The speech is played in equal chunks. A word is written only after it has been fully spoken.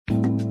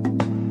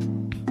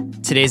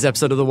Today's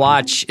episode of The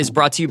Watch is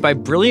brought to you by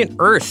Brilliant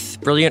Earth.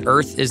 Brilliant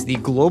Earth is the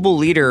global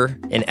leader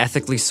in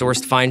ethically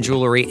sourced fine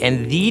jewelry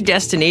and the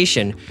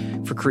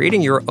destination for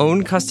creating your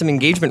own custom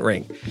engagement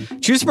ring.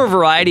 Choose from a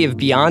variety of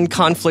beyond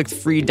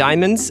conflict-free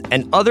diamonds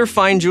and other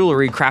fine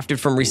jewelry crafted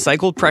from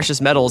recycled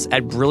precious metals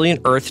at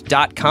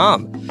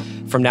brilliantearth.com.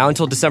 From now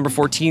until December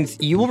 14th,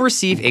 you will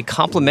receive a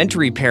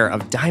complimentary pair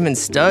of diamond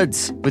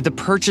studs with the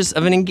purchase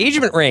of an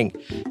engagement ring.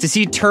 To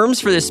see terms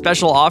for this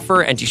special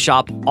offer and to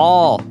shop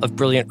all of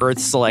Brilliant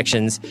Earth's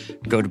selections,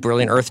 go to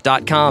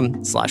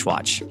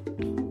brilliantearth.com/watch.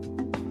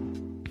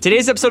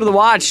 Today's episode of The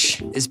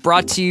Watch is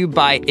brought to you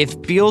by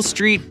If Beale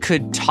Street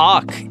Could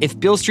Talk. If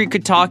Beale Street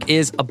Could Talk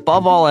is,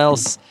 above all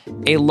else,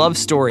 a love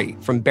story.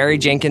 From Barry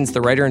Jenkins,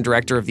 the writer and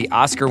director of the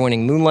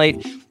Oscar-winning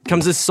Moonlight,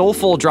 comes a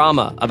soulful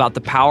drama about the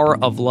power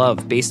of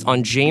love based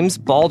on James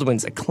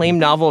Baldwin's acclaimed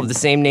novel of the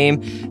same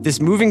name. This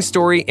moving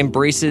story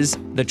embraces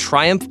the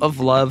triumph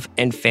of love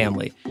and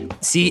family.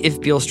 See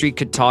If Beale Street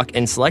Could Talk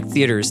in select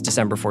theaters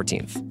December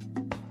 14th.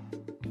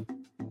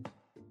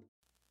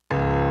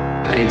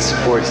 I need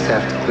support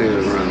staff to clear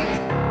the room.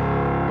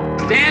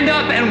 Stand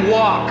up and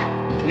walk.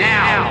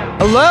 Now.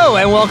 Hello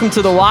and welcome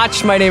to The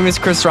Watch. My name is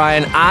Chris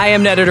Ryan. I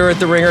am an editor at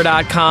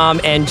TheRinger.com,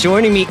 and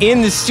joining me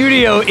in the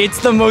studio, it's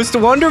the most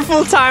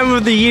wonderful time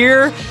of the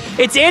year.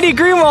 It's Andy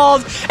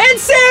Greenwald and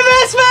Sam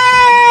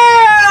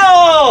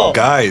Esmail!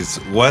 Guys,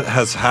 what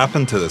has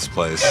happened to this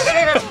place?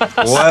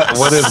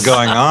 What is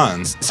going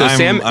on? So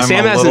Sam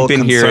hasn't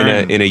been here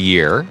in a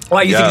year.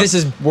 Why, you think this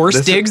is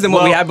worse digs than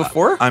what we had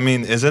before? I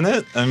mean, isn't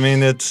it? I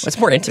mean, it's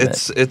more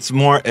intimate. It's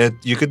more.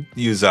 You could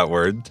use that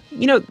word.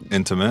 You know,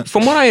 intimate.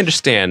 From what I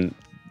understand,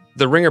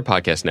 the Ringer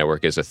Podcast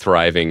Network is a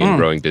thriving and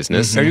growing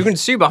business. So you can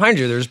see behind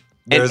you,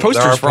 there's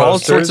posters for all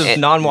sorts of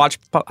non-watch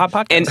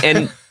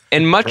podcasts.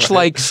 And much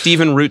like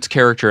Stephen Root's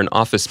character in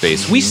Office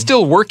Space, we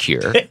still work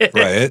here.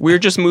 Right. We're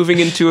just moving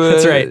into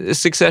a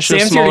succession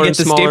of smaller and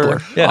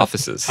smaller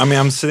offices. I mean,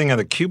 I'm sitting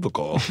at a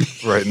cubicle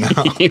right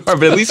now. You are,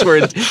 but at least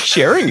we're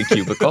sharing a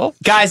cubicle.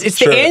 Guys, it's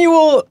the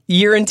annual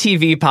Year in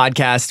TV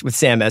podcast with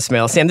Sam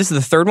Esmail. Sam, this is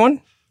the third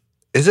one?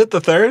 Is it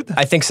the third?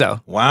 I think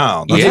so.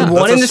 Wow. You did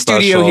one in the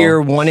studio here,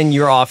 one in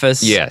your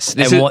office. Yes.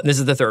 This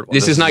is the third one.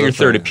 This is not your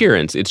third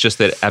appearance. It's just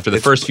that after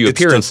the first few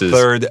appearances. It's the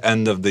third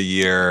end of the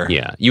year.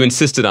 Yeah. You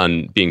insisted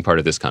on being part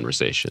of this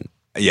conversation.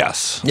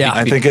 Yes. Yeah.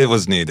 I think it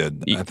was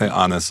needed. I think,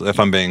 honestly, if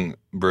I'm being,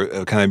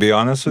 can I be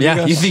honest with you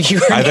guys? You think you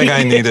were I think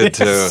I needed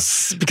to.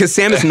 Because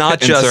Sam is not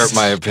just. Insert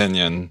my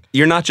opinion.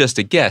 You're not just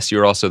a guest.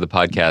 You're also the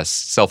podcast's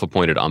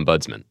self-appointed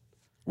ombudsman.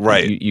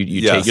 Right.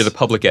 You're the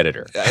public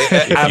editor.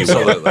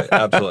 Absolutely.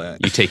 Absolutely.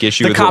 You take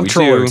issue with what we do. The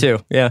comptroller, too.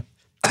 Yeah.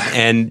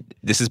 And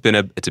this has been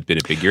a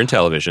big year in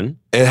television.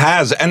 It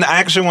has. And I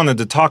actually wanted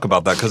to talk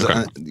about that because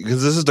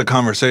this is the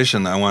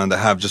conversation I wanted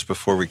to have just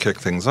before we kick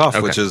things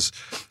off, which is,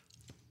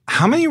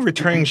 how many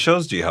returning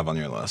shows do you have on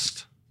your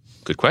list?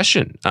 Good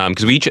question.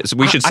 Because we should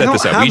set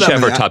this up. We each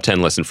have our top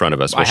 10 lists in front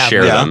of us. We'll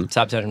share them.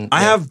 Top 10.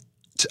 I have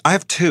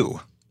two.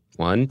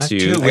 One,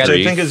 two, which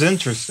three. I think is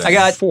interesting. I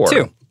got four.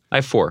 Two. I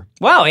have four.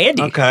 Wow,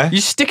 Andy. Okay.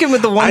 You're sticking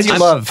with the ones you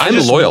love. I'm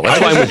loyal.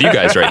 That's why I'm with you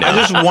guys right now. I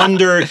just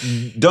wonder,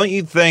 don't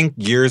you think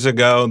years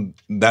ago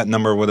that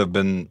number would have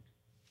been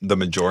the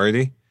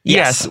majority?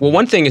 Yes. Well,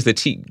 one thing is that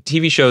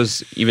TV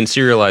shows, even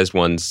serialized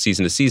ones,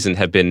 season to season,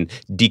 have been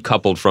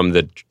decoupled from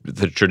the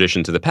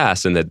traditions of the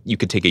past, and that you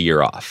could take a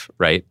year off,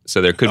 right?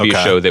 So there could be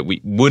a show that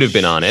we would have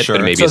been on it,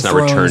 but maybe it's not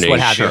returning. What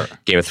have you.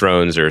 Game of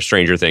Thrones or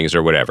Stranger Things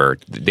or whatever.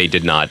 They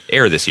did not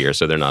air this year,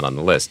 so they're not on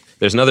the list.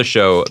 There's another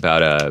show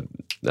about a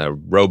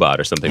robot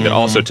or something that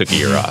also took a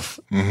year off.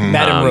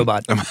 Madam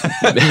Robot.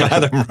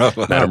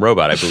 Madam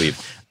Robot, I believe.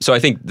 So I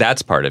think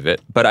that's part of it.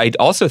 But I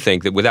also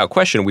think that without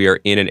question, we are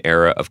in an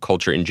era of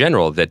culture in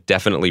general that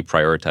definitely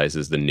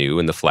prioritizes the new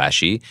and the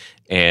flashy.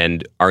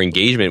 And our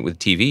engagement with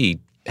TV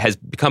has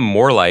become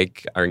more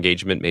like our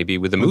engagement maybe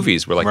with the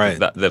movies. We're like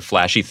the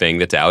flashy thing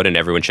that's out and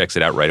everyone checks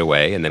it out right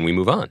away and then we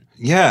move on.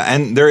 Yeah,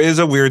 and there is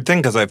a weird thing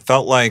because I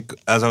felt like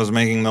as I was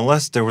making the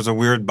list, there was a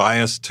weird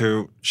bias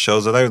to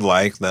shows that I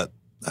like that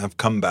have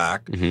come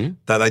back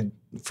that I,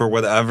 for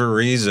whatever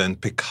reason,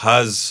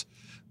 because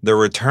they're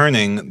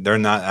returning, they're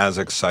not as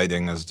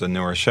exciting as the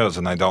newer shows,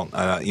 and I don't,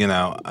 I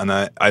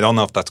don't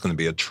know if that's going to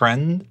be a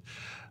trend.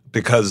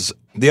 Because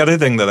the other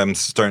thing that I'm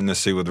starting to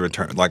see with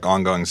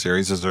ongoing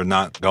series is they're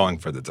not going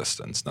for the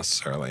distance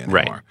necessarily anymore.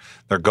 Right.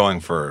 They're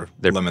going for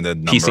limited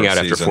number of piecing out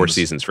seasons. after 4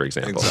 seasons, for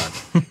example.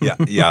 Exactly. Yeah.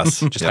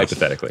 Yes. Just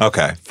hypothetically.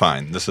 Okay.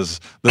 Fine. This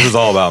is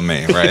all about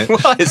me, right? Well,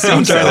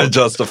 I'm trying to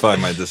justify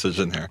my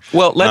decision here.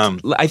 Well,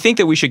 I think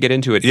that we should get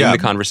into it in the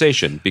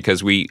conversation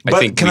because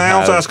Can I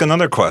also ask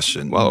another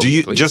question? Well, do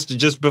you please.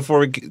 just before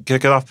we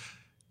kick it off?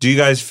 Do you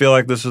guys feel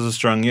like this is a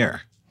strong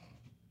year?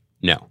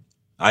 No.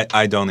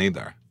 I don't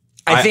either.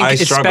 I think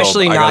struggled,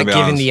 especially not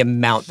given honest. the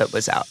amount that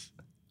was out.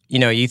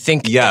 You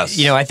think, yes,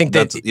 I think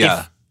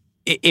that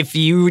if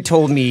you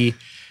told me,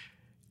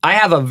 I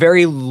have a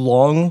very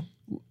long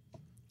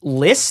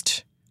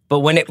list, but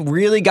when it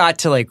really got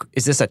to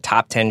is this a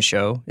top 10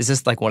 show? Is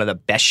this one of the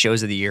best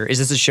shows of the year? Is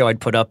this a show I'd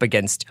put up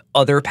against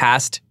other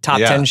past top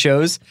 10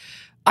 shows?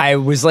 I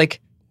was like,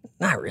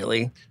 Not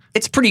really.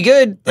 It's pretty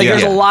good. Like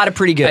there's a lot of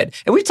pretty good.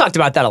 And we've talked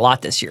about that a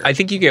lot this year. I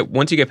think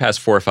once you get past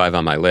 4 or 5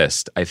 on my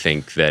list, I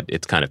think that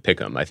it's kind of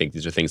pick 'em. I think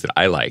these are things that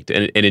I liked.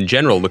 And in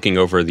general, looking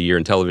over the year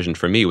in television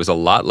for me was a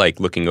lot like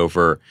looking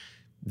over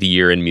the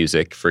year in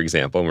music, for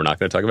example. And we're not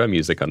going to talk about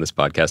music on this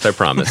podcast, I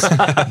promise.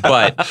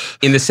 But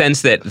in the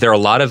sense that there are a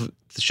lot of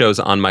shows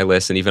on my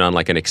list and even on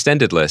like an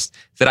extended list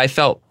that I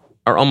felt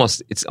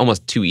it's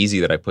almost too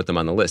easy that I put them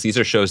on the list. These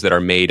are shows that are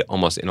made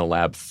almost in a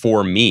lab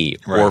for me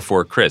or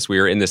for Chris. We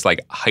are in this like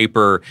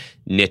hyper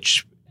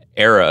niche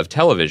era of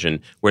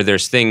television where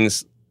there's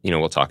things,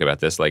 we'll talk about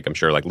this, like I'm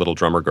sure like Little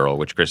Drummer Girl,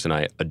 which Chris and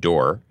I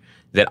adore,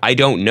 that I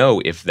don't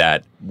know if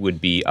that would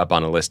be up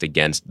on a list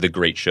against the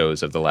great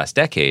shows of the last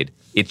decade.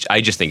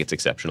 I just think it's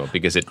exceptional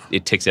because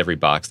it ticks every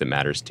box that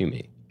matters to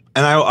me.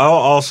 And I'll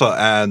also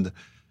add,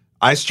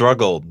 I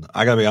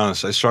gotta be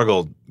honest, I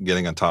struggled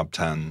getting a top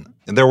 10.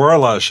 And there were a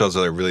lot of shows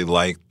that I really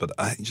liked, but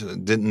I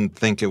just didn't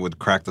think it would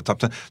crack the top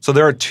 10. So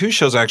there are 2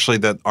 shows actually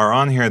that are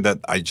on here that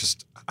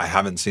I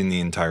haven't seen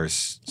the entire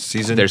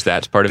season. There's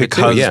that part of it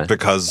too, yeah.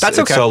 Because that's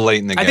it's so late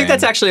in the game. I think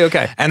that's actually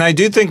okay. And I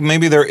do think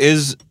maybe there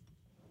is,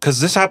 because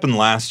this happened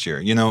last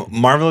year.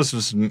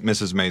 Marvelous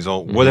Mrs.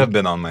 Maisel would have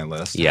been on my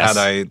list had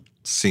I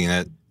seen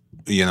it,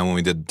 when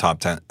we did top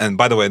 10. And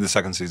by the way, the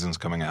second season's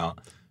coming out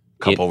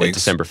a couple weeks.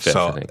 December 5th,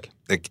 so I think.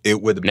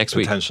 It would have Next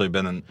potentially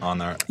been on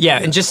there. Yeah,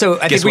 and just so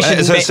I think we should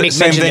make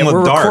mention that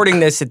we're recording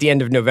this at the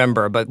end of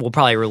November, but we'll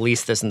probably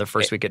release this in the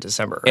first week of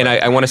December. And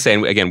I want to say,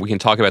 and again, we can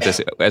talk about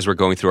this as we're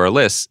going through our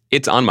lists.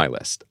 It's on my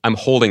list. I'm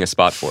holding a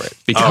spot for it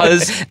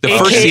because the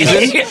first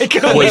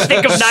season was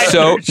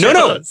so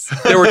no.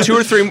 There were 2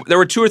 or 3. There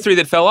were 2 or 3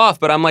 that fell off,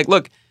 but I'm like,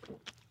 look.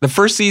 The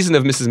first season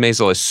of Mrs.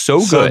 Maisel is so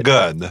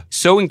good.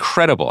 So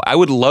incredible. I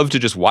would love to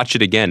just watch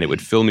it again. It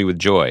would fill me with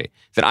joy.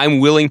 That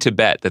I'm willing to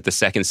bet that the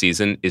second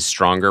season is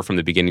stronger from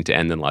the beginning to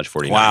end than Lodge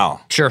 49.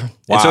 Wow. Sure. Wow.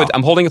 And so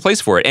I'm holding a place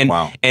for it.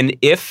 And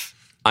if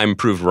I'm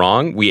proved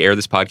wrong, we air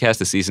this podcast,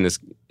 the season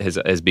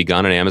has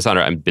begun on Amazon,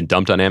 or I've been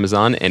dumped on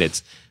Amazon, and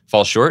it's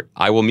falls short,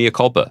 I will mea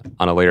culpa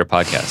on a later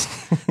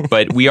podcast.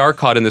 But we are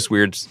caught in this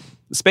weird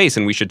space,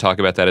 and we should talk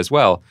about that as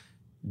well.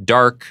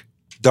 Dark,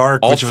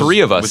 all 3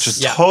 of us.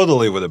 Which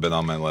totally would have been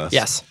on my list.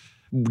 Yes.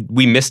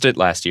 We missed it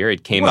last year.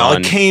 It came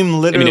on. It came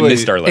literally. it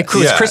missed our list. It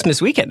was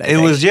Christmas weekend, I think.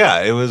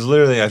 It was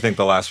literally, I think,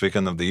 the last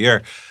weekend of the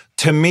year.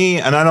 To me,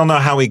 and I don't know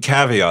how we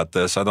caveat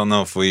this. I don't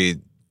know if we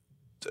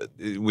put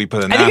an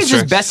asterisk. I think it's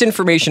just best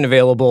information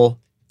available.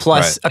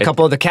 Plus, a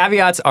couple of the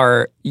caveats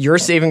are you're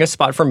saving a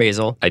spot for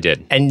Maisel. I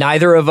did. And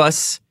neither of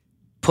us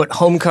put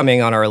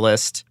Homecoming on our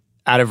list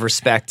out of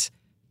respect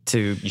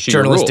to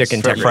journalistic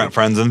integrity.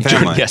 Friends and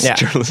family. Yes,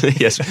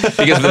 yes.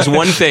 Because there's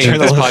one thing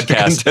this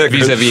podcast,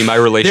 vis-a-vis my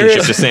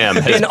relationship to Sam,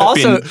 has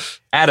been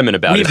adamant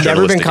about. We've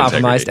never been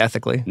compromised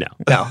ethically. No.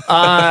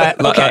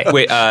 Okay.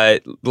 Wait,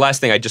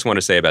 last thing I just want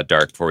to say about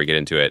Dark before we get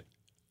into it.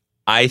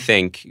 I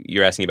think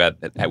you're asking about,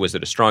 was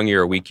it a strong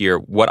year or a weak year?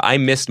 What I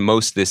missed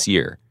most this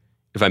year,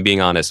 if I'm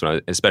being honest,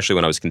 especially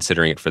when I was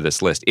considering it for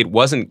this list, it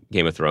wasn't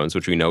Game of Thrones,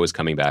 which we know is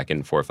coming back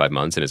in 4 or 5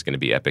 months and is going to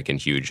be epic and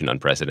huge and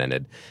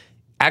unprecedented.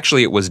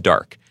 Actually, it was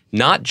Dark.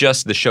 Not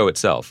just the show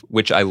itself,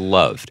 which I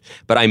loved,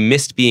 but I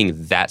missed being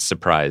that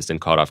surprised and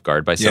caught off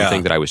guard by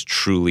something that I was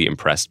truly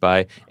impressed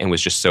by and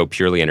was just so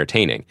purely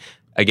entertaining.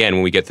 Again,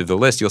 when we get through the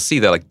list, you'll see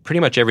that like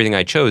pretty much everything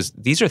I chose,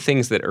 these are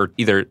things that are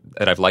either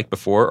that I've liked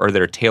before or that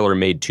are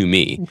tailor-made to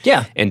me.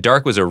 Yeah. And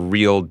Dark was a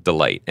real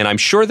delight. And I'm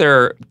sure there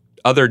are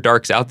other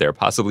Darks out there,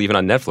 possibly even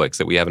on Netflix,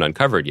 that we haven't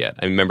uncovered yet.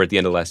 I remember at the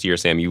end of last year,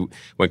 Sam, you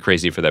went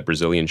crazy for that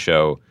Brazilian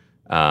show,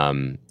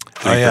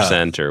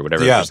 3% or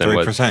whatever percent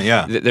 3%, was.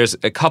 Yeah, There's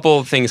a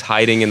couple things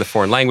hiding in the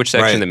foreign language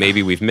section that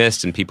maybe we've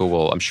missed, and people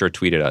will, I'm sure,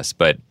 tweet at us.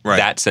 But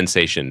that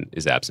sensation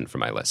is absent from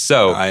my list.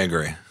 So I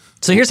agree.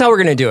 So here's how we're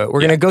going to do it. We're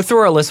going to go through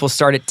our list. We'll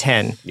start at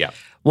 10. Yeah.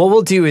 What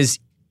we'll do is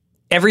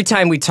every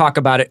time we talk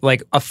about it,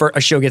 like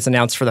a show gets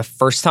announced for the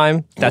first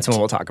time, that's when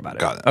we'll talk about it.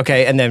 Got it.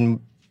 Okay, and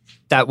then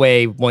that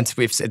way, once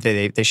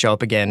they show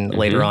up again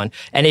later on,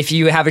 and if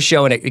you have a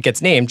show and it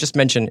gets named, just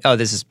mention, oh,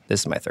 this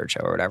is my third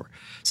show or whatever.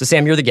 So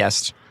Sam, you're the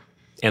guest.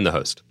 And the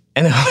host.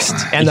 And the host.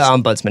 And the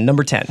ombudsman.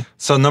 Number 10.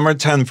 So number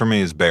 10 for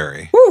me is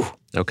Barry. Woo!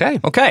 Okay.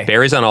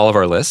 Barry's on all of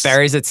our lists.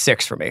 Barry's at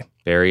 6 for me.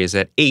 Barry is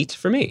at 8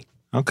 for me.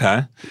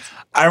 Okay.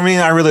 I mean,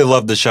 I really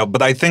love the show,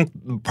 but I think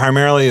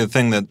primarily the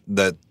thing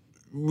that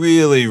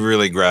really,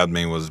 really grabbed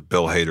me was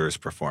Bill Hader's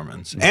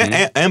performance.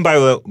 And by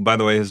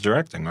the way, his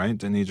directing, right?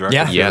 Didn't he direct?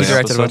 Yeah, he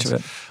directed a bunch of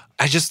it.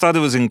 I just thought it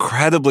was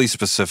incredibly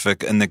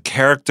specific, and the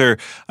character,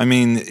 I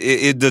mean,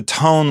 the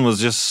tone was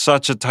just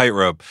such a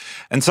tightrope.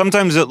 And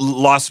sometimes it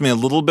lost me a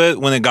little bit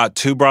when it got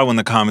too broad, when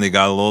the comedy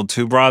got a little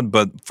too broad,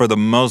 but for the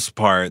most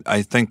part,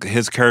 I think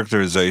his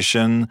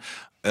characterization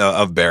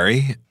of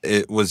Barry,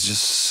 it was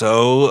just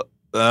so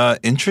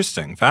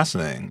interesting,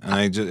 fascinating,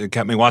 and it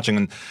kept me watching.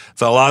 And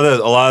so a lot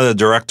of the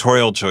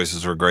directorial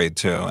choices were great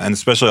too, and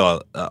especially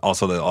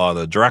also a lot of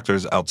the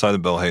directors outside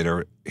of Bill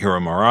Hader,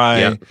 Hiro Murai.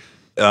 Yeah.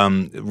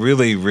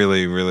 Really,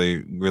 really,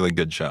 really, really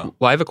good show.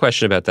 Well, I have a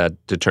question about that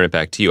to turn it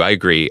back to you. I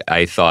agree.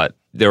 I thought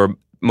there were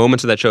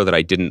moments of that show that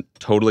I didn't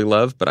totally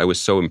love, but I was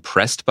so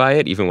impressed by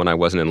it, even when I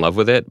wasn't in love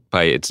with it,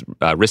 by its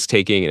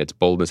risk-taking and its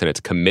boldness and its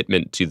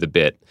commitment to the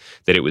bit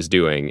that it was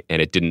doing,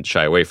 and it didn't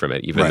shy away from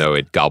it, even though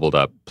it gobbled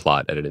up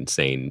plot at an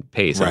insane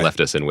pace and left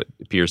us in what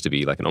appears to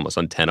be like an almost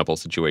untenable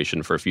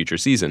situation for a future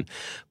season.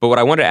 But what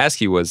I wanted to ask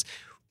you was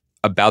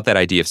about that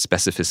idea of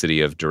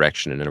specificity of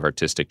direction and of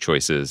artistic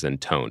choices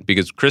and tone,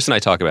 because Chris and I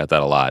talk about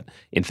that a lot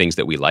in things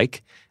that we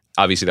like.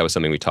 Obviously, that was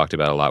something we talked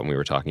about a lot when we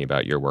were talking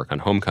about your work on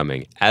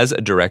Homecoming. As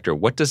a director,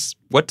 what does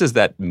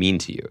that mean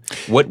to you?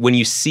 When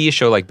you see a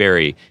show like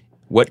Barry,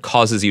 what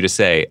causes you to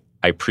say,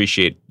 I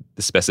appreciate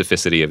the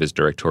specificity of his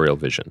directorial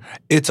vision?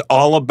 It's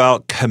all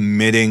about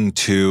committing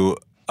to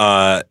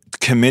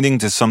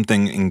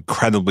something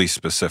incredibly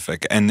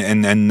specific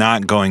and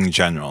not going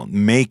general,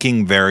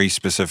 making very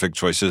specific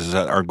choices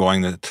that are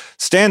going to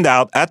stand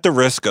out at the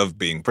risk of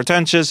being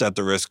pretentious, at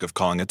the risk of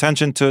calling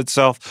attention to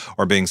itself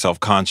or being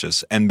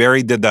self-conscious. And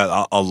Barry did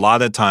that a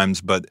lot of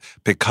times, but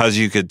because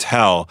you could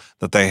tell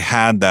that they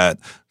had that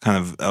kind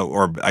of,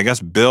 or I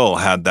guess Bill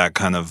had that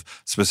kind of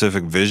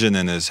specific vision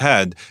in his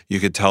head,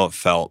 you could tell it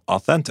felt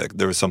authentic.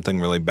 There was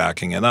something really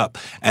backing it up.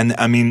 And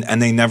I mean,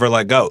 and they never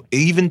let go,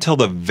 even till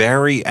the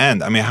very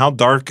end. I mean, how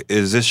dark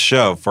is this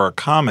show for a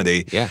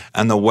comedy? Yeah.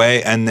 And the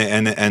way, and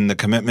the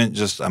commitment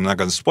just, I'm not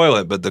going to spoil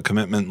it, but the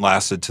commitment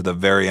lasted to the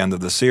very end of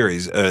the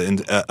series,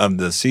 of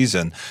the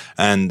season.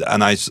 And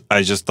I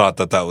just thought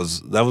that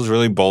was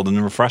really bold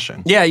and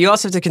refreshing. Yeah, you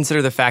also have to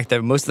consider the fact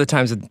that most of the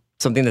times with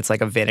something that's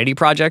like a vanity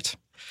project,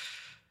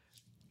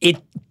 it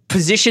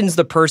positions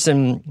the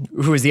person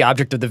who is the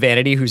object of the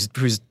vanity, whose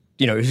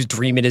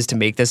dream it is to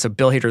make this. So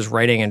Bill Hader's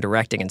writing and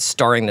directing and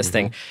starring this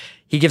thing.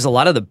 He gives a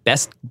lot of the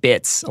best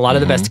bits, a lot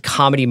of the best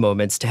comedy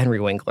moments to Henry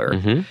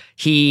Winkler.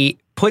 He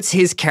puts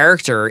his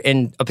character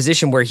in a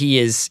position where we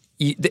as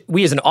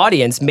an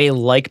audience may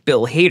like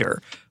Bill Hader,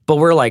 but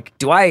we're like,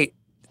 do I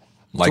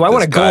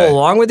want to go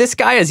along with this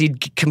guy as he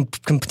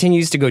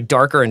continues to go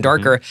darker and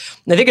darker?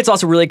 And I think it's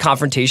also really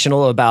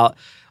confrontational about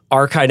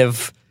our kind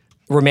of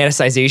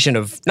romanticization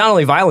of not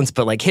only violence,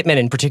 but like hitmen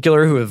in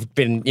particular, who have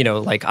been,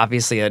 like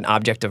obviously an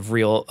object of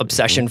real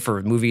obsession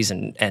for movies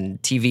and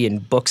TV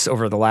and books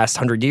over the last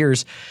 100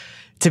 years.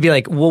 To be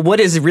like, well, what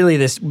is really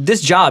this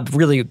job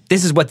really,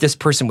 this is what this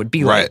person would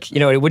be like.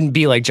 It wouldn't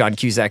be like John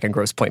Cusack in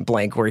Grosse Pointe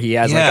Blank, where he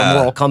has like a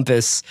moral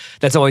compass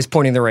that's always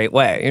pointing the right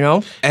way,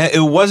 And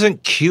it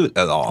wasn't cute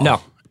at all.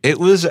 No. It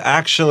was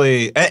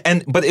actually,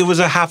 but it was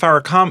a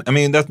half-hour comedy. I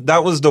mean,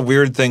 that was the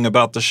weird thing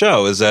about the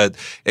show, is that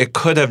it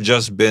could have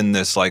just been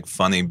this like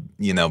funny,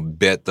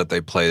 bit that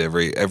they played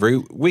every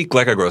week,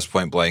 like a Grosse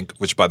Pointe Blank,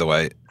 which, by the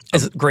way,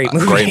 it's a great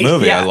movie. Great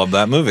movie. Yeah. I love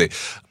that movie.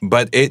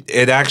 But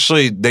it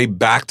actually, they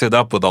backed it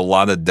up with a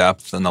lot of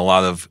depth and a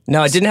lot of...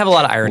 No, it didn't have a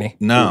lot of irony.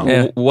 No.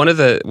 Yeah. One of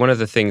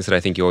the things that I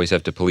think you always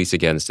have to police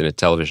against in a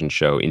television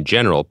show in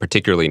general,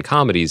 particularly in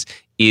comedies,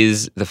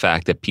 is the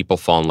fact that people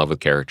fall in love with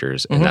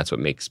characters, and that's what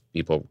makes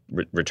people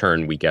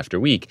return week after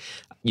week.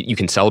 You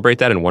can celebrate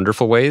that in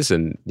wonderful ways,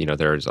 and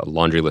there's a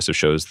laundry list of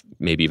shows,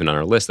 maybe even on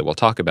our list, that we'll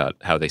talk about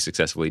how they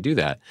successfully do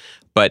that.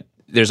 But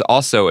there's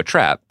also a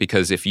trap,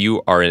 because if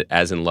you are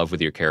as in love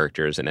with your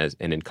characters and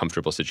in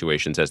comfortable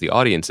situations as the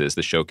audience is,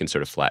 the show can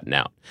sort of flatten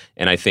out.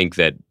 And I think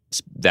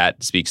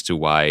that speaks to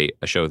why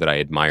a show that I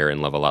admire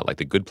and love a lot, like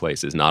The Good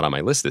Place, is not on my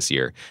list this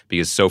year,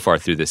 because so far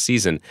through this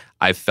season,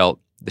 I've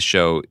felt the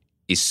show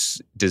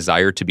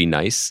desire to be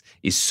nice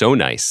is so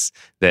nice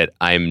that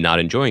I'm not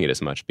enjoying it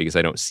as much, because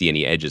I don't see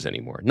any edges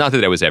anymore. Not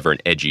that it was ever an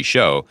edgy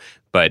show,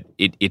 but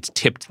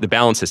the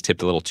balance has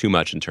tipped a little too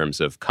much in terms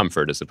of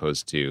comfort as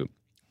opposed to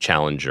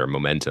challenge or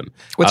momentum.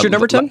 What's your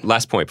number 10?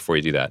 Last point before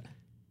you do that.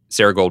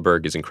 Sarah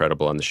Goldberg is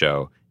incredible on the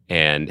show,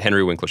 and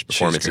Henry Winkler's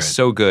performance is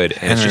so good.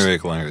 And Henry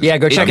Winkler. Yeah,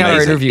 go check out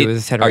our interview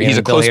with Henry. He's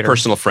a Bill close Hader.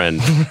 personal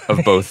friend of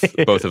both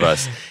of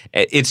us.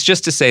 It's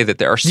just to say that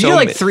there are so you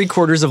many...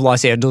 3/4 of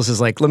Los Angeles is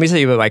like, let me tell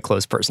you about my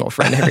close personal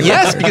friend, Henry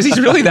Yes, Winkler. because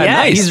he's really that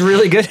nice. He's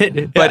really good at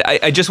it. But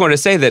I just want to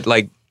say that,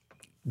 like,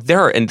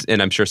 there are,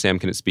 and I'm sure Sam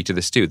can speak to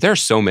this too, there are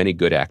so many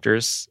good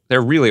actors.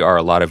 There really are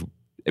a lot of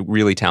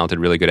really talented,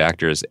 really good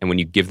actors. And when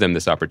you give them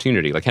this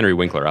opportunity, like Henry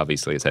Winkler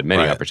obviously has had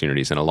many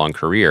opportunities in a long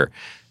career,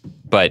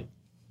 but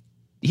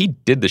he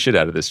did the shit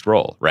out of this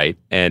role, right?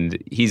 And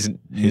he's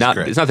not,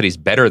 great. It's not that he's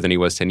better than he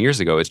was 10 years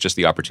ago, it's just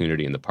the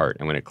opportunity in the part.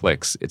 And when it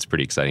clicks, it's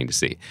pretty exciting to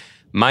see.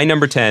 My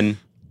number 10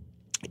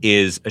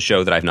 is a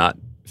show that I've not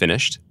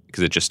finished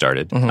because it just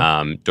started,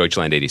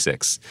 Deutschland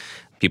 86.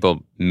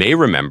 People may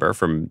remember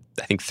from,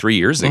 I think, 3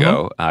 years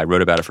ago, I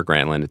wrote about it for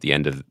Grantland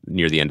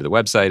near the end of the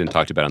website and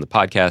talked about it on the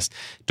podcast.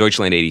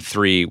 Deutschland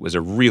 83 was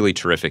a really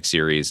terrific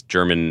series,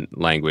 German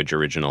language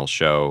original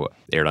show,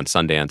 aired on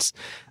Sundance.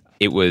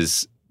 It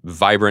was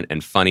vibrant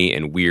and funny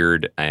and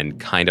weird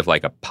and kind of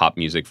like a pop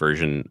music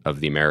version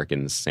of The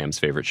Americans, Sam's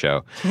favorite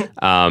show.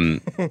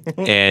 And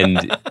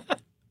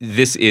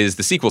this is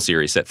the sequel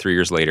series set 3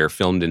 years later,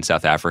 filmed in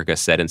South Africa,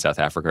 set in South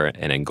Africa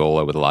and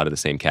Angola with a lot of the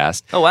same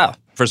cast. Oh, wow.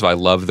 First of all, I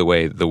love the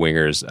way the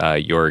Wingers,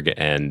 Jorg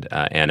and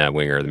Anna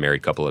Winger, the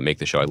married couple that make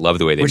the show, I love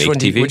the way they make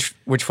TV.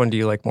 Which one do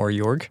you like more,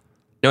 Jorg?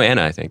 No,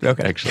 Anna, I think.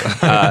 Okay. Actually.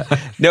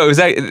 No, it was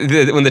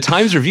when the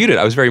Times reviewed it,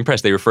 I was very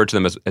impressed. They referred to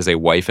them as a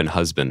wife and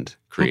husband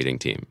creating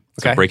team.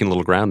 So Okay. breaking a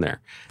little ground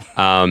there.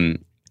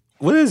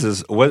 What is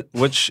this?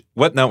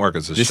 What network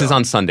is this? This show? is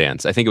on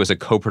Sundance. I think it was a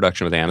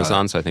co-production with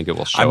Amazon, so I think it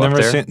will show I've up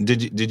never there.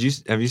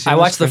 seen. Have you seen? I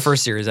watched the this, Chris?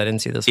 first series. I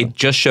didn't see this one. It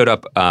just showed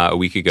up a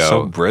week ago.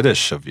 So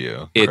British of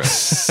you.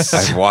 It's.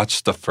 I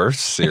watched the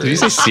first series. Did you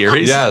say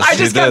series? Yes, I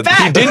just you got did.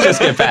 back. He did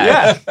just get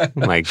back. Yeah.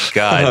 Oh my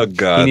God. Oh,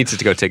 God. He needs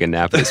to go take a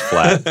nap at his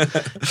flat.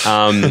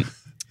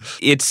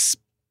 It's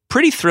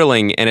pretty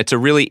thrilling, and it's a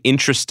really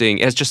interesting,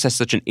 it just has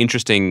such an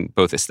interesting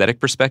both aesthetic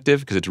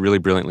perspective, because it's really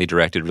brilliantly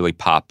directed, really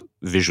pop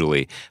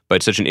visually,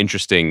 but such an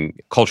interesting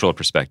cultural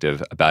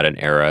perspective about an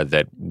era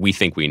that we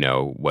think we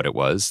know what it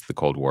was, the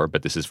Cold War,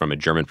 but this is from a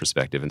German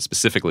perspective, and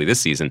specifically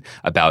this season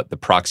about the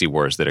proxy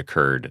wars that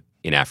occurred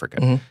in Africa.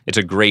 Mm-hmm. It's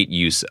a great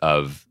use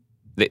of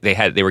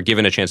they were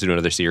given a chance to do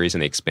another series,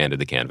 and they expanded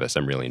the canvas.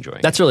 I'm really enjoying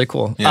it. That's really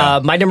cool.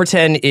 Yeah. My number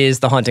 10 is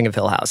The Haunting of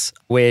Hill House,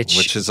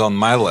 which is on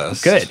my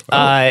list. good.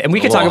 And we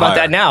A could talk little about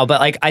higher. that now,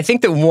 but like I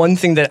think that one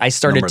thing that I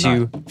started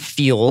Number to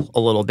feel a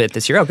little bit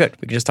this year, oh good,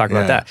 we can just talk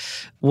about Yeah. that,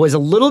 was a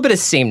little bit of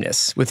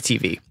sameness with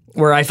TV,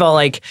 where I felt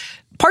like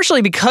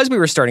partially because we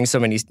were starting so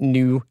many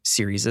new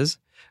series,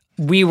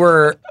 we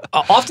were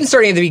often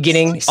starting at the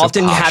beginning,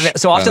 often I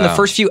the know.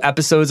 first few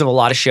episodes of a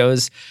lot of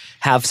shows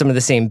have some of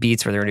the same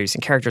beats where they're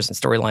introducing characters and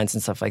storylines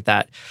and stuff like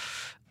that,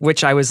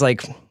 which I was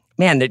like,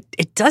 man,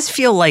 it does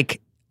feel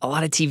like a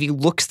lot of TV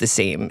looks the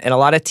same, and a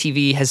lot of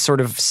TV has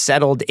sort of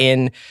settled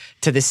in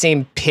to the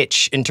same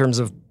pitch in terms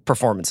of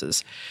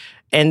performances.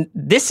 And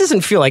this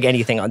doesn't feel like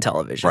anything on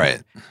television.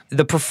 Right.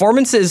 The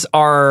performances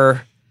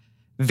are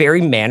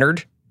very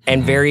mannered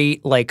and very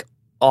like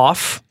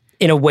off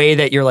in a way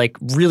that you're like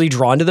really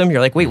drawn to them. You're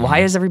like, wait, why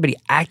is everybody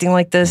acting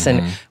like this?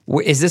 And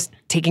is this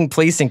taking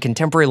place in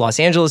contemporary Los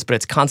Angeles, but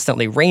it's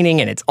constantly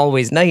raining and it's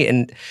always night?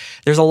 And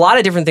there's a lot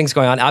of different things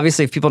going on.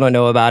 Obviously, if people don't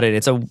know about it,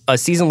 it's a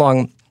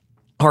season-long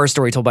horror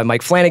story told by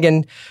Mike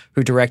Flanagan,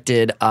 who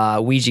directed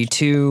Ouija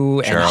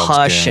 2 and Gerald's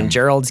Hush Game. and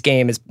Gerald's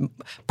Game. Is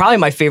probably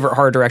my favorite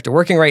horror director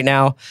working right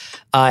now.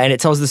 And it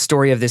tells the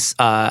story of this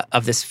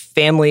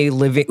family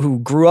living who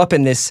grew up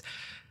in this,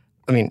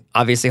 I mean,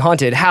 obviously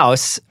haunted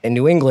house in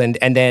New England,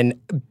 and then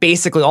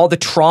basically all the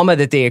trauma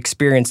that they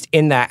experienced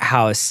in that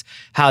house,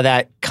 how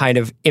that kind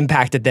of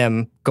impacted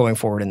them going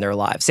forward in their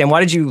lives. Sam, why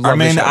did you love I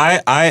mean, the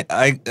show?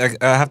 I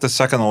have to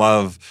second a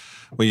lot of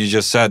what you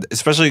just said,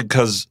 especially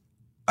because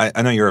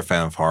I know you're a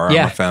fan of horror.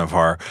 Yeah. I'm a fan of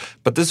horror.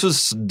 But this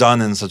was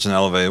done in such an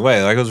elevated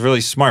way. Like, it was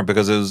really smart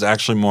because it was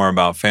actually more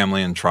about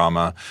family and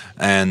trauma.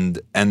 And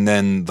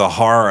then the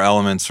horror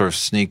elements sort of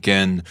sneak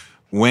in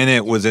when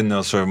it was in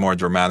those sort of more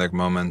dramatic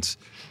moments.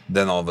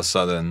 Then all of a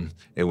sudden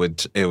it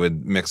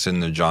would mix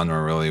in the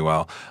genre really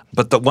well.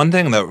 But the one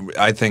thing that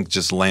I think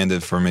just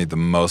landed for me the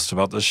most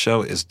about this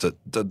show is the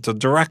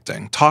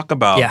directing. Talk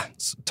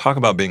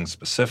about being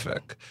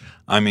specific.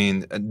 I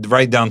mean,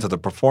 right down to the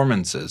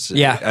performances.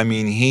 Yeah. I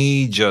mean,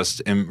 he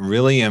just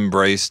really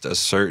embraced a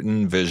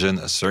certain vision,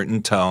 a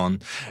certain tone,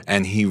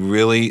 and he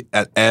really,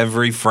 at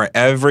every frame,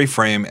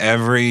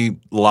 every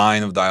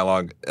line of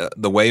dialogue,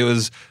 the way it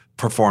was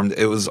performed,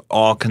 it was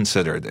all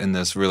considered in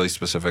this really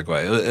specific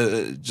way.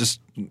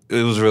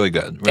 It was really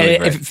good. Really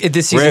And great. if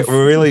this season,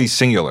 really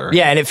singular.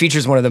 yeah, and it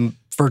features one of the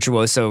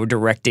virtuoso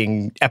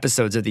directing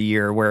episodes of the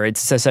year, where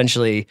it's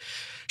essentially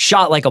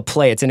shot like a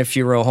play. It's in a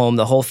funeral home.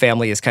 The whole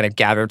family is kind of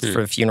gathered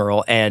for a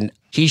funeral, and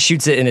he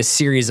shoots it in a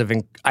series of.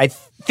 I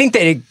think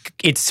that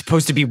it's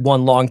supposed to be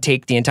one long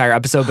take the entire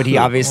episode, but he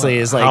obviously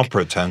is How like,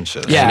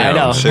 pretentious. Yeah, I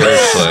know.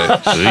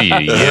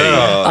 Seriously.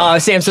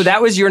 Sam. So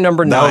that was your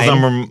number 9. That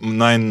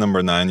was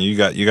number 9. You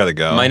got to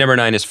go. My number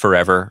 9 is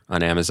Forever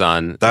on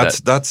Amazon.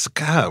 That's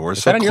God. We're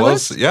so that on your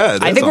close. list? Yeah,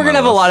 it I is think on we're my gonna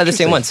have a list. lot of the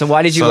same ones. So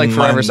why did you like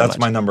Forever so much? That's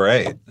my number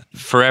 8.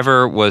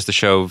 Forever was the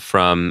show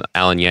from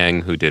Alan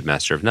Yang, who did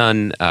Master of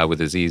None with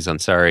Aziz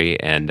Ansari,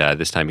 and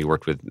this time he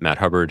worked with Matt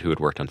Hubbard, who had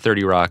worked on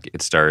 30 Rock.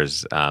 It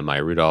stars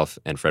Maya Rudolph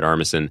and Fred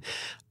Armisen.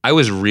 I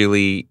was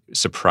really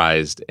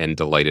surprised and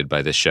delighted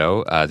by this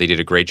show. They did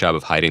a great job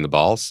of hiding the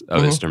balls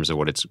in terms of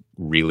what it's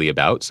really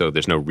about. So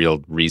there's no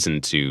real reason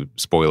to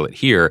spoil it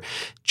here.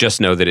 Just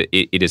know that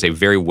it is a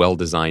very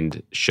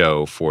well-designed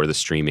show for the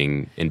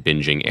streaming and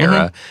binging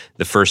era.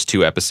 The first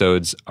 2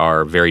 episodes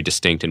are very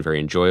distinct and very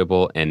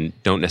enjoyable and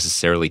don't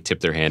necessarily tip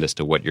their hand as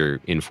to what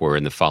you're in for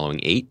in the following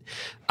 8.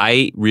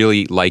 I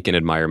really like and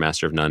admire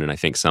Master of None, and I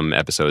think some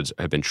episodes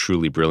have been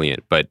truly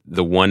brilliant. But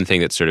the one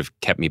thing that sort of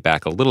kept me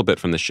back a little bit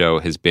from the show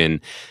has been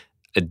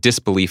a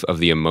disbelief of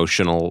the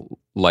emotional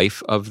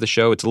life of the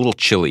show. It's a little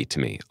chilly to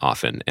me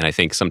often. And I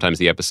think sometimes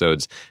the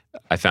episodes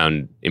I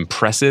found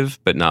impressive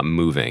but not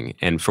moving.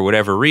 And for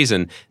whatever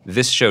reason,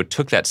 this show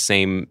took that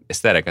same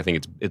aesthetic. I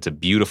think it's a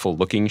beautiful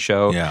looking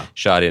show,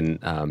 shot in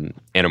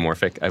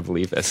anamorphic, I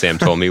believe, as Sam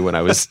told me when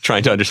I was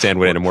trying to understand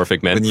what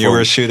anamorphic meant. When you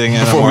were shooting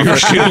before we were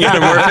anamorphic. shooting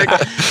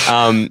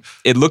anamorphic.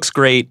 It looks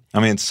great.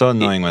 I mean, it's so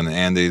annoying when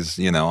Andy's,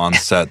 on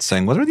set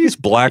saying, "What are these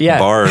black Yeah.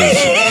 bars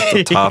at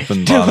the top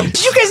and bottom?"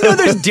 Did you guys know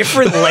there's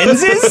different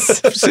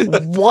lenses?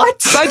 What?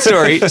 Side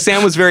story,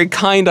 Sam was very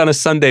kind on a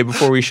Sunday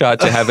before we shot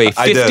to have a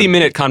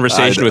 50-minute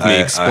conversation with me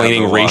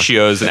explaining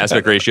ratios and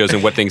aspect ratios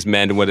and what things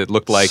meant and what it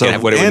looked like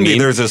and what it would mean.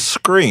 There's a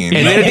screen.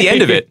 And then at the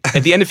end of it,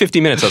 at the end of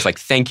 50 minutes, I was like,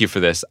 thank you for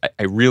this.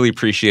 I really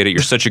appreciate it.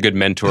 You're such a good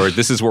mentor.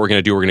 This is what we're going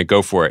to do. We're going to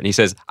go for it. And he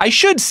says, I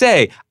should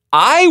say,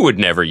 I would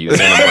never use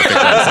anamorphic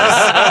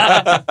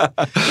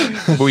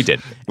lenses. But we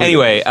did.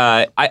 Anyway,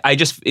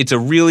 it's a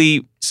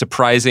really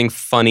surprising,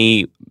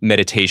 funny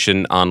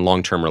meditation on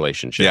long-term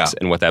relationships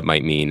and what that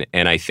might mean.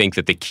 And I think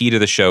that the key to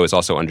the show is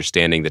also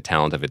understanding the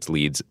talent of its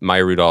leads.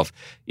 Maya Rudolph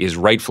is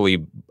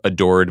rightfully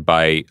adored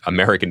by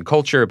American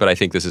culture, but I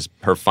think this is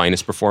her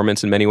finest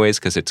performance in many ways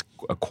because it's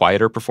a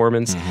quieter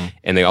performance. Mm-hmm.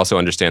 And they also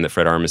understand that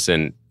Fred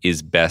Armisen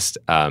is best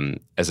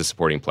as a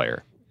supporting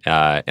player.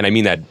 And I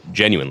mean that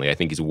genuinely. I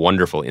think he's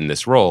wonderful in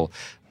this role.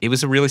 It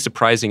was a really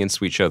surprising and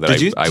sweet show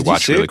that I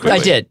watched really quickly.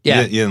 I did,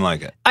 yeah. You didn't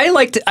like it? I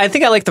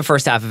think I liked the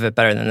first half of it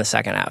better than the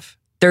second half.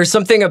 There's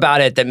something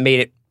about it that made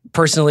it,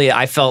 personally,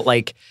 I felt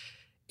like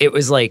it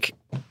was like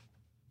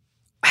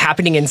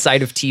happening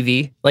inside of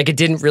TV. Like it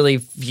didn't really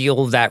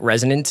feel that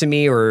resonant to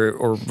me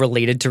or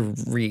related to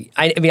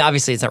I mean,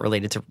 obviously it's not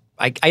related to,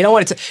 I don't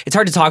want it to, it's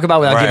hard to talk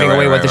about without giving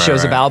away what the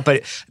show's about,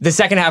 but the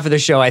second half of the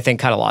show, I think,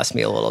 kind of lost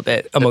me a little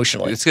bit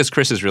emotionally. It's because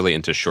Chris is really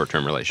into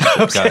short-term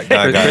relationships. Got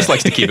it. Chris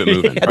likes to keep it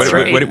moving.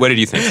 What did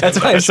you think? That's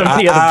why I'm some of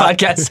the other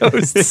podcast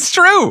hosts. It's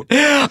true.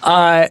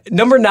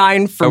 Number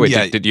 9 for me.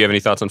 Did you have any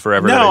thoughts on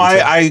Forever? No,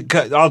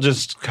 I'll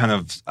just kind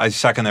of, I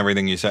second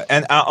everything you said.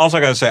 And I also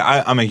got to say,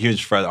 I'm a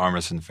huge Fred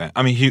Armisen fan.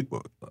 I'm a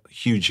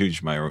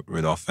huge Maya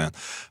Rudolph fan.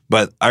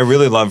 But I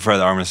really love Fred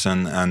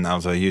Armisen, and I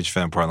was a huge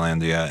fan of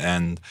Portlandia.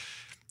 And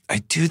I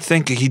do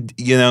think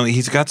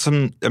he's got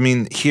some, I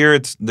mean,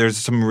 there's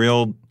some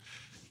real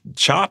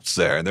chops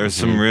there. There's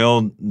some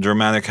real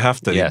dramatic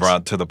heft that he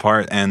brought to the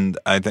part. And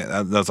I think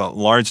that's a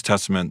large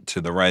testament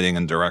to the writing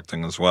and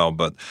directing as well.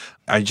 But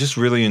I just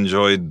really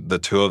enjoyed the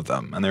two of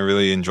them. And I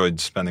really enjoyed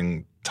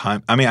spending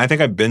time. I mean, I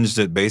think I binged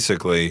it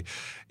basically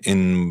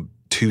in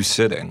 2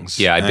 sittings.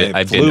 Yeah, I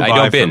don't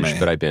binge,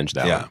 but I binged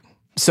that one.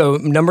 So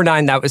number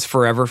 9, that was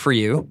Forever for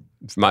you.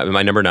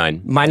 My number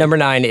 9. My number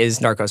 9 is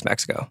Narcos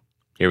Mexico.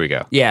 Here we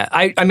go. Yeah,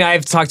 I mean,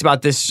 I've talked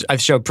about this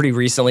show pretty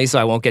recently, so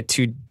I won't get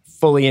too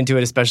fully into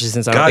it, especially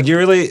since I don't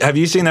think... have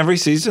you seen every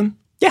season?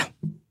 Yeah.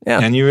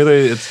 And you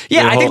really...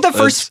 I think the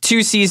first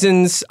 2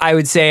 seasons, I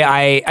would say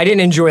I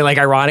didn't enjoy, like,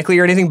 ironically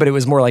or anything, but it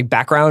was more like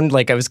background.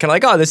 Like, I was kind of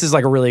like, oh, this is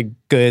like a really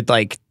good,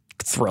 like,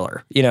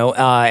 thriller,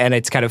 and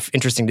it's kind of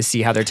interesting to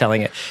see how they're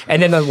telling it.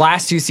 And then the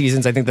last 2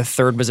 seasons, I think the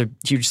third was a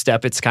huge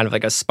step. It's kind of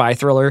like a spy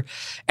thriller.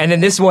 And then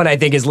this one, I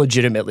think, is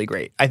legitimately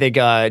great. I think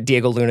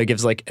Diego Luna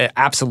gives like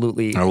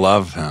absolutely I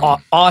love him.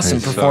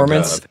 Awesome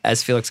performance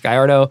as Felix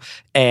Gallardo.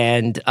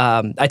 And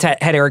I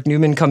had Eric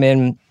Newman come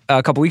in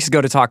a couple weeks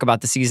ago to talk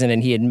about the season,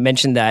 and he had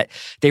mentioned that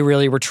they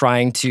really were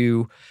trying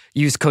to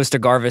use Costa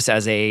Garvis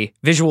as a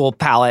visual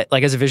palette,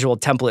 like as a visual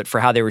template for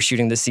how they were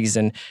shooting this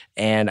season.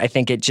 And I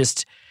think it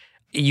just...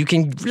 you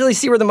can really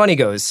see where the money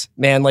goes,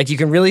 man. Like you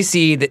can really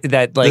see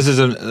that like... This is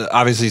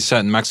obviously set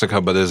in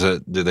Mexico, but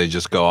did they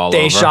just go all over?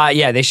 They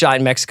shot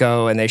in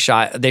Mexico, and they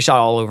shot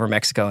all over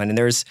Mexico. And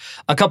there's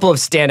a couple of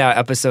standout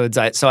episodes.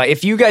 So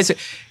if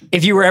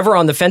you were ever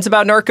on the fence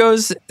about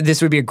Narcos,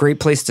 this would be a great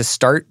place to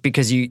start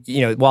because you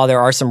know, while there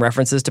are some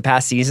references to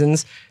past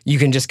seasons, you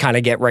can just kind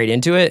of get right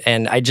into it.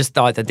 And I just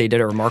thought that they did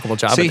a remarkable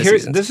job with this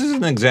season. This is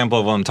an example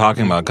of what I'm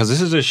talking about because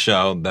this is a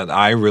show that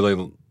I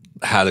really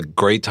had a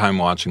great time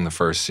watching the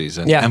first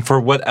season. Yeah. And for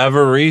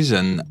whatever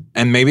reason,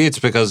 and maybe it's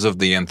because of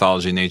the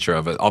anthology nature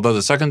of it, although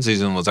the second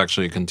season was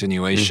actually a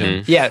continuation.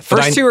 Mm-hmm. Yeah,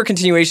 first 2 are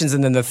continuations,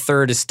 and then the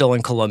third is still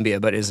in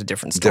Colombia, but is a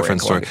different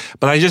story.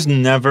 But I just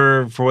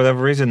never, for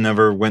whatever reason,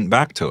 never went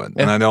back to it.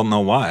 And I don't know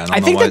why. I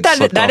think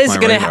that is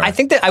going to, I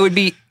think that I would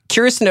be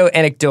curious to know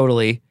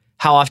anecdotally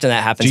how often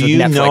that happens with Netflix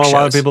shows. Do you know a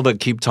lot of people that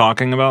keep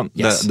talking about,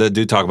 that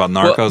do talk about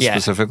Narcos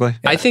specifically?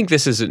 I think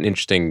this is an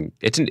interesting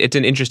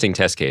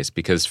test case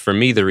because for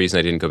me, the reason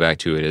I didn't go back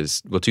to it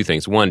is, 2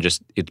 things. One,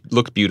 just it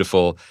looked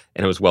beautiful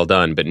and it was well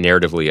done, but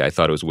narratively, I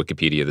thought it was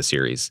Wikipedia, the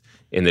series,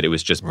 in that it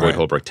was just Boyd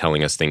Holbrook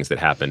telling us things that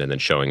happened and then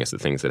showing us the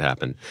things that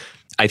happened.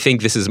 I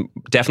think this is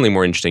definitely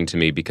more interesting to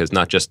me because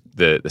not just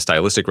the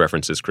stylistic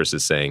references Chris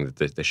is saying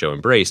that the show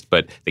embraced,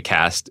 but the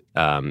cast,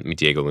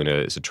 Diego Luna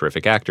is a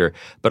terrific actor,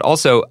 but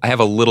also I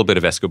have a little bit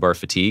of Escobar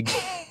fatigue.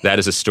 That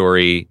is a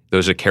story,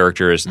 those are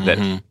characters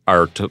that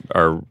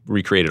are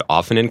recreated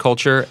often in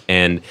culture,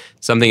 and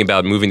something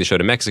about moving the show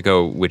to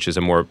Mexico, which is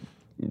a more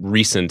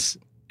recent...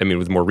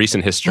 with more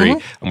recent history,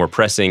 a more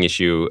pressing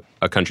issue,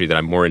 a country that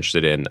I'm more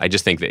interested in. I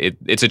just think that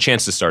it's a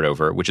chance to start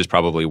over, which is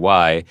probably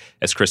why,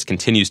 as Chris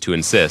continues to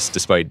insist,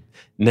 despite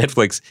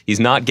Netflix, he's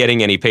not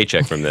getting any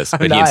paycheck from this,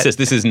 but he insists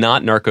this is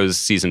not Narcos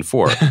season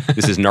 4.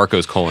 This is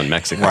Narcos :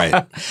 Mexico.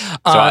 Right.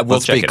 So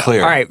we'll check it out. All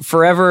right,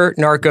 Forever,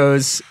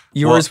 Narcos.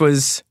 Yours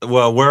was...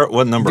 Well,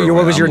 what number?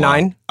 What was your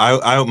 9?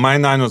 My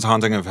 9 was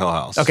Haunting of Hill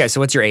House. Okay, so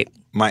what's your 8?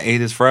 My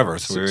 8 is Forever.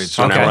 So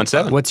now we're on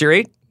 7. What's your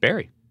 8?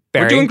 Barry.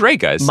 We're doing great,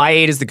 guys. My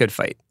 8 is The Good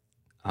Fight.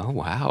 Oh,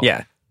 wow.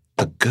 Yeah.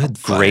 The Good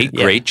Fight.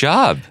 Great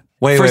job.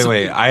 Wait. First-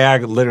 I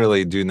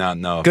literally do not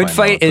know. Good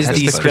Fight is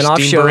the spin-off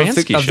Christine show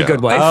Baranski of The show.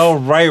 Good Wife. Oh,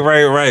 right.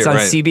 It's on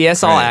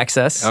CBS All Right.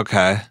 Access.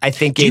 Okay. I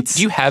think Do it's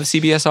you have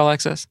CBS All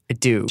Access? I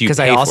do Do you because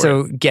I pay for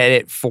also get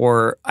it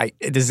for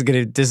this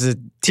is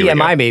Here we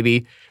TMI go.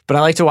 maybe, but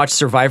I like to watch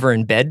Survivor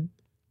in bed.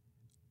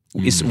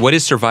 What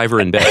is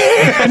Survivor in Bed?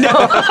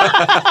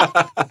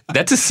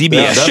 That's a CBS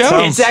Yeah, that show?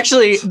 sounds- It's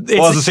actually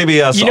Well, it's a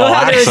CBS. You know All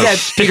how there's that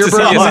Access. Peter It's a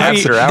Berg CBS movie?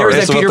 after hours. There was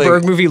That's that what Peter they-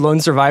 Berg movie, Lone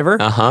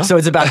Survivor. Uh-huh. So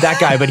it's about that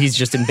guy, but he's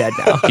just in bed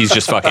now. He's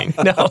just fucking.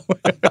 No,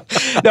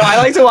 I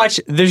like to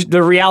watch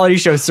the reality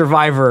show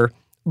Survivor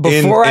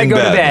before I in go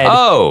to bed. bed.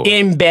 Oh.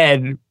 In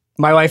bed.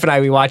 My wife and I,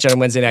 we watch it on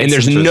Wednesday nights. And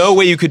there's no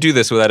way you could do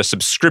this without a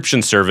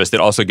subscription service that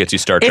also gets you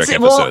Star Trek It's-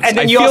 episodes. well, and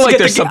then I you feel also like get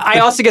there's the, some- I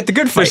also get the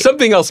Good Fight. There's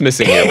something else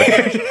missing here,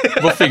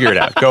 but we'll figure it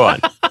out. Go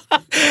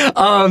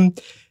on.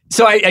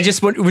 So I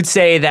just would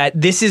say that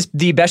this is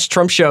the best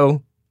Trump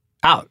show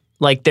out.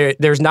 Like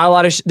there's not a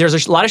lot of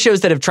there's a lot of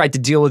shows that have tried to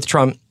deal with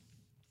Trump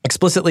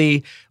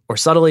explicitly or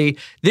subtly.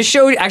 This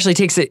show actually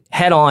takes it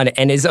head on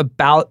and is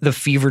about the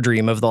fever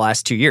dream of the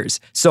last 2 years.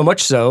 So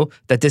much so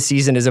that this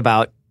season is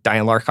about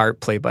Diane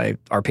Larkhart, played by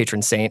our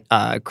patron saint,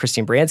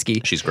 Christine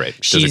Baranski. She's great.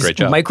 She She's does a great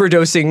job.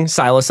 microdosing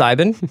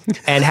psilocybin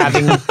and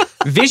having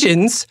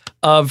visions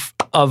of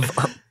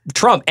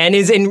Trump, and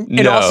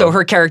also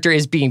her character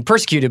is being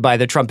persecuted by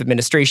the Trump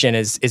administration,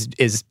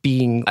 is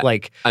being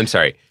like. I'm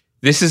sorry.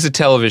 This is a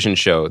television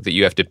show that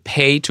you have to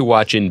pay to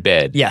watch in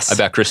bed. Yes.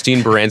 About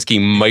Christine Baranski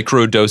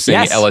microdosing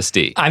Yes.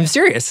 LSD. I'm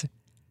serious.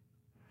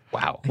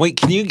 Wow. Wait,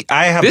 can you?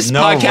 I have This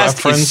no podcast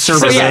is reference so to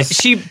So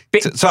yeah,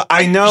 this. So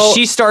I know.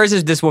 she stars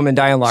as this woman,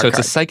 Diane Larkhart. So it's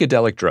a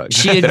psychedelic drug.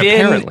 She had that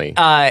been apparently.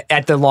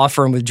 at the law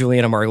firm with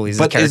Juliana Margulies'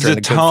 but character in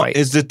The Good Fight.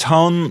 is the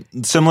tone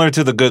similar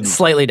to the good?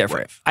 Slightly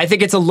different. I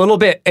think it's a little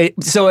bit.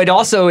 So it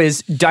also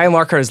is. Diane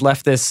Larkhart has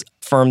left this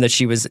firm that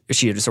she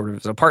had sort of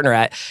was a partner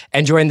at,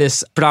 and joined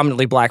this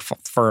predominantly black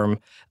firm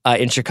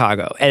in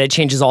Chicago, and it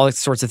changes all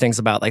sorts of things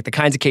about like the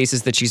kinds of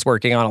cases that she's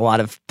working on. A lot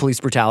of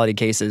police brutality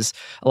cases,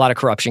 a lot of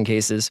corruption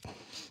cases,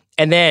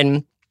 and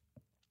then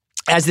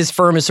as this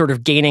firm is sort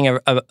of gaining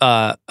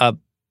a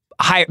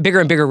higher, bigger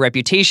and bigger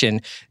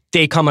reputation,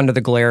 they come under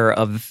the glare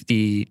of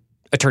the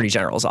Attorney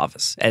General's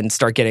office and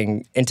start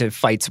getting into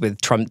fights with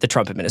the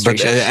Trump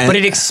administration. But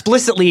it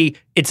explicitly,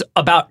 it's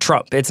about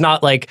Trump. It's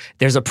not like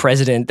there's a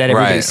president that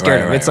everybody's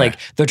scared of. It's like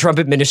the Trump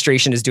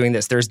administration is doing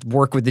this. There's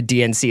work with the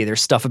DNC.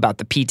 There's stuff about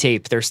the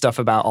P-tape. There's stuff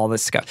about all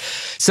this stuff.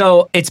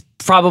 So it's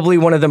probably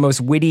one of the most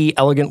witty,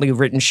 elegantly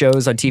written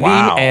shows on TV.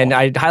 Wow. And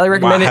I highly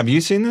recommend it. Have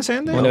you seen this,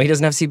 Andy? Well, no, he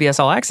doesn't have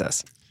CBS All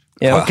Access.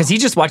 You know, because he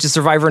just watches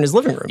Survivor in his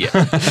living room.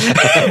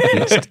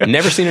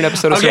 Never seen an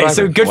episode of Okay, Survivor.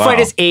 so Good Wow. Fight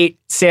is 8.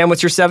 Sam,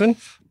 what's your 7?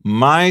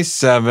 My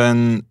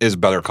 7 is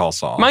Better Call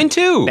Saul. Mine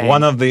too.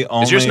 One of the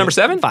only. Is yours number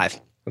 7?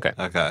 5. Okay.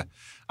 Okay.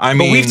 I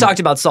mean, But we've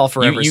talked about Saul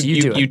forever, so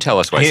you do it. You tell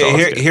us why Saul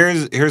is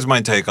good. here's my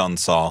take on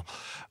Saul.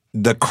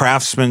 The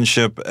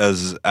craftsmanship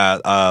is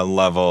at a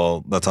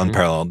level that's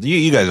unparalleled.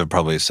 You guys have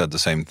probably said the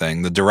same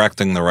thing. The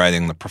directing, the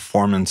writing, the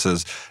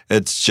performances,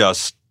 it's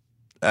just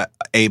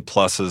A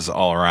pluses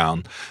all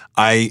around.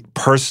 I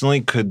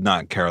personally could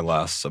not care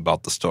less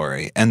about the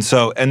story. And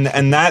so, and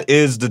that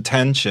is the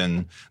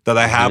tension that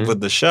I have with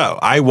the show.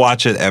 I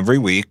watch it every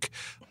week.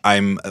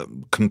 I'm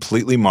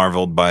completely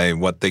marveled by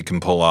what they can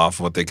pull off,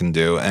 what they can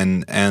do.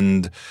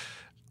 And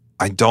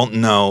I don't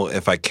know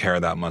if I care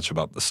that much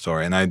about the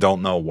story, and I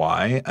don't know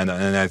why. And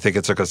I think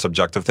it's like a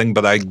subjective thing,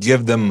 but I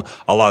give them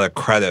a lot of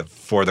credit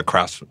for the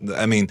craft.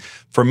 I mean,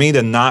 for me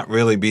to not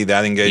really be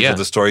that engaged with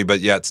the story,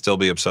 but yet still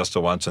be obsessed to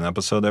watch an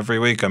episode every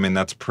week, I mean,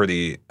 that's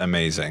pretty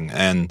amazing.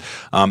 And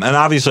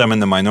obviously I'm in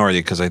the minority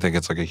because I think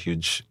it's like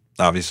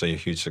obviously a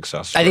huge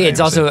success. I think it's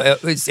AMC. also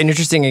it's an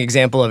interesting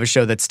example of a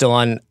show that's still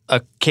on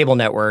a cable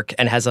network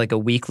and has like a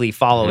weekly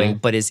following,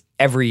 but is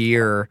every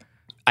year.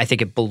 I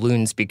think it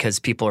balloons because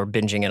people are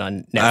binging it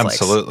on Netflix.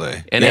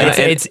 Absolutely. And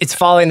it's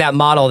following that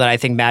model that I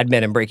think Mad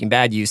Men and Breaking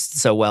Bad used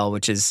so well,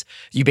 which is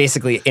you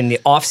basically in the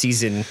off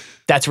season,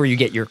 that's where you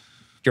get your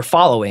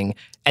following,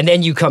 and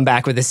then you come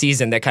back with a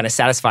season that kind of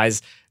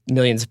satisfies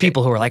millions of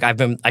people who are like,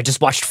 I just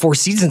watched 4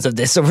 seasons of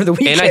this over the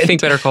weekend. And I think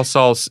Better Call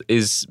Saul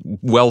is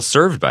well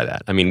served by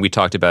that. I mean, we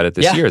talked about it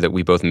this year that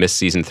we both missed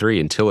season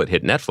 3 until it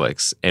hit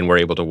Netflix, and we're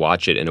able to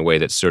watch it in a way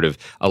that sort of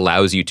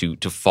allows you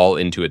to fall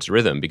into its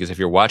rhythm. Because if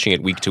you're watching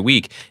it week to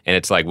week, and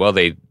it's like, well,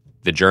 the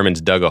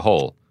Germans dug a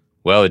hole.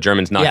 Well, the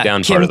Germans knocked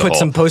down Kim part of the put hole.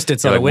 some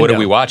Post-its You're on like, a window. what are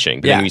we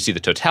watching? But Yeah. then when you see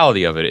the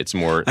totality of it, it's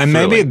more And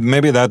thrilling.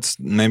 maybe that's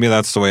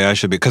the way I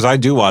should be, because I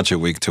do watch it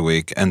week to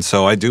week, and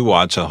so I do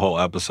watch a whole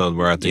episode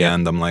where at the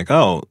end I'm like,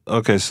 oh,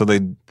 okay, so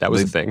That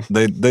was the thing.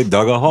 They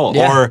dug a hole,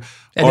 Yeah.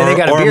 And then they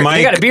got a beer. Mike,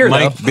 They got a beer,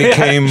 Mike though.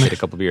 became Get a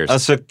couple beers. a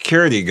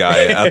security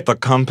guy at the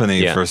company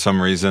Yeah. for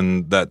some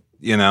reason that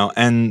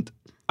and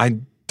I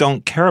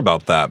don't care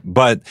about that,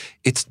 but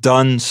it's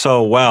done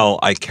so well.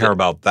 I care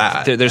about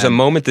that. There's a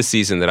moment this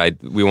season that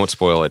we won't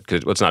spoil it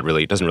because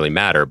it doesn't really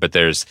matter. But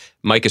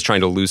Mike is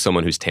trying to lose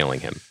someone who's tailing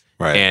him,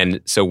 Right. And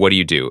so what do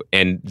you do?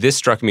 And this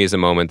struck me as a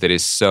moment that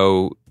is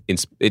so.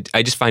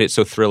 I just find it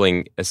so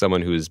thrilling as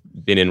someone who's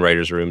been in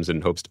writers' rooms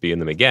and hopes to be in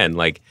them again.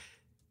 Like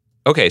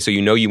okay, so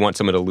you know you want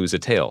someone to lose a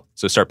tail.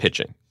 So start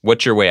pitching.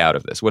 What's your way out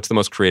of this? What's the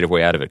most creative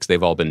way out of it? Because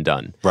they've all been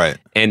done. Right.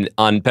 And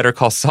on Better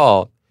Call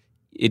Saul,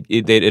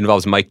 it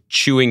involves Mike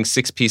chewing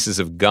 6 pieces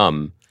of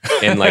gum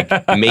and like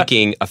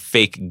making a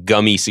fake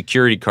gummy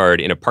security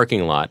card in a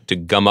parking lot to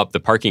gum up the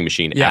parking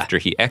machine after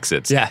he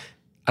exits. Yeah.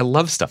 I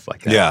love stuff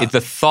like that. Yeah. The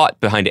thought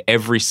behind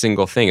every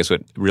single thing is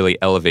what really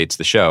elevates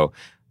the show.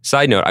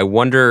 Side note, I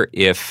wonder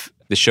if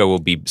the show will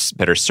be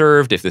better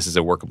served, if this is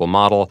a workable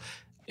model.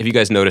 Have you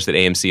guys noticed that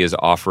AMC is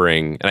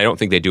offering, and I don't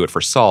think they do it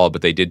for Saul,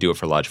 but they did do it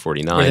for Lodge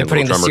 49. Where they're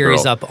putting the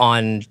series Girl. up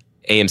on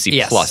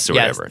AMC Plus or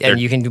whatever. And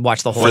you can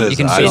watch the whole. What is You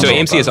can that? I binge don't So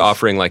know it. AMC is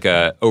offering like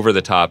a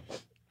over-the-top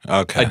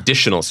Okay.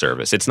 additional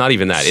service. It's not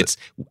even that. It's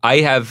I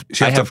have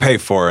You have to pay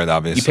for it,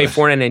 obviously. you pay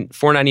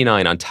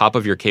 $4.99 on top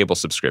of your cable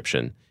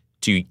subscription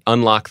to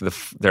unlock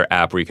their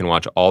app where you can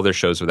watch all their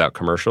shows without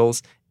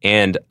commercials,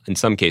 and in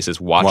some cases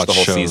watch the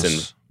whole shows.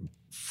 season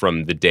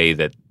from the day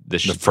that the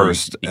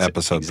first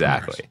episode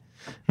exactly.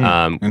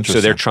 So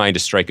interesting. they're trying to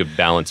strike a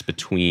balance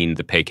between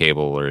the pay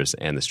cablers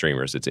and the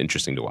streamers. It's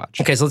interesting to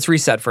watch. Okay, so let's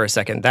reset for a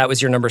second. That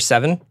was your number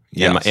 7,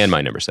 Yes. And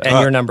my number 7.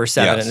 and your number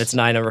 7, yes. and it's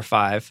my number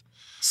 5.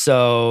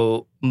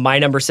 So my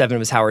number 7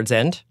 was Howard's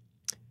End.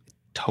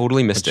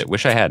 Totally missed it.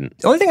 Wish I hadn't.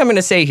 The only thing I'm going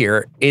to say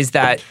here is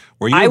that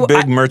Were you a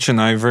big Merchant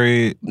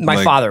Ivory?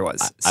 my father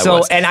was. I So,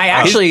 was. and I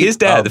actually his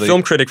dad, the the-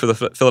 film critic for the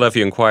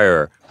Philadelphia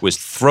Inquirer, was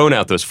thrown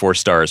out those 4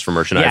 stars for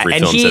Merchant Ivory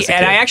and films as a kid.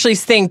 and I actually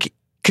think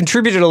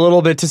contributed a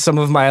little bit to some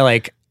of my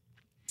like,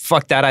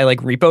 fuck that, I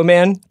like Repo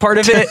Man part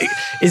of it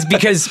is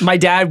because my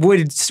dad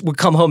would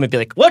come home and be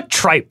like, what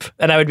tripe?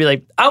 And I would be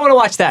like, I want to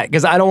watch that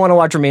because I don't want to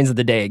watch Remains of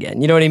the Day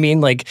again. You know what I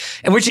mean? Like,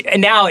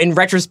 and now in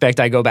retrospect,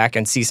 I go back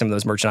and see some of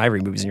those Merchant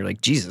Ivory movies and you're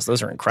like, Jesus,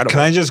 those are incredible. Can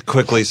I just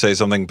quickly say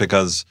something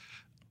because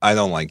I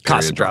don't like period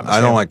Costume dramas,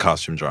 I don't yeah. like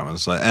costume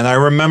dramas. And I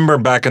remember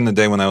back in the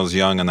day when I was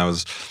young and I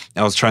was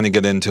trying to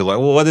get into like,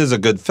 well, what is a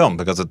good film?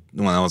 Because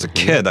when I was a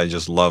kid, I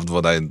just loved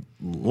what I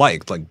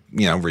liked. Like,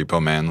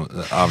 Repo Man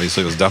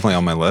obviously was definitely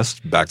on my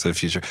list. Back to the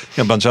Future,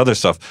 a bunch of other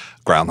stuff,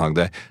 Groundhog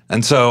Day.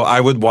 And so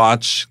I would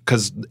watch,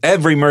 because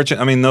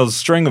those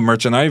string of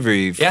Merchant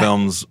Ivory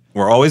films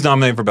were always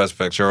nominated for Best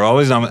Picture,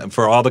 always nominated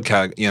for all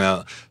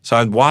the, so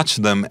I'd watch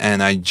them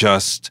and I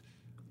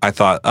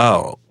thought,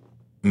 oh,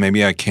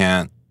 maybe I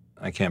can't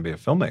be a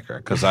filmmaker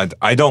because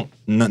I don't.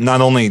 Not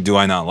only do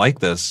I not like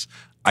this,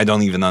 I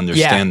don't even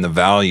understand the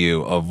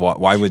value of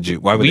why would you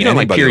don't like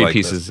anybody period like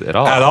pieces this? at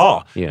all. At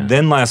all. Yeah.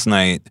 Then last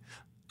night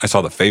I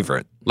saw The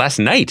Favorite. Last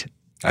night,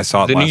 I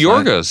saw it the New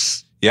last night.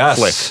 Yorgos Yes.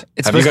 flick.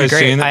 It's Have you supposed to be guys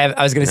great. seen it?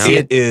 I was going to see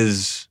it.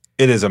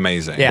 It is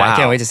amazing. Yeah, I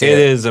can't wait to see It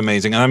it. is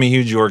amazing. And I'm a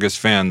huge Yorgos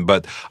fan,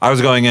 but I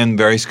was going in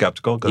very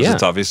skeptical because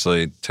it's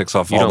obviously ticks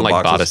off You all don't the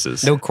like boxes.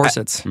 bodices. No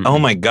corsets. Oh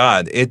my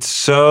God. It's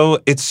so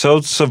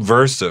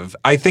subversive.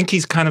 I think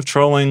he's kind of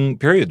trolling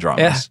period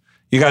dramas. Yeah.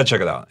 You got to check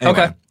it out. Anyway,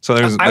 Okay. So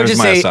there's I would just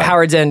my say aside.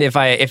 Howard's End.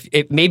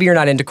 If maybe you're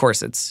not into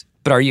corsets,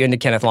 but are you into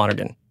Kenneth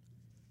Lonergan?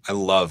 I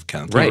love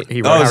Kenneth. Right.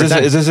 He wrote Oh, Howard's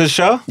End. is this his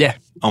show? Yeah.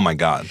 Oh my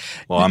God.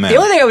 Well, I'm in. The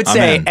only thing I would I'm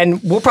say, in.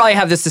 and we'll probably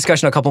have this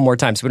discussion a couple more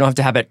times, so we don't have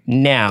to have it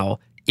now,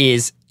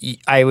 is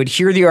I would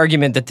hear the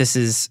argument that this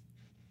is.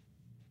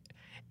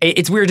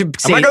 It's weird to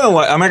say.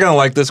 Am I gonna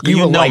like this? Because you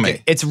you will know like me.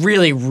 it. It's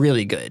really,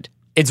 really good.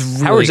 It's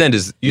really Howard's good. End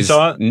is You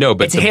saw it? No,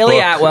 but It's the Haley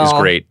book is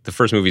Atwell. great. The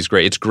first movie is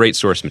great. It's great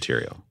source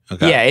material.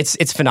 Okay. Yeah,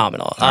 it's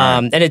phenomenal.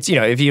 And it's,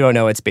 if you don't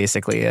know, it's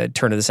basically a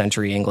turn of the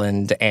century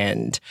England,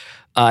 and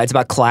it's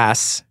about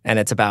class, and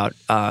it's about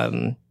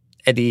the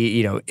Were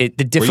you a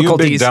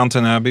difficulties. big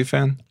Downton Abbey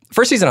fan?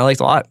 First season I liked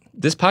a lot.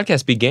 This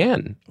podcast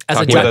began As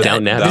a talking about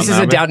Downton Downton Abbey. This is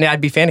a Downton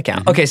Abbey fan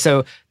account. Okay,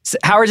 so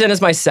Howard's End is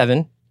my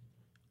 7.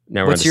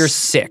 Now we're What's on to your s-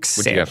 6?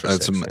 What do you got for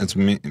It's 6? it's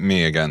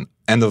me again.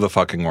 End of the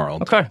fucking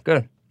world. Okay,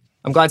 good.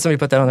 I'm glad somebody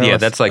put that on their Yeah,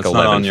 list. that's like It's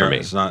not 11 on for your. me.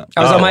 It's not.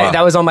 that was oh, on my wow.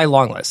 that was on my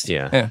long list.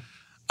 Yeah.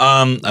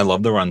 I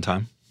love the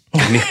runtime.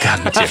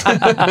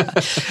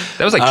 That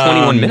was like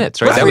 21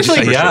 minutes, right? Let's That was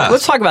actually- super yeah. short.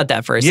 Let's talk about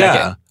that for a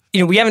Yeah.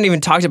 second. We haven't even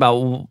talked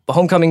about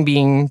Homecoming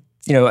being,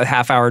 a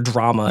half-hour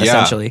drama, Yeah.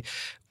 essentially.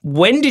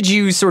 When did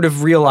you sort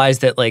of realize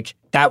that,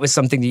 that was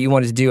something that you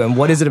wanted to do? And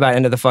what is it about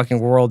End of the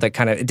Fucking World that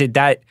kind of, did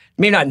that,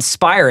 maybe not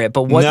inspire it,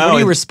 but what are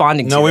you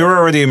responding to? No, we were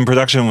already in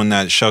production when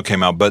that show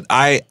came out. But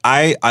I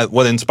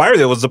what inspired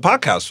it was the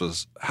podcast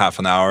was half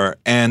an hour.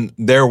 And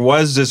there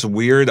was this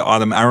weird I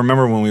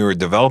remember when we were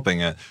developing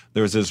it,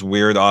 there was this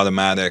weird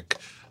automatic,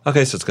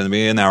 okay, so it's going to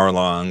be an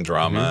hour-long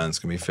drama, and it's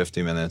going to be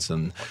 50 minutes,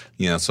 and,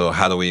 so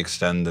how do we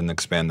extend and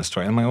expand the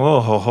story? I'm like,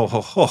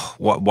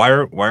 why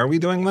are we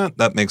doing that?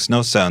 That makes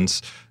no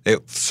sense.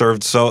 It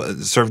served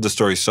the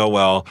story so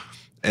well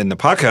in the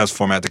podcast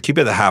format to keep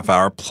it a half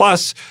hour.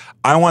 Plus,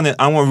 I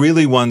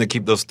really wanted to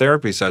keep those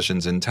therapy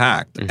sessions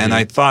intact. And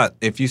I thought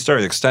if you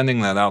start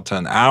extending that out to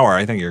an hour,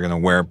 I think you're going to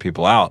wear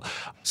people out.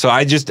 So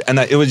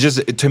it was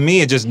just, to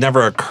me, it just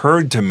never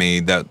occurred to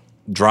me that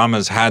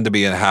dramas had to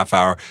be a half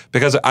hour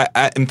because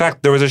in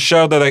fact, there was a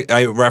show that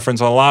I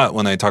reference a lot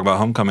when I talk about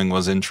Homecoming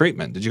was In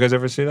Treatment. Did you guys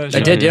ever see that show?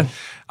 I did, yeah.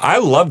 I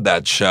loved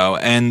that show,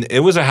 and it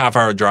was a half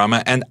hour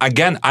drama. And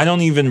again, I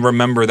don't even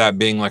remember that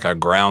being like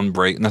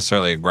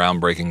necessarily a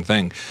groundbreaking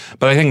thing.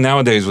 But I think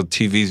nowadays with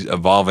TV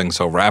evolving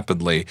so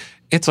rapidly,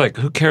 it's like,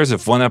 who cares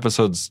if one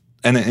episode's,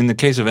 and in the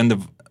case of End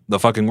of the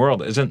Fucking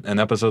World, isn't an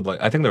episode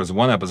like, I think there was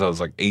one episode that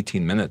was like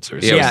 18 minutes or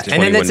something. Yeah,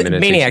 and then that's,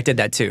 Maniac did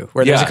that too,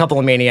 where there's a couple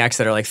of Maniacs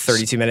that are like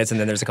 32 minutes, and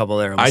then there's a couple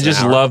that are almost I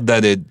just an hour. love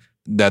that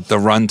the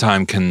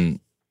runtime can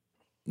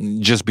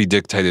just be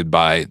dictated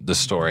by the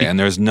story, and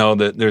there's no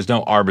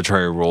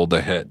arbitrary rule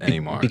to hit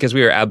anymore. Because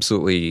we are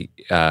absolutely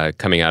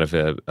coming out of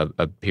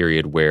a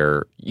period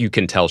where you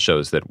can tell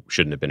shows that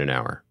shouldn't have been an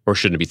hour or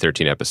shouldn't be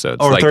 13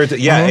 episodes. Or 13,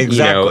 yeah,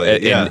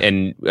 exactly. You know,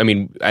 and I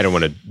mean, I don't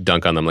want to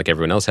dunk on them like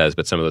everyone else has,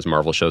 but some of those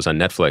Marvel shows on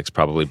Netflix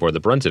probably bore the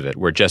brunt of it,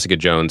 where Jessica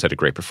Jones had a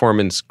great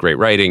performance, great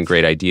writing,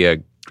 great idea,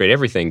 great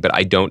everything, but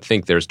I don't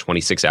think there's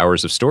 26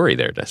 hours of story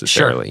there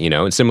necessarily. Sure. You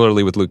know, and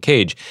similarly with Luke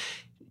Cage,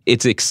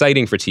 it's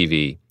exciting for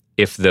TV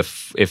if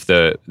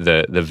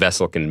the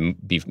vessel can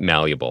be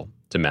malleable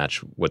to match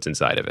what's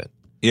inside of it.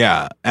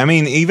 Yeah. I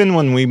mean, even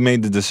when we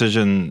made the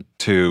decision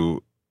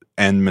to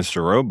end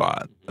Mr.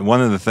 Robot, one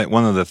of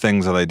the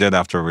things that I did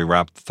after we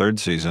wrapped the third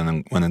season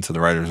and went into the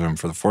writer's room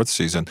for the fourth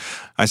season,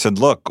 I said,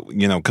 look,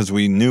 you know, because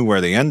we knew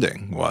where the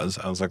ending was,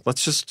 I was like,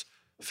 let's just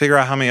figure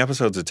out how many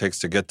episodes it takes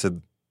to get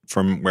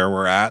from where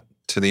we're at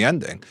to the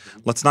ending.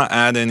 Let's not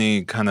add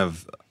any kind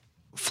of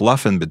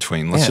fluff in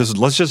between. Let's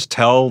just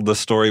tell the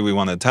story we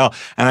want to tell.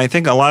 And I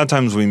think a lot of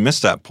times we miss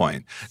that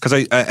point because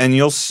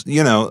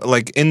you know,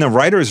 like in the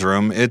writer's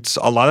room, it's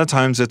a lot of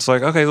times it's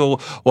like, okay,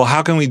 well,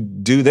 how can we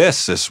do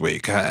this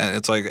week?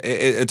 It's like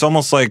it's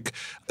almost like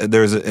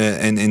there's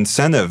an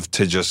incentive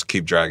to just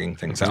keep dragging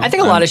things out. I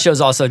think a lot of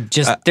shows also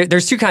just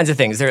there's two kinds of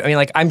things. I mean,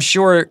 like I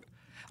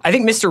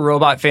think Mr.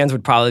 Robot fans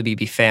would probably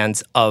be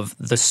fans of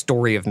the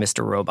story of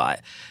Mr.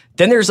 Robot.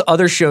 Then there's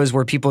other shows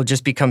where people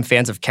just become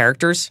fans of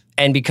characters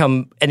and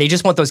they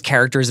just want those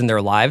characters in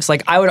their lives.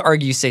 Like I would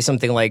argue, say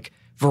something like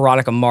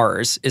Veronica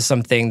Mars is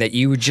something that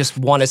you would just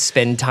want to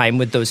spend time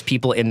with those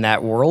people in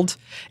that world.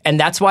 And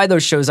that's why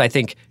those shows, I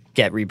think,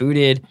 get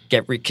rebooted,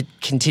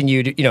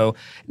 continued, you know,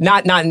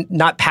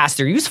 not past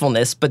their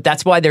usefulness, but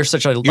that's why there's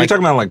such a... You're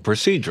talking about like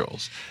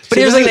procedurals. But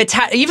there's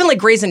like even like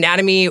Grey's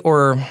Anatomy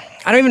or...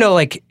 I don't even know,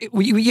 like,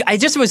 I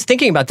just was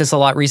thinking about this a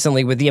lot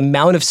recently with the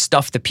amount of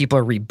stuff that people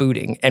are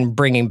rebooting and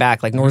bringing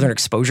back, like Northern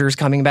Exposure is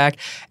coming back.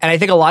 And I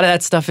think a lot of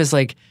that stuff is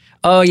like,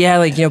 oh yeah,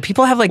 like, you know,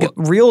 people have like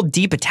real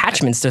deep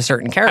attachments to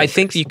certain characters. I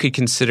think you could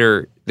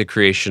consider the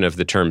creation of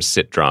the term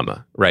sit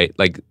drama, right?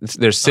 Like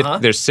there's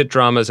sit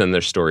dramas and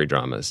there's story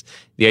dramas.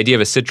 The idea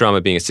of a sit drama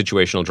being a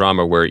situational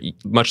drama where,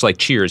 much like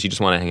Cheers, you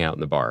just want to hang out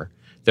in the bar.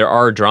 There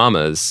are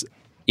dramas,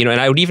 you know,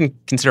 and I would even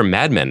consider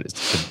Mad Men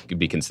to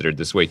be considered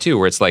this way too,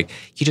 where it's like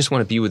you just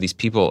want to be with these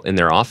people in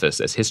their office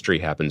as history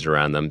happens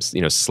around them,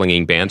 you know,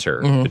 slinging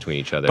banter between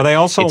each other. But I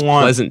also it's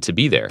pleasant to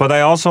be there. But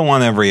I also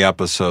want every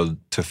episode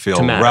to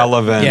feel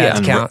relevant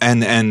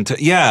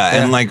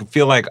and like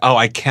feel like, oh,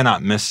 I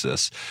cannot miss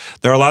this.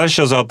 There are a lot of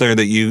shows out there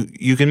that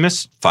you can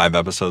miss 5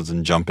 episodes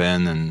and jump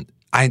in, and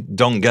I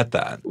don't get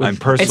that. I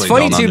personally It's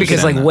funny don't too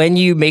because like that. when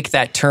you make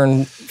that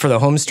turn for the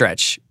home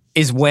stretch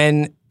is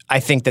when I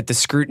think that the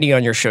scrutiny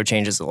on your show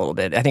changes a little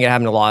bit. I think it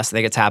happened to Lost. I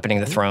think it's happening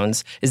to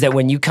Thrones. Is that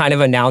when you kind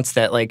of announce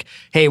that like,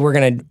 hey, we're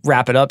going to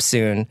wrap it up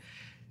soon,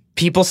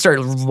 people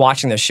start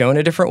watching the show in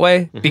a different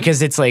way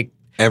because it's like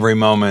every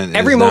moment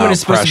is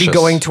supposed to be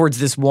going towards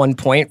this one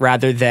point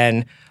rather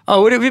than,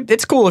 oh,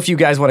 it's cool if you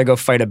guys want to go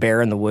fight a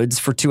bear in the woods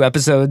for 2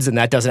 episodes and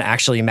that doesn't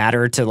actually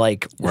matter to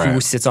like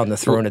who sits on the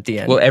throne at the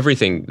end. Well,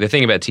 the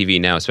thing about TV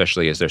now,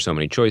 especially as there's so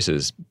many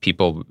choices,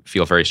 people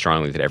feel very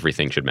strongly that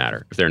everything should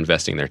matter. If they're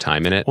investing their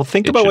time in it, well,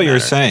 think about what you're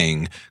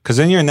saying, because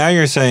then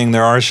you're saying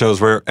there are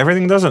shows where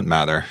everything doesn't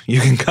matter.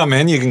 You can come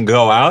in, you can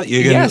go out,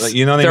 you can,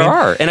 you know what I mean? There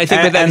are. And I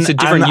think that's a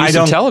different use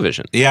of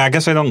television. Yeah, I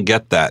guess I don't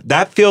get that.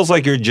 That feels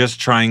like you're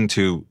just trying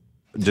to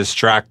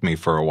distract me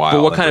for a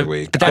while every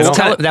week. But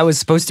that was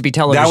supposed to be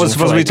television. That was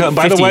supposed to be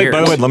television. By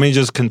the way, let me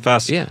just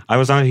confess. Yeah. I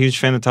was not a huge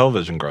fan of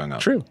television growing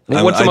up. True.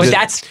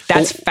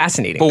 That's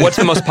fascinating. But what's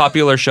the most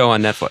popular show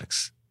on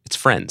Netflix? It's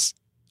Friends.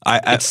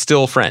 It's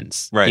still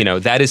Friends. Right. You know,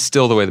 that is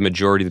still the way the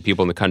majority of the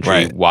people in the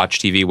country watch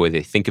TV, the way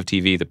they think of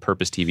TV, the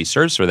purpose TV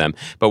serves for them.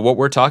 But what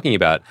we're talking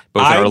about,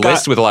 both in our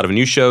list with a lot of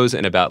new shows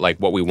and about like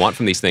what we want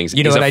from these things,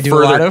 you know is what a I do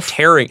further a lot of?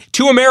 tearing.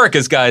 2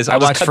 Americas, guys. I'll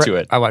just cut to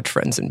it. I watch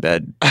Friends in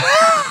bed.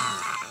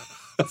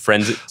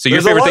 Friends. So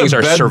your favorite things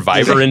are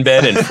Survivor in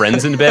bed and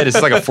Friends in bed? Is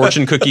this like a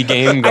fortune cookie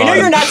game? I know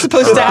you're not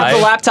supposed to have the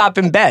laptop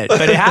in bed,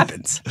 but it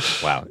happens.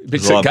 Wow.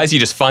 So guys, you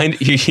just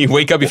you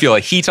wake up, you feel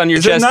a heat on your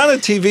chest. Is there not a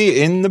TV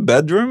in the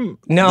bedroom?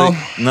 No.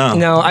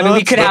 No. I mean,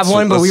 we could have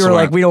one, but we were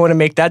like, we don't want to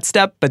make that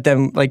step. But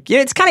then, like, yeah,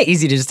 it's kind of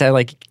easy to just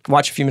like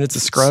watch a few minutes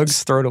of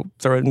Scruggs, throw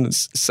it in.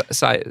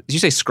 Did you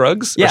say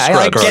Scruggs? Yeah, I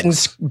like getting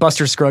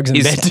Buster Scruggs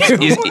in bed too.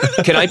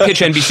 Can I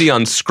pitch NBC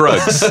on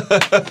Scruggs?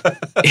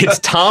 It's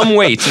Tom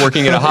Waits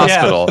working at a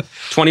hospital.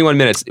 21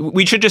 minutes.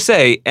 We should just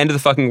say, end of the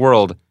fucking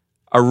world.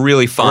 a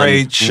really fun,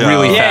 Great show.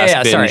 really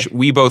fast binge. sorry.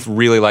 We both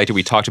really liked it.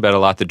 We talked about it a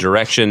lot. The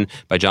direction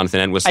by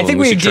Jonathan Entwistle I think and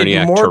we Lucy did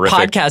Cherniak, more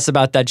terrific. podcasts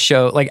about that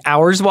show, like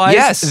hours-wise,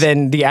 Yes.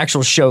 than the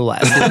actual show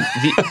lasted.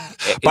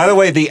 By the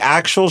way, the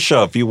actual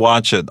show, if you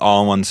watch it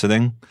all in one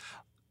sitting,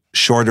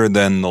 shorter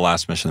than the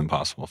last Mission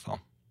Impossible film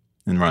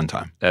in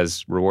runtime.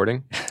 As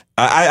rewarding?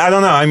 I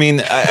don't know. I mean,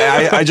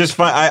 I just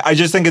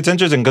think it's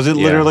interesting because it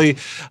literally.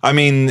 I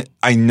mean,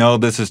 I know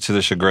this is to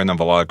the chagrin of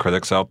a lot of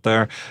critics out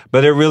there,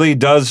 but it really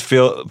does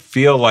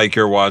feel like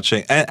you're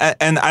watching.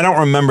 And I don't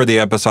remember the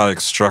episodic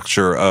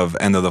structure of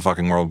End of the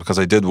Fucking World because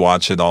I did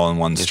watch it all in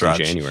one stretch.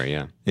 In January,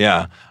 yeah.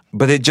 Yeah,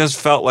 but it just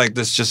felt like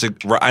this.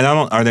 I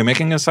don't. Are they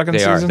making a second They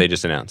season? are. They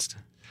just announced.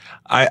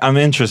 I'm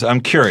interested. I'm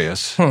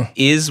curious.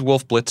 Is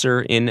Wolf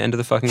Blitzer in End of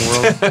the Fucking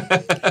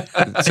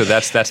World? So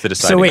that's the deciding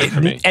So wait,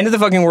 for me. End of the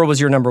Fucking World was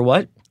your number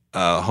what?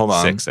 Hold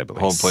on. 6, I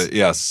believe. Hold play.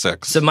 Yes,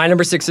 6. So my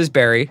number 6 is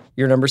Barry.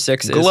 Your number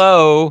 6 is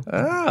Glow.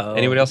 Oh.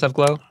 Anybody else have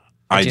Glow?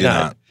 I do do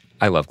not. not.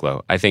 I love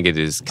Glow. I think it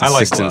is I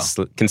like Glow.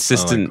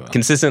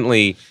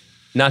 consistently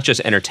not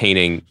just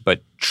entertaining,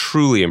 but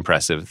truly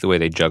impressive the way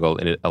they juggle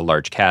in a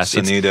large cast.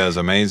 Sunita is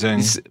amazing.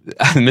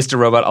 Mr.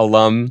 Robot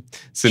alum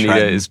Sunita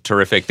Trenton. is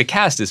terrific. The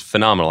cast is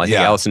phenomenal. I think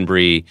Yeah. Alison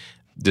Brie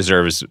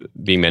deserves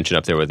being mentioned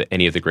up there with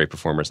any of the great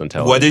performers on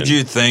television. What did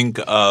you think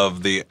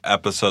of the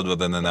episode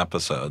within an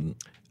episode?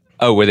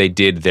 Oh, where they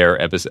did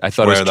their episode. I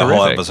thought Where it was the terrific.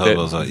 whole episode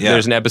was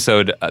There's an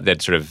episode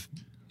that sort of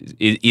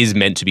is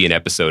meant to be an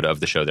episode of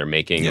the show they're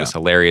making. It was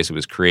hilarious. It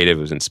was creative.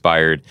 It was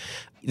inspired.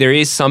 There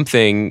is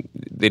something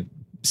that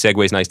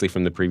segues nicely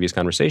from the previous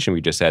conversation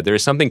we just had. There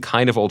is something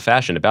kind of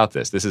old-fashioned about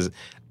this. This is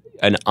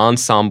an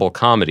ensemble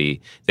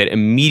comedy that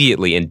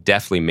immediately and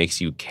deftly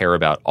makes you care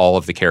about all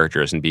of the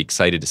characters and be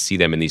excited to see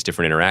them in these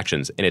different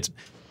interactions. And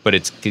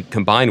it's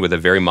combined with a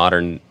very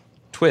modern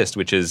twist,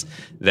 which is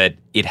that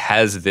it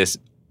has this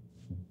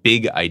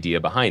big idea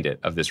behind it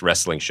of this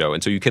wrestling show.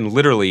 And so you can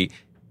literally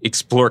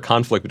explore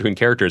conflict between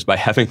characters by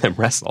having them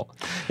wrestle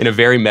in a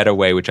very meta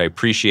way, which I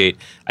appreciate.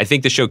 I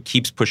think the show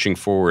keeps pushing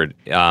forward,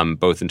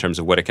 both in terms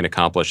of what it can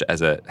accomplish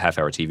as a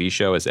half-hour TV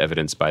show, as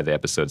evidenced by the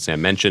episode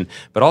Sam mentioned,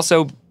 but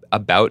also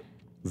about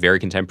very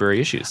contemporary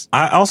issues.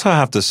 I also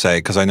have to say,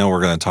 because I know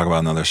we're going to talk about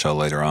another show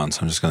later on,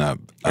 so I'm just going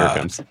to... Here it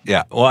comes.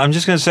 Yeah, well, I'm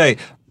just going to say,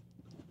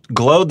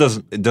 Glow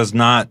does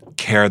not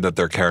care that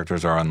their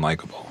characters are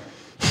unlikable.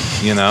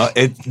 You know,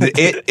 and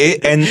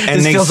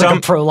This they feels like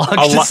a prologue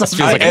to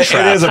something.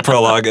 It is a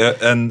prologue,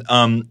 and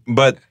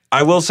but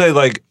I will say,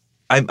 like,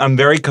 I'm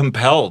very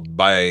compelled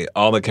by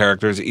all the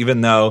characters,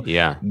 even though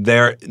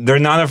they're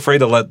not afraid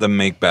to let them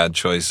make bad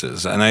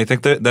choices, and I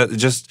think that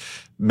just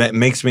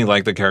makes me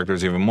like the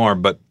characters even more.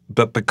 But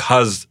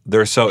because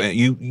they're so,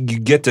 you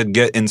get to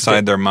get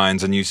inside their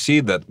minds, and you see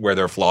that where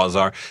their flaws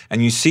are,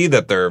 and you see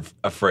that they're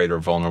afraid or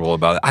vulnerable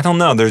about it. I don't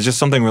know. There's just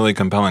something really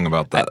compelling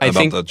about that. I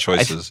think the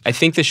choices. I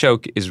think the show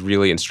is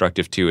really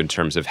instructive too in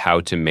terms of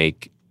how to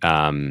make.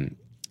 I'm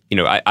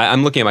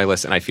looking at my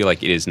list, and I feel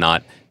like it is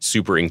not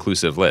super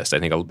inclusive list. I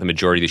think the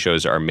majority of the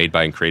shows are made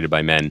by and created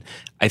by men.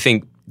 I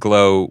think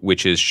Glow,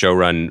 which is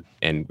showrun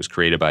and was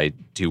created by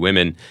 2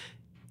 women,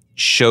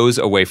 shows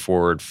a way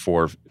forward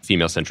for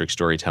female-centric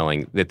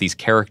storytelling, that these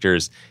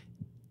characters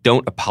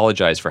don't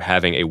apologize for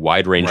having a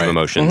wide range of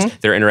emotions. Mm-hmm.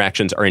 Their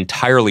interactions are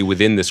entirely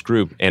within this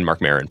group, and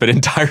Mark Maron, but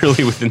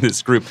entirely within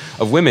this group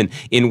of women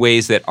in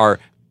ways that are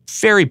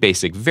very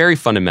basic, very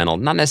fundamental,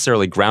 not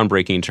necessarily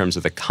groundbreaking in terms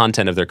of the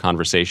content of their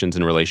conversations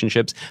and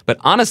relationships, but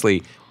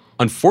honestly,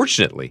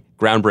 unfortunately,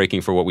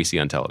 groundbreaking for what we see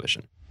on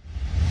television.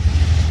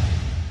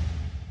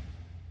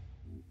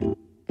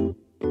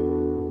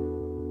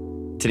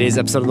 Today's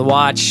episode of The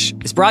Watch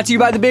is brought to you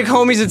by the big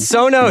homies at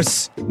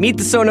Sonos. Meet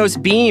the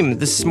Sonos Beam,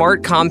 the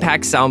smart,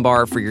 compact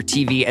soundbar for your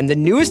TV and the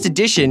newest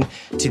addition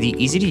to the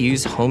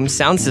easy-to-use home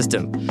sound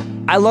system.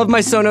 I love my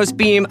Sonos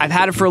Beam. I've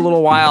had it for a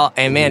little while,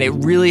 and man, it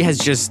really has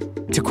just,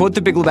 to quote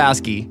the Big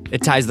Lebowski,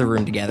 it ties the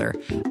room together.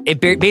 It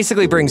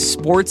basically brings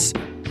sports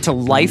to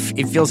life.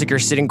 It feels like you're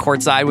sitting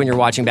courtside when you're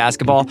watching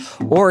basketball,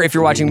 or if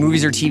you're watching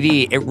movies or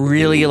TV, it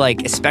really,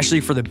 like,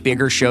 especially for the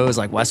bigger shows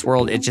like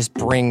Westworld, it just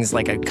brings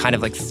like a kind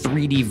of like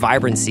 3D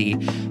vibrancy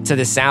to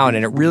the sound,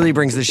 and it really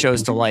brings the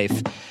shows to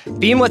life.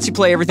 Beam lets you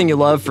play everything you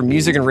love, from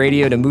music and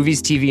radio to movies,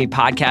 TV,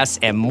 podcasts,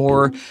 and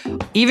more.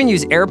 Even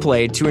use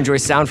AirPlay to enjoy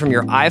sound from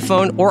your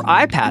iPhone or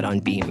iPad on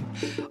Beam.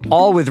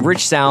 All with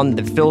rich sound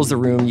that fills the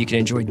room. You can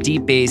enjoy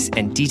deep bass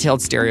and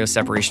detailed stereo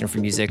separation for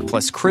music,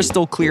 plus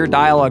crystal clear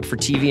dialogue for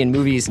TV and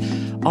movies.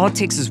 All it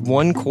takes is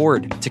one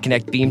cord to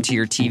connect Beam to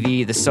your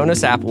TV. The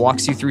Sonos app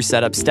walks you through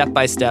setup step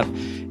by step,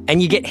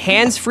 and you get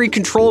hands-free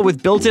control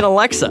with built-in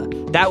Alexa.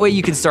 That way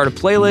you can start a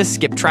playlist,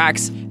 skip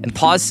tracks, and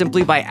pause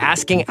simply by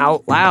asking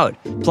out loud.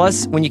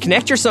 Plus, when you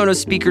connect your Sonos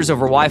speakers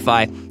over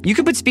Wi-Fi, you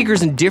can put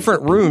speakers in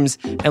different rooms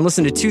and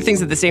listen to 2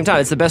 things at the same time.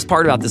 It's the best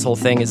part about this whole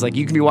thing, is like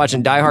you can be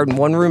watching Die Hard in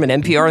one room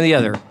and NPR in the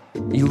other.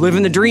 You live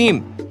in the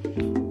dream.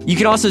 You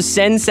can also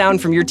send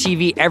sound from your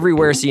TV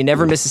everywhere so you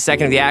never miss a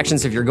second of the action.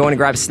 So if you're going to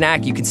grab a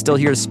snack, you can still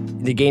hear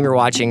the game you're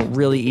watching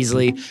really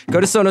easily. Go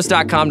to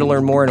Sonos.com to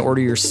learn more and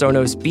order your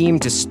Sonos Beam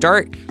to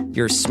start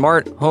your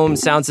smart home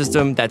sound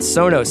system. That's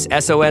Sonos,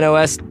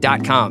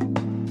 Sonos.com.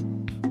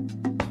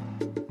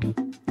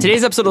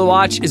 Today's episode of The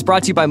Watch is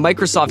brought to you by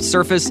Microsoft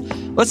Surface.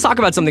 Let's talk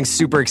about something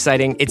super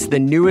exciting. It's the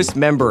newest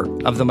member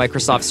of the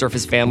Microsoft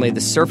Surface family,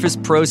 the Surface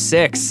Pro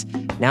 6.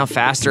 Now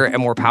faster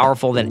and more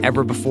powerful than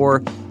ever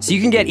before, so you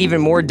can get even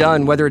more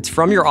done, whether it's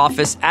from your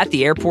office, at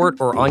the airport,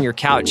 or on your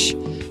couch.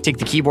 Take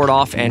the keyboard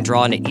off and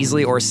draw on it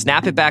easily, or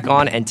snap it back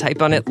on and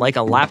type on it like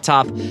a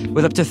laptop.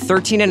 With up to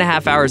 13 and a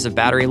half hours of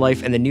battery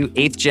life and the new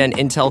 8th gen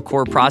Intel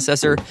Core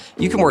processor,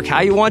 you can work how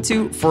you want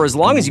to, for as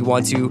long as you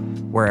want to,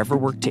 wherever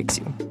work takes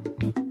you.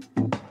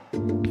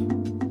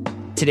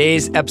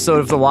 Today's episode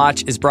of The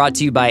Watch is brought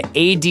to you by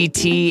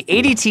ADT.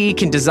 ADT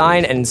can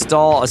design and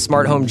install a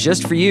smart home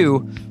just for you,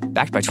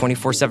 backed by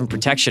 24/7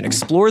 protection.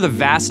 Explore the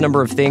vast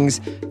number of things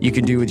you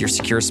can do with your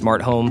secure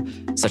smart home,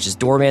 such as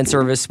doorman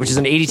service, which is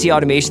an ADT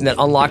automation that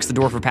unlocks the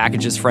door for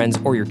packages, friends,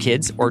 or your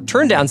kids, or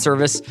turn down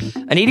service,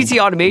 an ADT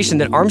automation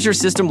that arms your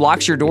system,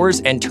 locks your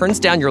doors, and turns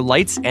down your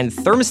lights and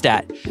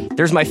thermostat.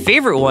 There's my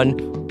favorite one,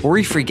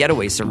 worry-free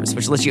getaway service,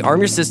 which lets you arm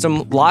your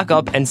system, lock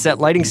up, and set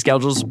lighting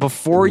schedules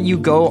before you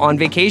go on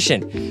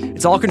vacation.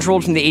 It's all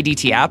controlled from the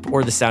ADT app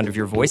or the sound of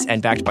your voice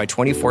and backed by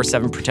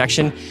 24/7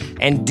 protection.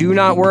 And do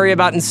not worry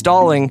about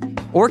installing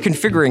or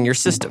configuring your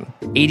system.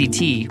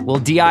 ADT will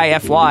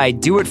DIFY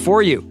do it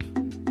for you.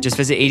 Just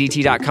visit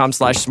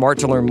ADT.com/smart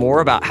to learn more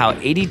about how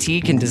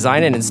ADT can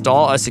design and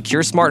install a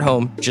secure smart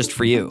home just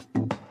for you.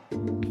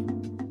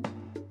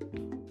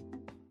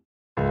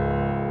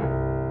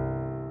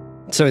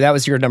 So that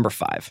was your number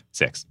 5.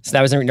 6. So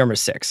that was your number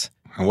 6.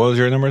 What was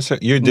your number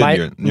 6? You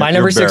did my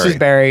number 6 was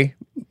Barry.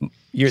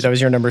 That was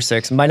your number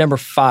 6. My number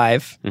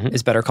 5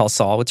 is Better Call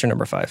Saul. What's your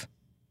number 5?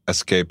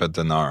 Escape at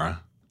Denara.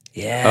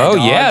 Yeah. Oh,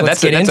 dog, yeah.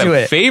 let's That's get into a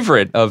it.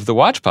 favorite of the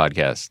Watch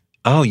podcast.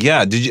 Oh,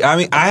 yeah. Did you? I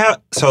mean, I have.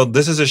 So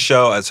this is a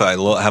show. So I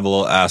have a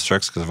little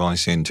asterisk because I've only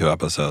seen 2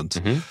 episodes.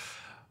 Mm-hmm.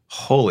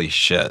 Holy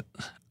shit.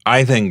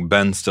 I think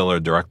Ben Stiller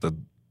directed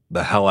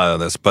the hell out of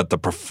this. But the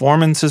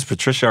performances,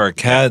 Patricia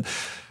Arquette,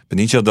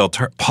 Benicio del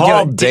Toro,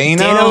 Paul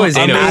Dano. Dano is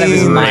out of his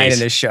amazing. mind in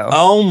this show.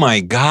 Oh,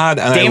 my God.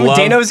 And I love,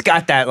 Dano's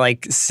got that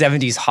like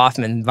 70s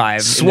Hoffman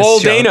vibe. Swole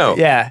in this show. Dano.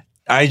 Yeah.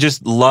 I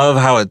just love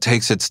how it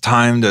takes its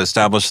time to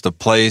establish the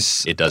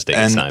place. It does take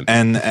its time.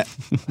 And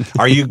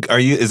are you?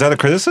 Is that a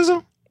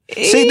criticism?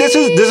 See, this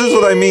is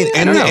what I mean.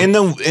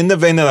 In the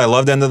vein that I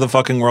loved End of the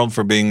Fucking World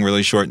for being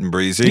really short and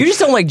breezy. You just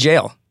don't like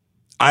jail.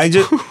 I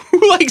just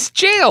Who likes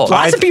jail?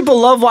 Lots of people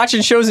love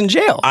watching shows in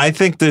jail. I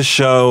think this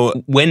show.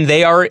 When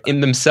they are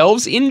in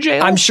themselves in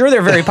jail? I'm sure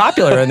they're very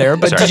popular in there,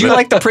 but Sorry, did you but-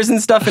 like the prison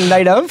stuff in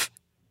Night of?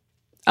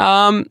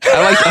 I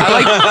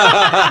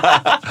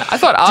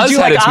thought Oz you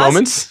had like its Oz?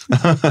 moments.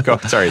 Go,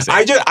 sorry, Sam.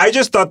 I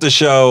just thought the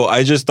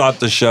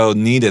show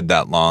needed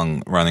that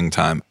long running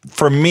time.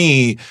 For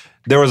me,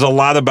 there was a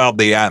lot about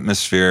the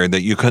atmosphere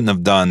that you couldn't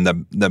have done.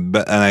 And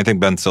I think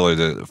Ben Stiller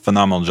did a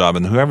phenomenal job.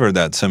 And whoever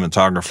that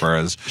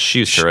cinematographer is,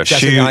 She was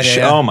terrific.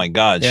 Oh my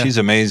God, Yeah. she's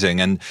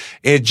amazing. And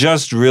it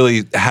just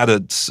really had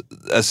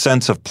a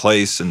sense of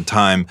place and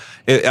time.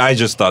 I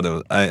just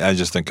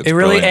think it's It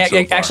really, brilliant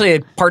so far. actually,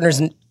 it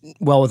partners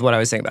well with what I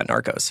was saying about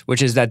Narcos,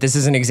 which is that this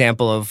is an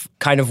example of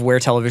kind of where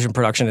television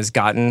production has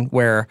gotten,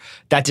 where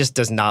that just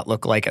does not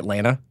look like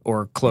Atlanta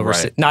or Clover Right,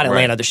 City. Not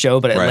Atlanta, right. the show,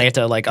 but Right.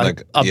 Atlanta, like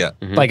Yeah.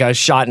 a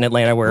shot in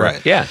Atlanta where Right.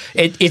 Yeah.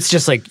 it's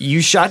just like you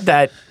shot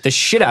the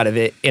shit out of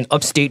it in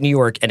upstate New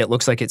York, and it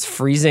looks like it's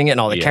freezing, and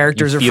all the Yeah,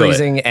 characters you are feel it.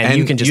 freezing, and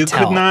you can just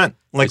tell. could not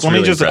like. It's let me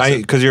really just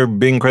impressive. because you're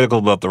being critical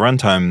about the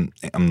runtime.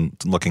 I'm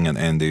looking at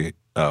Andy.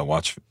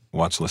 Watch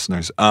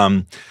listeners.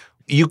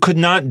 You could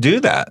not do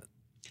that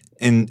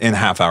in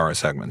half-hour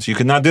segments. You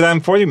could not do that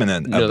in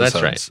 40-minute No, episodes.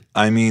 that's right.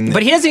 I mean,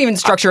 But he doesn't even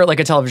structure it like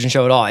a television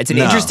show at all. It's an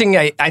No. interesting.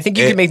 I think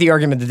you could make the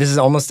argument that this is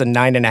almost a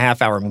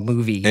 9.5-hour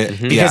movie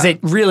because it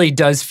really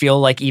does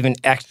feel like even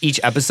each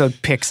episode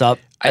picks up.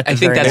 At the I think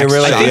very that's next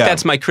really- shot. I think yeah.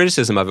 that's my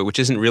criticism of it, which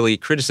isn't really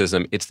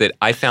criticism. It's that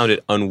I found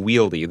it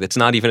unwieldy. That's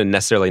not even a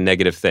necessarily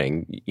negative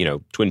thing. You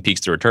know, Twin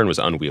Peaks: The Return was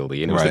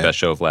unwieldy, and it was the Right. best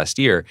show of last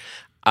year.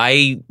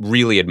 I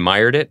really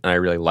admired it, and I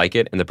really like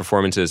it, and the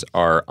performances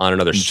are on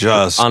another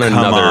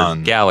come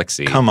on.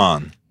 galaxy. Come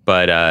on.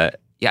 But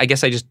yeah, I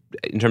guess I just,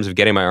 in terms of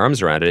getting my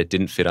arms around it, it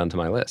didn't fit onto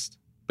my list.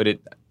 But it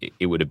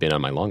would have been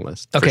on my long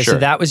list. Okay, for sure. so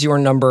that was your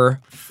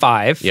number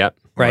 5. Yep.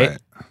 Right? Right.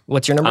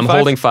 What's your number I'm 5?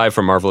 holding 5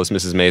 for Marvelous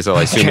Mrs. Maisel.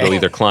 I assume it'll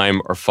either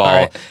climb or fall. All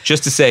right.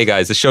 Just to say,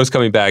 guys, the show's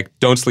coming back.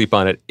 Don't sleep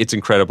on it. It's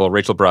incredible.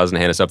 Rachel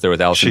Brosnahan is up there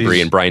with Alison She's-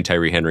 Brie, and Brian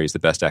Tyree Henry is the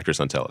best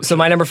actress on television. So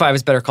my number 5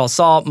 is Better Call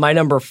Saul. My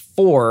number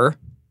 4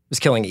 was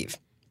Killing Eve.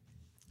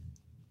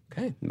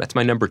 Okay, that's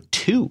my number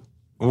 2.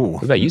 Ooh,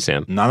 What about you,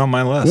 Sam? not on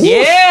my list.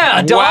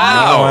 Yeah, dog.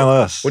 Not on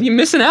my list. What are you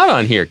missing out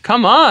on here?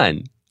 Come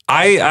on.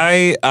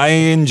 I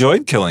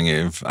enjoyed Killing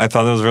Eve. I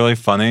thought it was really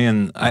funny,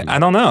 and I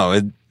don't know.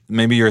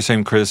 Maybe your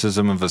same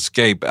criticism of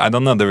Escape. I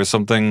don't know. There was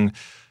something.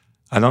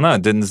 I don't know.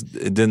 It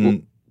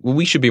didn't. Well,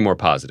 we should be more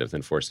positive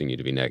than forcing you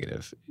to be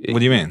negative. What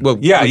do you mean? Well,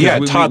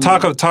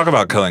 talk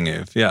about Killing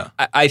Eve. Yeah.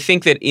 I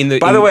think that in the...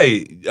 By the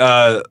way,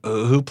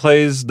 who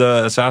plays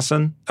the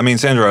assassin? I mean,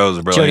 Sandra Oh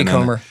is brilliant. Jodie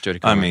Comer.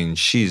 I mean,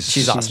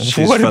 she's awesome.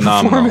 She's What a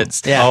phenomenal.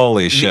 performance. Yeah.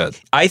 Holy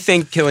shit. I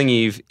think Killing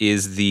Eve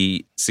is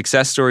the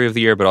success story of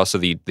the year, but also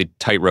the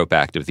tightrope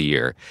act of the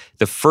year.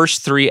 The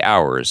first 3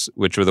 hours,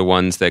 which were the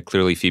ones that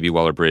clearly Phoebe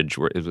Waller-Bridge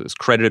was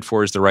credited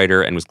for as the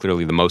writer and was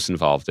clearly the most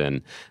involved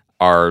in,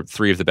 are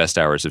 3 of the best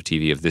hours of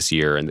TV of this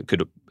year and that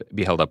could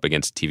be held up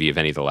against TV of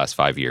any of the last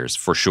 5 years,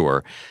 for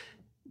sure.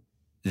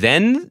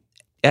 Then,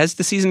 as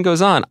the season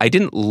goes on, I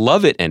didn't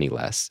love it any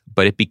less,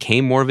 but it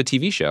became more of a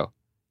TV show.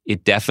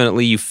 It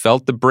definitely, you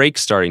felt the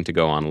brakes starting to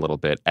go on a little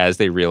bit as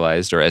they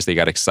realized or as they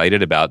got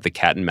excited about the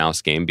cat and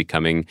mouse game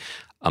becoming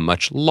a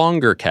much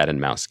longer cat and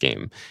mouse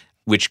game,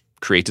 which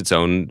creates its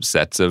own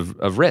sets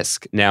of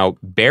risk. Now,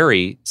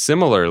 Barry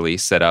similarly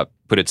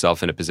put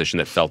itself in a position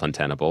that felt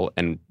untenable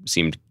and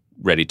seemed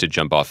ready to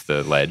jump off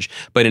the ledge,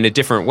 but in a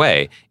different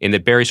way, in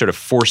that Barry sort of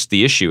forced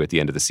the issue at the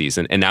end of the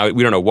season, and now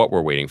we don't know what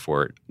we're waiting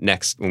for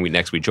next when we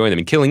join them.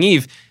 In Killing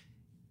Eve,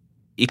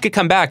 it could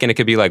come back and it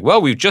could be like, well,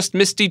 we've just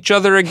missed each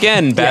other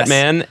again,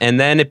 Batman, yes. And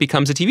then it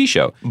becomes a TV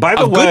show. By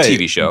the way, good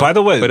TV show. By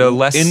the way, but a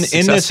less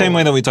in the same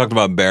way that we talked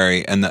about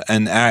Barry, and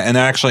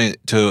actually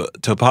to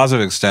a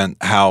positive extent,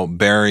 how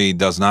Barry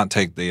does not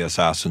take the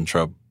assassin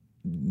trope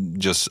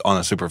just on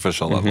a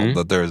superficial level.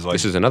 That there's like,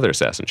 this is another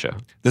assassin show.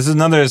 This is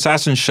another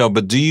assassin show,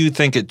 but do you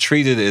think it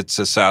treated its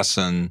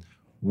assassin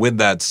with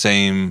that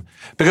same?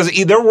 Because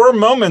there were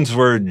moments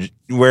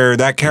where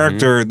that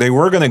character, they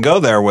were going to go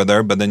there with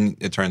her, but then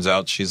it turns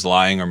out she's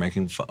lying or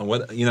making fun.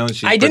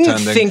 She's I pretending. didn't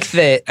think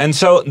that. And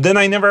so then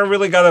I never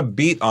really got a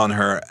beat on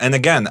her. And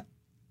again,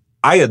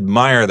 I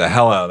admire the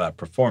hell out of that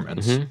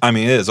performance. I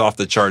mean, it is off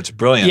the charts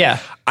brilliant. Yeah.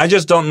 I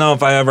just don't know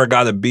if I ever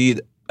got a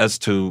beat as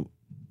to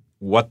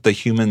what the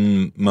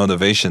human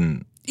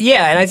motivation.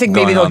 Yeah, and I think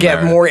maybe they'll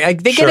get there. more. They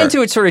get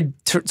into it sort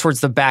of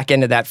towards the back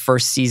end of that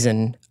first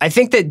season. I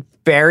think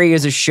that Barry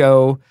is a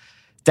show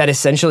that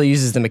essentially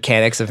uses the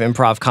mechanics of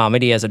improv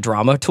comedy as a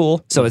drama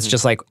tool. So it's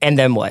just like, and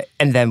then what?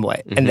 And then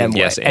what? And then what?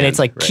 Yes, and it's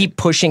like, right. keep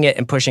pushing it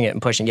and pushing it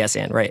and pushing. Yes,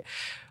 and right.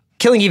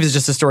 Killing Eve is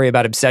just a story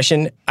about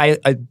obsession. I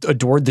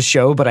adored the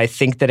show, but I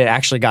think that it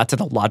actually got to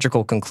the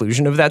logical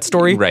conclusion of that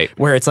story. Right.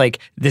 Where it's like,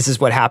 this is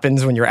what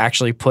happens when you're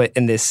actually put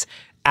in this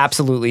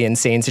absolutely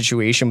insane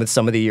situation with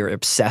somebody you're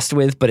obsessed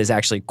with, but is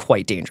actually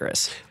quite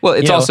dangerous. Well,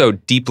 it's also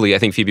deeply, I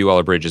think Phoebe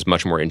Waller-Bridge is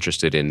much more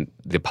interested in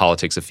the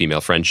politics of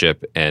female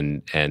friendship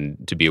and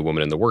to be a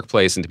woman in the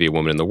workplace and to be a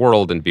woman in the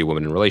world and to be a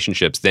woman in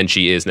relationships than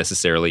she is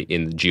necessarily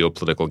in the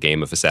geopolitical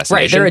game of assassination.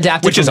 Right, they're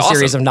adapted which from is a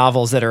series awesome. of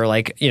novels that are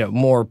like,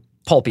 more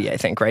pulpy, I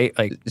think, right?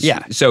 Like,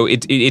 yeah. So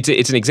it's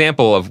an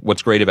example of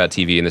what's great about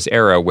TV in this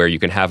era, where you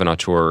can have an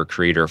auteur or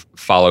creator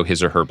follow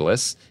his or her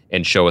bliss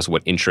and show us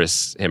what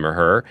interests him or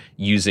her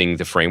using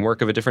the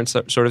framework of a different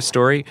sort of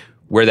story.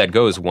 Where that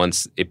goes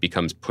once it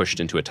becomes pushed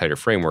into a tighter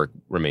framework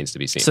remains to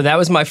be seen. So that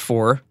was my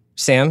 4,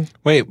 Sam.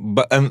 Wait,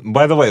 but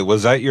by the way,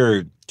 was that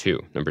your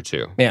number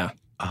 2? Yeah.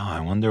 Oh, I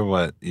wonder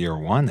what your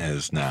 1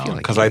 is now. like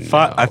Because you I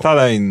thought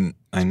I knew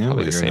Probably what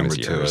the your same number as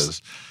 2 yours.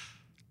 is.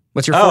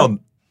 What's your 4? Oh,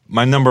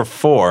 my number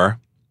 4,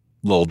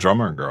 Little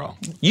Drummer Girl.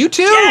 You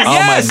too?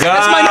 Yes! Oh my God!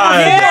 That's my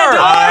number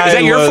 4. I Is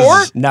that your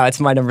was- 4? No, it's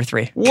my number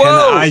 3. Whoa!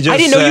 Can I just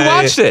didn't know you say-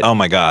 watched it. Oh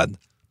my God.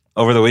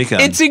 Over the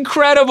weekend. It's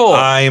incredible.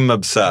 I'm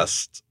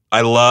obsessed.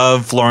 I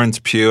love Florence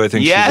Pugh. I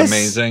think Yes. she's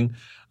amazing.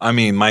 I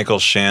mean, Michael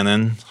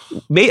Shannon.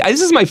 This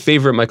is my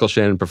favorite Michael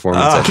Shannon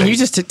performance. I Can think. you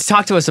just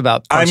talk to us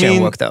about Park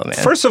Chan-wook, though, man?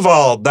 First of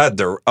all,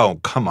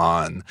 come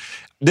on.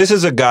 This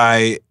is a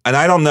guy, and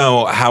I don't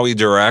know how he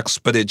directs,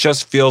 but it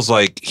just feels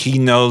like he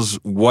knows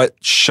what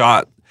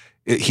shot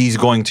he's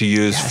going to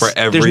use for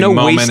every There's no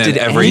moment wasted and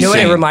every you know what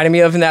it scene. reminded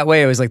me of in that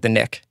way? It was like The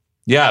Knick.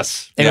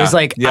 Yes. And it was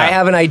like, I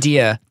have an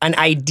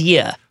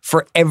idea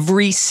for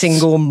every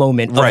single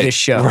moment of this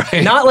show.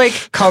 Right. Not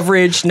like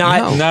coverage,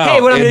 not, No, hey,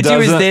 what I'm it going to do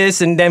is doesn't-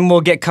 this, and then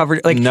we'll get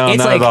covered. Like, No, it's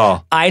not like, at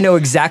all. I know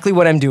exactly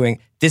what I'm doing.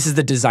 This is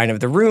the design of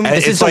the room. This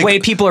It's is the like way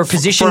people are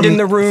positioned in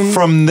the room.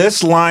 From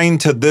this line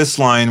to this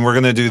line, we're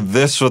going to do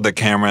this with the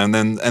camera, and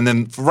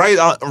then right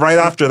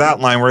after that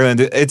line, we're going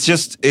to do.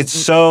 It's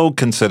so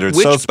considered,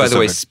 Which, so specific. by the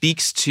way,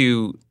 speaks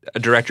to a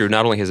director who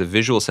not only has a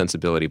visual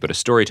sensibility, but a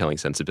storytelling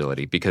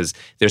sensibility, because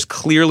there's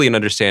clearly an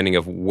understanding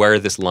of where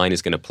this line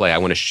is going to play. I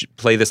want to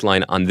play this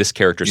line on this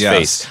character's Yes.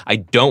 face. I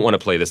don't want to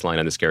play this line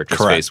on this character's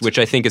Correct. face, which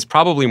I think is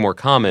probably more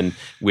common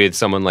with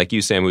someone like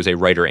you, Sam, who's a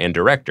writer and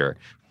director.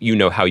 You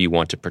know how you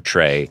want to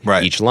portray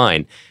each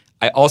line.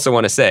 I also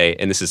want to say,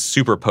 and this is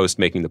super post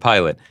making the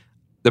pilot,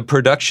 the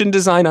production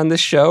design on this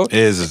show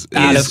is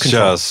out of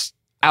control. just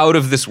out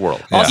of this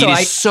world. Also, it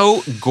is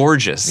so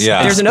gorgeous.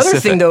 Yeah. There's another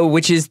Specific. thing, though,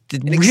 which is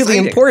really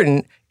exciting.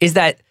 important, is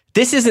that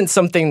this isn't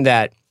something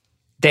that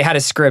they had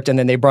a script and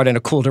then they brought in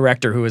a cool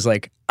director who was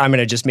like, I'm going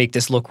to just make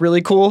this look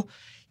really cool.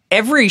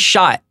 Every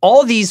shot,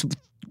 all these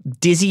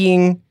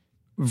dizzying,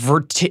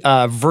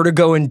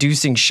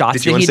 vertigo-inducing shots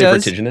Did you that want he to say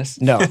does.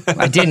 vertiginous? No,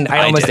 I didn't.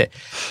 I almost did.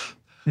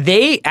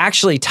 They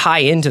actually tie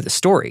into the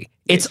story.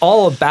 It's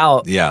all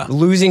about Yeah.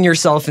 losing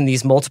yourself in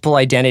these multiple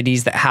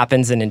identities that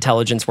happens in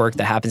intelligence work,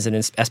 that happens in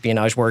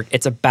espionage work.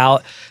 It's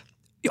about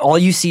all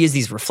you see is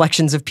these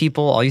reflections of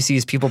people. All you see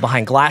is people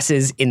behind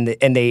glasses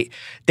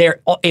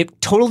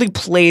it totally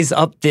plays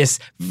up this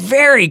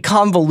very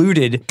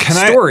convoluted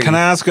story. Can I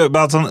ask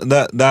about something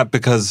that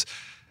because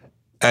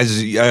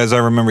as I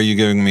remember you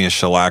giving me a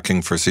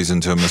shellacking for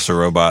season 2 of Mr.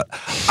 Robot,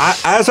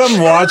 as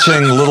I'm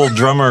watching Little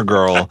Drummer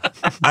Girl,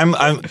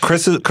 I'm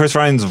Chris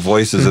Ryan's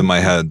voice is in my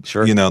head.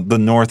 Sure. You know, the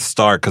North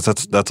Star, because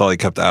that's all he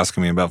kept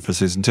asking me about for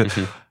season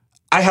 2.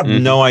 I have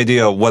no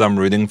idea what I'm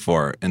rooting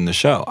for in the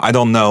show. I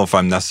don't know if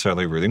I'm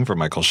necessarily rooting for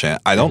Michael Shannon.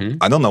 I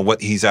don't know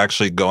what he's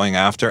actually going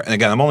after. And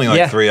again, I'm only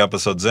 3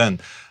 episodes in,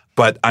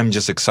 but I'm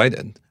just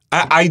excited.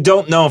 I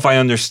don't know if I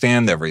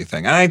understand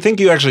everything. And I think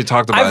you actually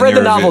talked about it. I've read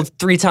the novel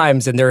 3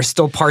 times, and there are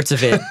still parts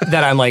of it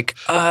that I'm like,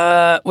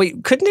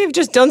 wait, couldn't they have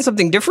just done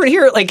something different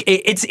here? Like,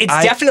 it's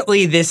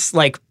definitely this,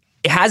 like,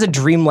 it has a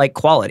dreamlike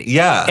quality.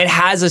 Yeah. It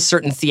has a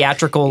certain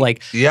theatrical,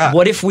 like,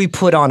 what if we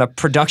put on a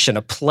production,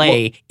 a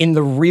play in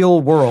the real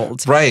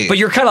world? Right. But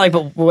you're kind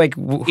of like,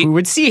 who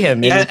would see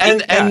him?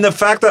 And the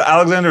fact that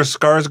Alexander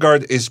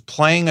Skarsgård is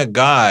playing a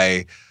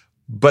guy,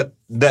 but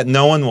that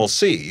no one will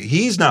see.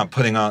 He's not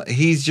putting on,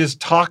 he's just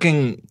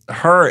talking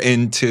her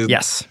into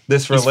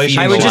this relationship.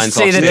 I would just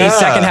say that the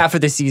second half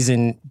of the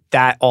season,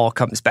 that all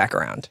comes back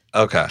around.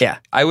 Okay. Yeah.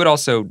 I would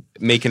also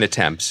make an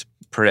attempt,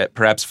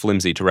 perhaps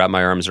flimsy, to wrap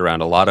my arms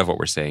around a lot of what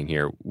we're saying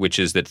here, which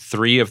is that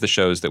 3 of the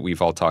shows that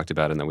we've all talked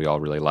about and that we all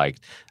really liked,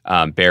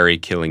 Barry,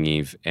 Killing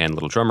Eve, and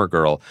Little Drummer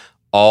Girl,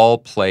 all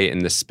play in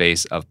the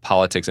space of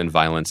politics and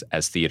violence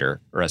as theater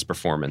or as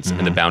performance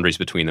and the boundaries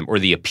between them or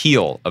the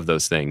appeal of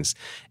those things.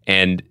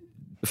 And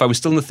if I was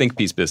still in the think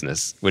piece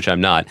business, which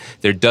I'm not,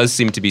 there does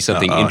seem to be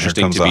something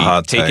interesting to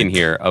be taken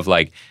here of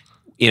like,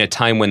 in a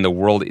time when the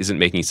world isn't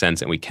making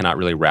sense and we cannot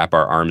really wrap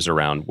our arms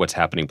around what's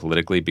happening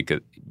politically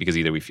because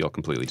either we feel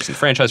completely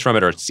disenfranchised from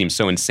it or it seems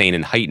so insane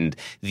and heightened,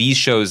 these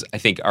shows, I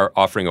think, are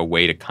offering a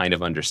way to kind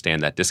of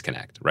understand that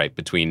disconnect, right,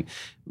 between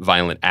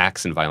violent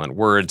acts and violent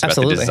words, about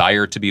the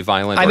desire to be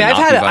violent or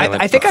not be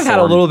violent. I think I've had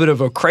a little bit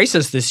of a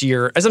crisis this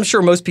year, as I'm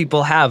sure most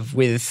people have,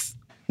 with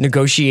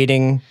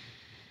negotiating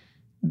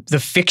the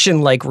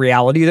fiction-like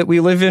reality that we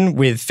live in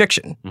with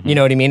fiction. You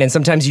know what I mean? And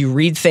sometimes you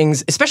read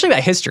things, especially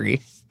about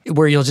history,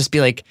 where you'll just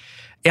be like,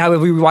 yeah,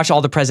 we watch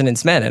All the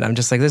President's Men, and I'm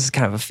just like, this is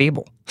kind of a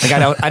fable. Like, I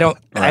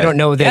don't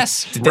know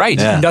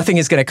that, nothing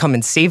is going to come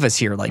and save us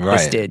here like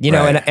this did, you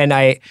know. And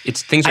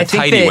it's things are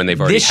tidy when they've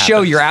already happened. This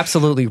show, you're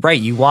absolutely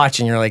right. You watch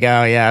and you're like,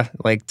 oh yeah,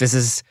 like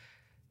this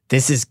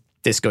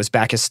goes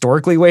back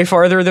historically way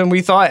farther than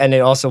we thought, and it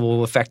also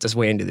will affect us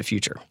way into the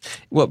future.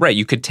 Well, right,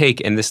 you could take,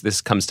 and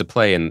this comes to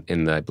play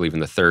in the, I believe, in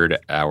the 3rd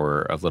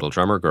hour of Little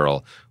Drummer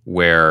Girl,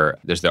 where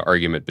there's the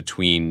argument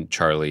between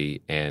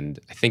Charlie and,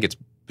 I think it's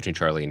between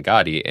Charlie and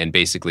Gotti, and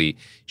basically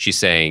she's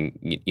saying,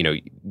 you know,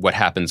 what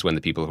happens when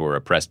the people who are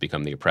oppressed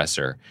become the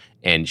oppressor,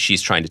 and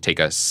she's trying to take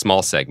a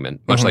small segment,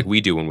 much like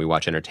we do when we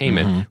watch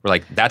entertainment. We're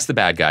like, that's the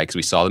bad guy because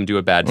we saw them do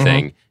a bad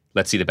thing.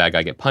 Let's see the bad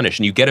guy get punished.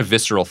 And you get a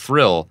visceral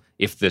thrill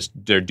if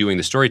they're doing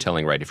the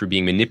storytelling right, if you're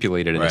being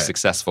manipulated in a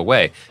successful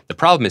way. The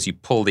problem is you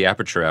pull the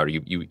aperture out, or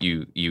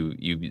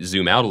you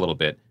zoom out a little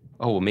bit.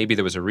 Oh, well, maybe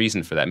there was a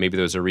reason for that. Maybe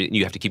there was a reason.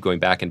 You have to keep going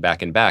back and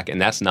back and back,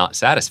 and that's not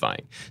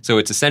satisfying. So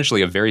it's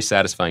essentially a very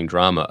satisfying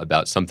drama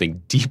about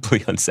something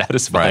deeply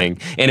unsatisfying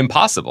and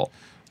impossible.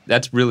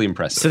 That's really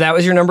impressive. So that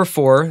was your number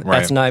 4. Right.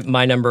 That's not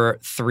my number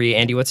 3.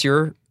 Andy, what's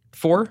your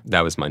 4?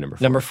 That was my number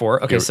 4. Number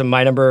 4. Okay, so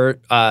my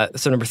number,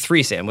 number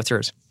 3, Sam, what's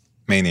yours?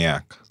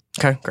 Maniac.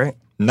 Okay, great.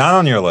 Not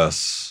on your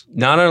list.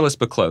 Not on our list,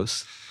 but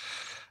close.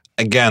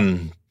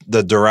 Again,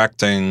 the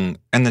directing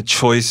and the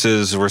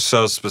choices were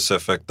so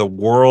specific. The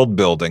world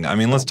building. I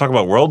mean, let's talk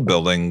about world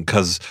building,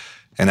 because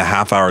in a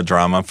half-hour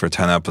drama for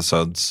 10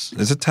 episodes.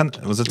 Is it 10?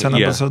 Was it 10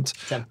 episodes?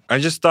 10. I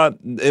just thought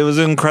it was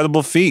an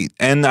incredible feat.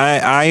 And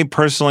I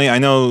personally, I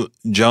know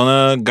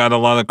Jonah got a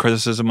lot of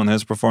criticism on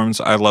his performance.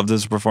 I loved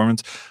his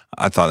performance.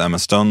 I thought Emma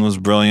Stone was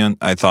brilliant.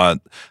 I thought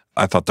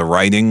the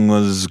writing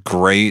was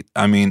great.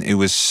 I mean, it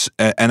was,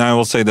 and I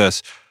will say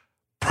this,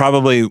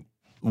 probably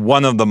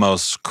one of the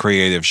most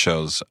creative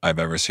shows I've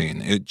ever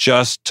seen. It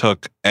just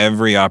took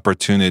every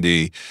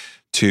opportunity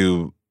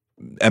to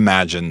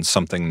imagine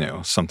something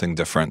new, something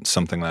different,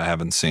 something that I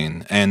haven't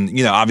seen. And,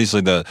 you know, obviously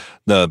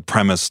the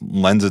premise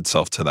lends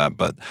itself to that,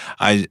 but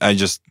I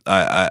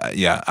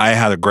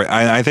had a great,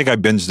 I think I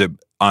binged it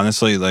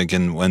honestly, like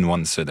in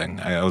one sitting.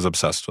 I was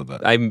obsessed with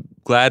it. I'm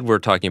glad we're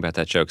talking about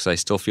that show because I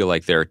still feel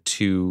like there are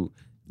 2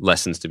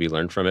 lessons to be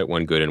learned from it,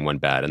 one good and one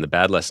bad. And the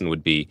bad lesson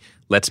would be,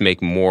 let's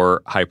make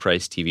more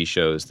high-priced TV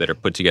shows that are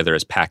put together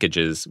as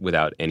packages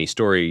without any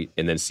story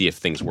and then see if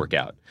things work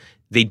out.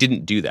 They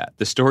didn't do that.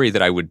 The story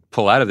that I would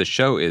pull out of the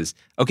show is,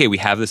 okay, we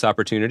have this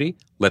opportunity,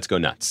 let's go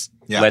nuts.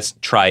 Yeah. Let's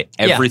try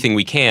everything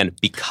we can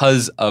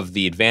because of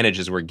the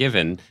advantages we're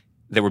given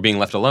that we're being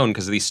left alone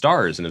because of these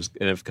stars and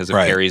because of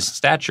Carrie's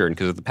stature and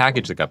because of the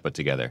package that got put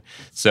together.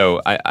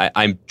 So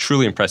I'm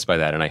truly impressed by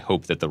that, and I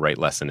hope that the right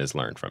lesson is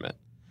learned from it.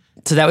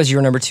 So that was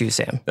your number 2,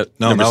 Sam. No,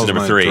 number that was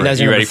number my 3. three. That was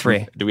You your ready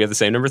number 3. Do we have the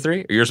same number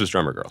 3? Or yours was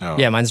Drummer Girl? Oh,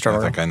 Yeah, mine's Drummer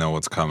I think Girl. I know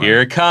what's coming. Here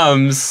it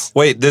comes.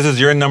 Wait, this is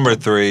your number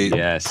 3.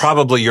 Yes.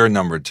 Probably your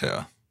number 2.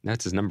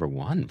 That's his number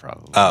 1,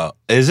 probably. Oh,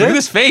 is Look it? at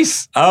this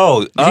face.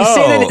 Oh,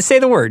 Say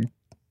the word.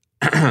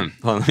 Hold on,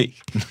 let me,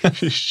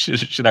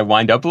 should I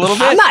wind up a little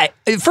bit? I'm not.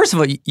 First of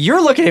all,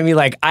 you're looking at me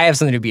like I have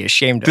something to be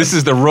ashamed of. This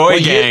is the Roy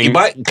gang.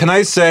 But can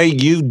I say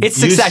you? It's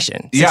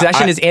Succession.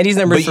 Succession is Andy's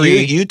number but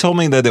 3. You told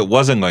me that it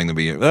wasn't going to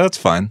be. That's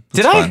fine.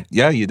 That's Did I? fine.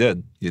 Yeah, you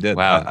did. You did.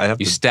 Wow, I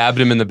have you to. stabbed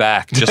him in the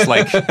back, just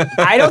like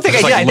I don't think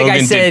I Just did. like I think I Logan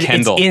did said it's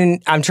Kendall.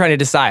 in. I'm trying to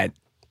decide.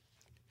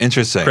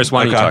 Interesting. Chris.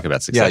 Why don't you Okay. talk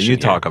about Succession? Yeah, you here?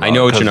 talk about. I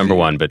know it, it's your 'cause number you-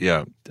 1, but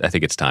yeah. I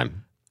think it's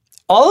time.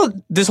 All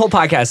of this whole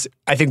podcast,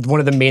 I think one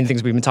of the main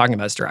things we've been talking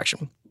about is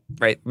direction.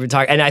 Right,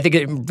 and I think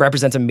it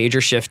represents a major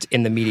shift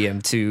in the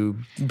medium to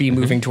be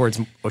moving towards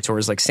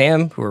like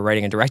Sam, who are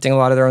writing and directing a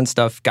lot of their own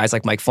stuff. Guys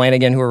like Mike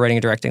Flanagan, who are writing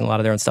and directing a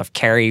lot of their own stuff.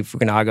 Carrie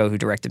Fukunaga, who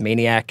directed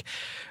Maniac.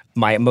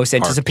 My most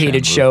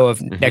anticipated show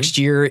of next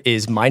year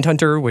is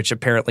Mindhunter, which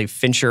apparently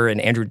Fincher and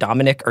Andrew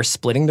Dominic are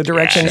splitting the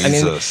direction. I mean,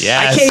 Jesus.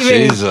 Yes. I can't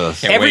even. Jesus.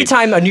 Can't Every wait.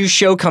 time a new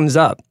show comes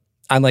up,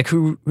 I'm like,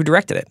 who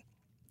directed it?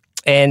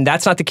 And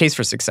that's not the case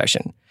for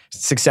Succession.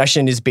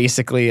 Succession is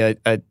basically a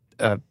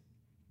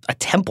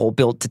temple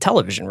built to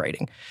television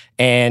writing.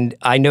 And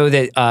I know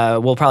that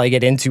we'll probably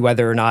get into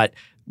whether or not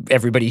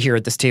everybody here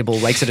at this table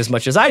likes it as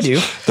much as I do,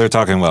 They're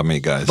talking about me,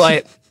 guys.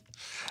 but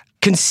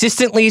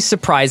consistently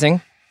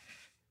surprising,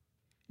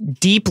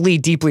 deeply,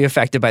 deeply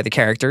affected by the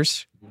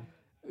characters,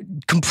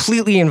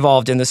 completely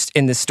involved in this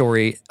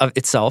story of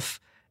itself.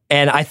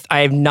 And I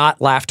have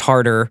not laughed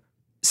harder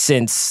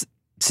since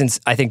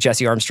I think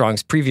Jesse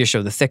Armstrong's previous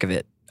show, The Thick of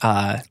It,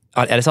 at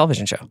a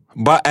television show.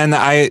 But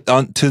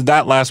to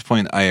that last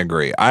point, I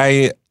agree.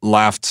 I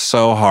laughed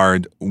so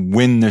hard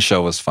when the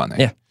show was funny.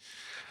 Yeah.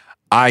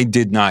 I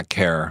did not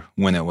care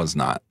when it was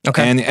not.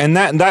 Okay. And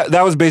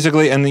that was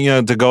basically,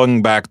 and to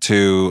going back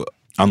to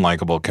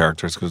unlikable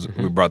characters, because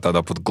we brought that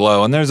up with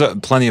Glow, and there's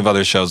plenty of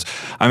other shows.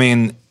 I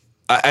mean,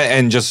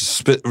 and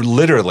just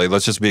literally,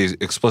 let's just be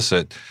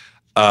explicit.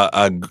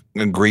 A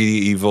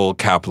greedy, evil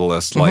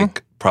capitalist,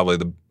 like probably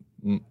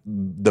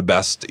the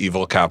best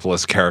evil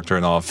capitalist character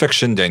in all of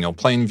fiction, Daniel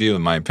Plainview,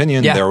 in my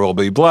opinion. Yeah. There Will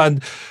Be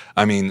Blood.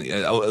 I mean,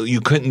 you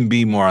couldn't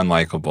be more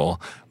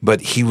unlikable, but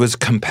he was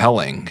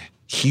compelling.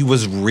 He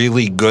was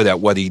really good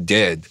at what he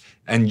did.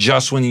 And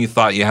just when you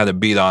thought you had a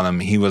beat on him,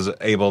 he was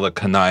able to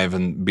connive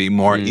and be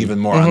even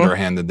more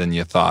underhanded than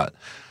you thought.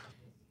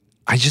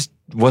 I just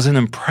wasn't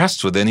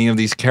impressed with any of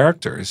these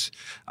characters.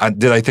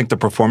 Did I think the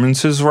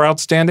performances were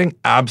outstanding?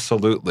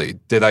 Absolutely.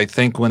 Did I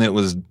think when it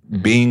was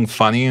being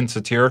funny and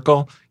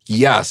satirical?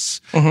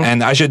 Yes.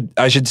 And I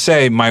should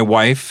say my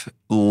wife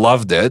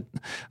loved it.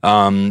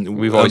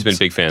 We've always been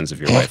big fans of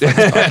your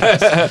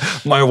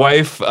wife. My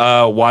wife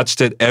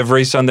watched it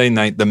every Sunday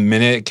night the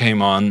minute it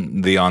came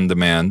on the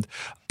on-demand.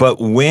 But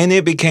when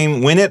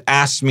it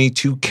asked me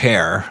to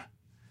care,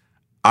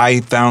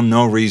 I found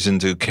no reason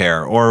to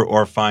care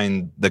or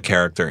find the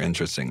character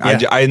interesting.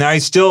 Yeah. I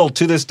still,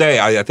 to this day,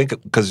 I think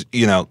because,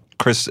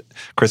 Chris,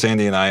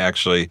 Andy, and I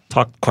actually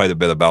talked quite a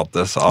bit about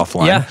this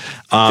offline.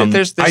 Yeah.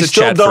 There's I a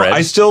still chat don't. thread.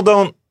 I still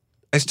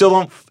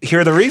don't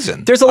hear the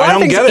reason. There's a lot I of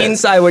don't things get it.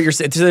 inside what you're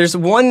saying. So there's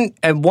at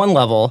one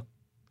level,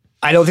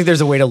 I don't think there's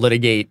a way to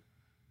litigate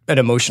an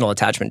emotional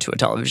attachment to a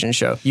television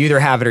show. You either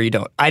have it or you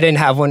don't. I didn't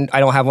have one. I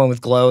don't have one with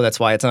Glow. That's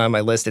why it's not on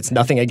my list. It's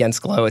nothing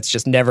against Glow. It's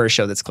just never a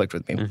show that's clicked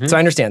with me. So I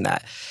understand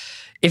that.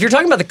 If you're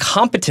talking about the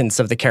competence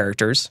of the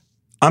characters,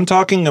 I'm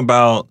talking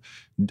about.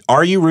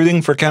 Are you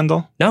rooting for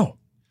Kendall? no.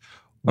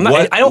 I'm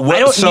not, I don't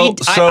need.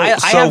 I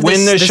have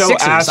when the show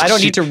Sixers. asks, I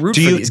don't need to root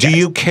do for you, these do guys.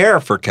 you care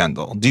for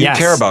Kendall? Do you Yes,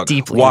 care about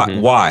deeply. Why?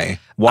 Why?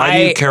 Why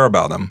do you care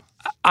about him?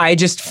 I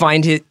just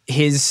find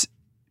his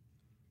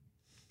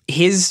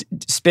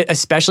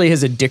especially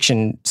his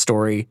addiction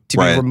story to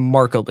be Right.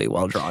 remarkably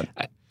well drawn.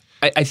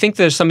 I think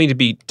there's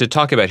something to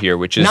talk about here,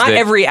 which is Not that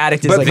every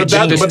addict is But, like a but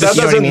that, genius. but that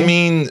you know what I doesn't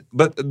mean? mean.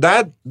 But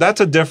that's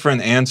a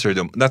different answer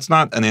to. That's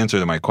not an answer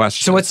to my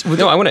question. So what's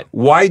No, I want to.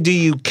 Why do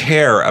you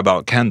care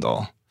about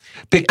Kendall?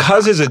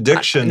 Because his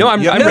addiction. No,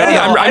 I'm ready.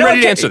 I'm I don't ready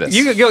to care. answer this.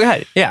 You go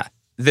ahead. Yeah.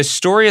 The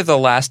story of the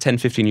last 10,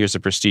 15 years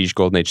of prestige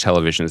Golden Age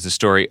television is the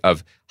story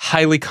of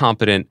highly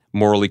competent,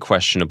 morally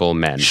questionable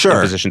men Sure,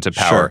 in positions of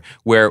power, sure.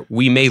 where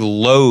we may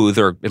loathe,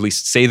 or at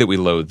least say that we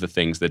loathe, the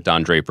things that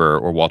Don Draper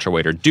or Walter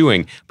White are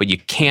doing, but you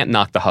can't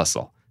knock the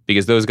hustle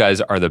because those guys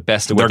are the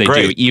best at what They're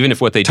they do, great. even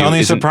if what they Tony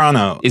do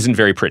Soprano. isn't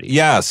very pretty.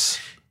 Yes.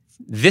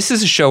 This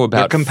is a show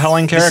about They're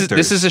compelling characters.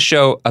 This is a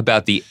show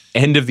about the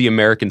end of the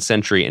American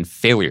century and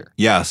failure.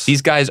 Yes.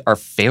 These guys are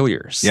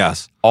failures.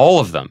 Yes. All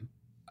of them,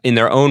 in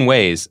their own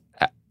ways,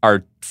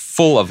 are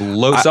full of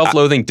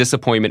self-loathing,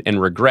 disappointment,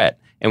 and regret.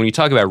 And when you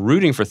talk about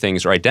rooting for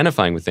things or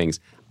identifying with things,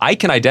 I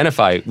can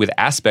identify with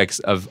aspects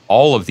of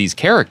all of these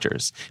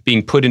characters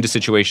being put into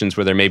situations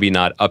where they're maybe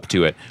not up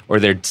to it, or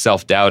they're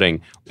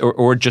self-doubting,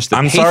 or just the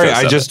pathos sorry,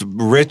 of it.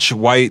 Rich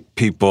white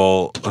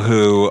people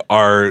who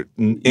are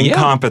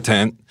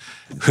incompetent,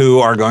 who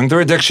are going through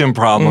addiction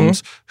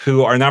problems,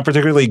 who are not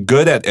particularly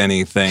good at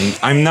anything.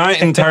 I'm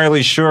not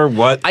entirely sure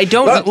what.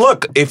 But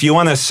look, if you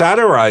want to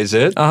satirize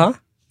it,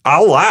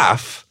 I'll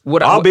laugh.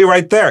 I'll be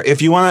right there.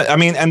 If you want to,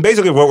 and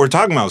basically what we're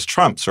talking about is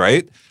Trump's,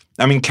 right?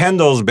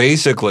 Kendall's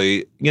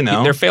basically,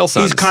 they're fail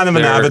sons. He's kind of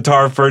an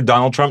avatar for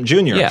Donald Trump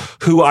Jr.,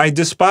 who I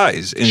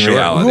despise in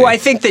reality. Who I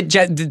think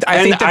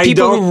that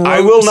people who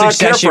wrote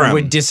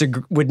Succession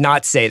would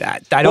not say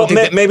that. I don't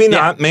think maybe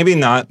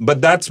not.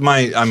 But that's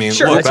my.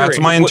 That's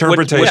my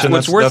interpretation.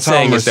 What's worth that's how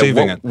saying I'm is that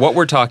receiving it. What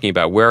we're talking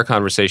about, where our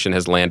conversation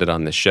has landed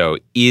on this show,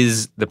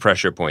 is the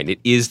pressure point. It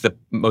is the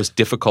most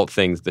difficult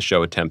thing the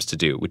show attempts to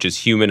do, which is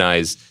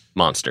humanize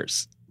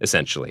monsters,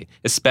 essentially,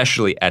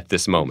 especially at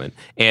this moment.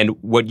 And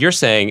what you're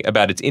saying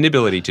about its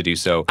inability to do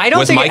so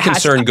was my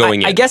concern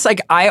going in. I guess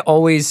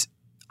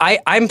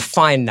I'm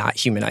fine not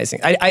humanizing.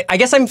 I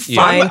guess I'm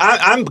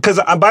fine. Because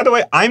by the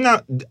way, I'm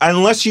not,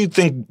 unless you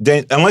think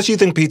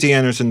P.T.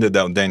 Anderson did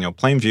that with Daniel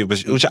Plainview,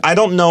 which I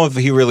don't know if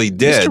he really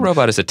did. Mr.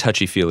 Robot is a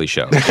touchy-feely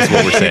show, is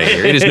what we're saying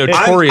here. It is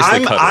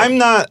notoriously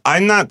cuddly.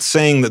 I'm not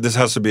saying that this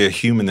has to be a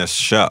humanist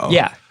show.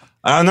 Yeah.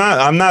 I'm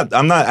not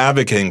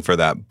advocating for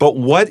that. But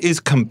what is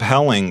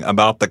compelling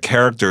about the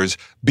characters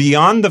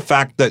beyond the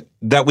fact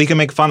that we can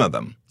make fun of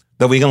them,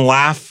 that we can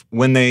laugh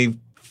when they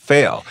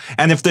fail?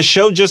 And if the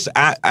show just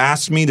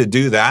asked me to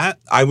do that,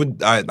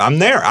 I'm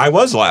there. I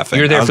was laughing.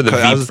 You're there for the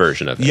Veep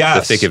version of it.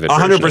 Yes, the thick of it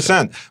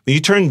 100%. When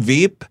you turn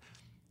Veep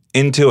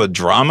into a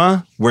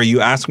drama where you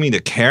ask me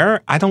to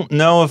care, I don't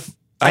know if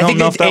I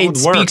think it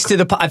speaks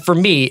to for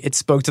me, it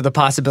spoke to the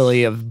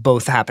possibility of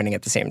both happening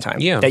at the same time.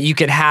 Yeah. That you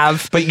could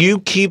have. But you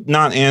keep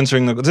not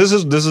answering this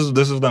is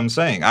what I'm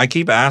saying. I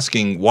keep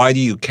asking, why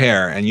do you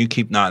care? And you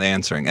keep not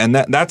answering. And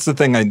that's the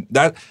thing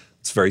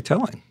it's very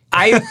telling.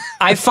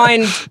 I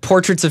find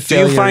portraits of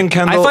failure. Do you find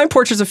Kendall? I find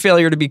portraits of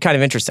failure to be kind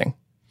of interesting.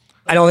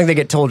 I don't think they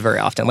get told very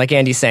often. Like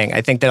Andy's saying,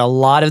 I think that a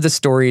lot of the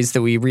stories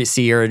that we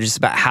see are just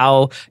about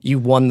how you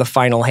won the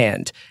final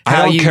hand.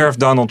 I don't care if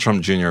Donald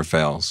Trump Jr.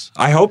 fails.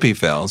 I hope he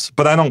fails,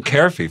 but I don't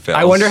care if he fails.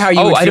 I wonder how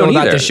you would feel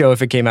about the show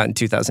if it came out in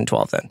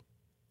 2012 then.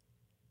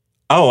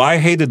 Oh, I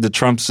hated the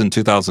Trumps in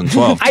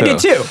 2012 too. I did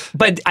too,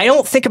 but I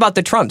don't think about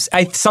the Trumps.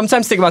 I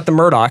sometimes think about the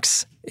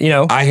Murdochs.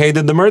 I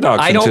hated the Murdochs.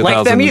 I don't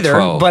like them either,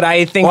 but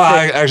I think.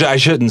 Well, I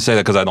shouldn't say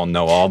that because I don't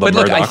know all the Murdochs.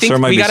 Look, I think there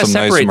might be some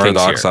nice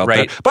Murdochs here, out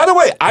right? there. By the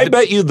way, I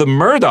bet you the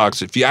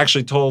Murdochs, if you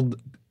actually told,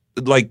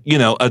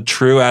 a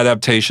true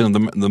adaptation of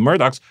the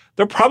Murdochs,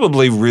 they're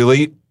probably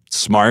really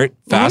smart,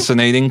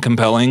 fascinating,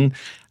 compelling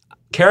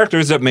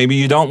characters that maybe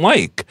you don't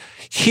like.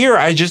 Here,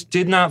 I just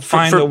did not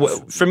find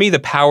for me, the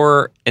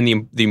power and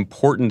the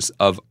importance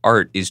of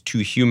art is to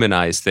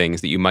humanize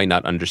things that you might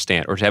not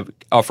understand, or to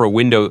offer a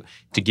window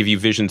to give you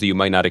visions that you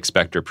might not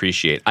expect or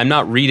appreciate. I'm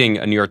not reading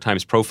a New York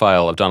Times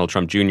profile of Donald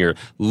Trump Jr.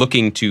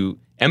 looking to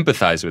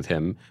empathize with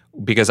him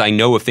because I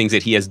know of things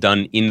that he has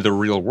done in the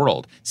real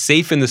world.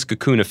 Safe in this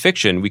cocoon of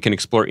fiction, we can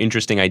explore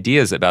interesting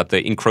ideas about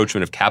the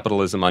encroachment of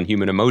capitalism on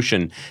human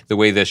emotion, the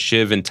way the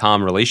Shiv and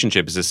Tom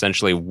relationship is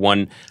essentially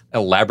one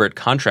elaborate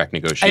contract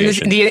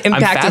negotiation. And the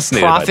impact of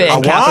profit.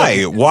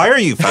 Why? Why are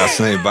you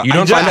fascinated by it? You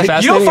don't find that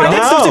fascinating? You don't find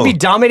that stuff to be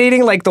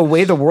dominating like the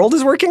way the world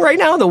is working right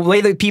now? The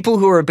way that people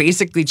who are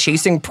basically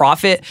chasing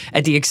profit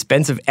at the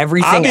expense of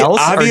everything else?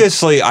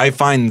 Obviously, I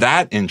find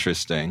that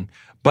interesting.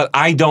 But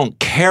I don't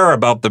care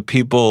about the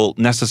people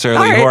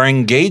necessarily who are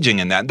engaging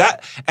in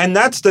that. And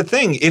that's the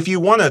thing. If you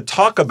want to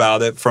talk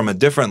about it from a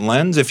different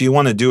lens, if you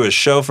want to do a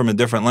show from a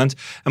different lens,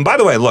 and by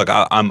the way, look,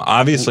 I'm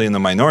obviously in the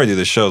minority.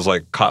 The show's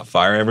like caught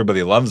fire.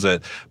 Everybody loves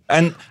it.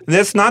 And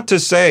that's not to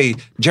say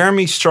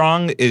Jeremy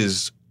Strong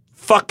is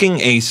fucking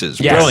aces.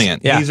 Yes.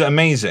 Brilliant. Yeah. He's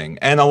amazing.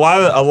 And a lot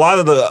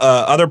of the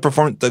other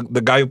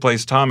the guy who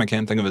plays Tom, I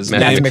can't think of his name.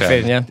 Matthew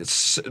McFadden, yeah.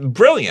 It's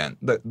brilliant.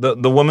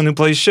 The woman who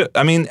plays Shiv.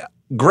 I mean,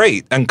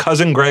 great. And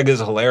Cousin Greg is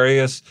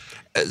hilarious.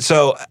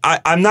 So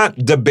I'm not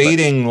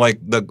debating like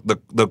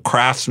the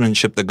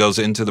craftsmanship that goes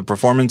into the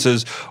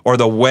performances or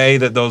the way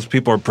that those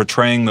people are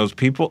portraying those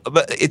people.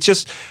 But it's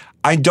just,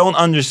 I don't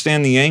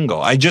understand the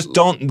angle. I just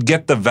don't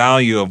get the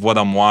value of what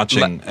I'm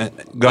watching.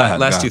 Go ahead.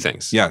 Last two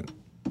things. Yeah.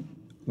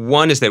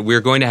 One is that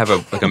we're going to have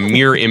a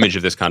mirror image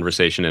of this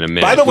conversation in a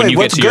minute. By the way, when you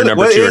what's get to good? Your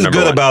number What two or is number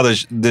good one.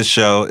 about this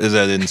show is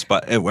that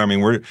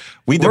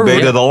we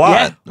debated a lot.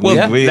 Yeah. Well,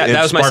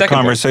 that was my second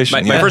conversation.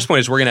 Point. My first point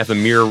is we're going to have a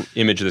mirror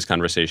image of this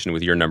conversation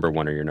with your number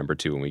one or your number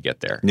two when we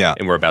get there. Yeah,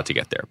 and we're about to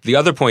get there. The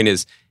other point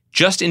is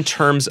just in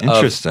terms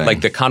of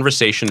like the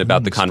conversation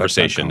about the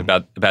conversation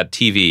about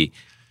TV.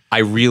 I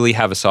really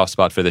have a soft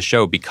spot for the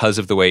show because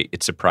of the way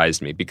it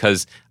surprised me.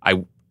 Because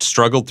I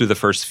struggled through the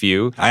first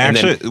few, and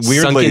then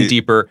sunk in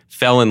deeper,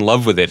 fell in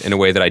love with it in a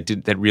way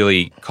that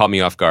really caught me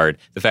off guard.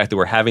 The fact that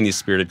we're having these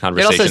spirited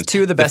conversations. It also has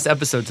two of the best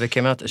episodes that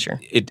came out this year.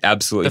 It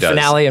absolutely does. The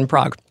finale in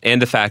Prague.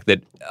 And the fact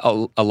that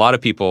a lot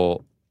of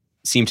people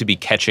seem to be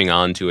catching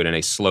on to it in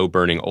a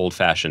slow-burning,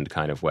 old-fashioned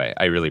kind of way.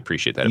 I really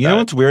appreciate that. You know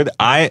what's weird?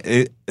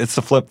 It's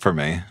the flip for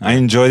me. I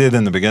enjoyed it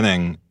in the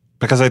beginning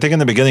because I think in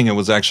the beginning it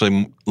was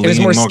actually it was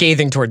more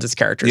scathing towards its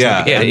characters.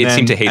 Yeah, it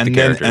seemed to hate the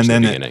characters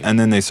in the beginning. And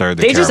then they started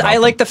to care about I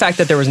like the fact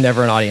that there was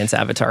never an audience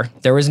avatar.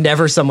 There was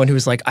never someone who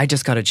was like, I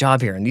just got a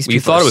job here. And these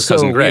people thought it was so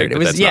Cousin Greg, weird. It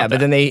was, but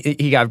then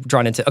he got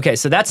drawn into, okay,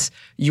 so that's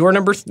your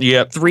number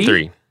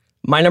three.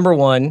 My number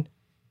one.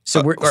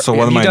 So so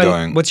what am I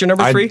doing? What's your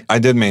number three? I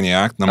did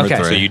Maniac, number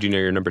 3. So you do know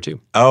your number 2.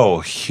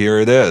 Oh, here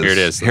it is. Here it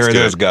is. Here it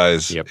is,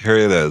 guys. Yep. Here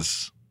it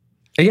is.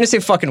 Are you going to say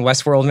fucking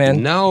Westworld,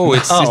 man? No,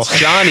 it's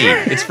Johnny.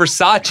 It's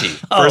Versace.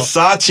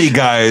 Versace,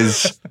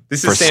 guys.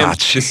 This is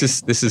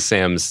Sam's. This is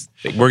Sam's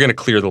thing. We're going to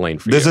clear the lane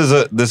for you.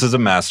 This is a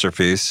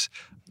masterpiece.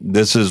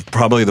 This is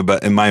probably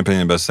in my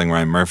opinion, the best thing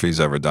Ryan Murphy's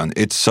ever done.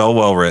 It's so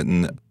well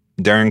written.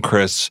 Darren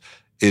Criss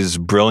is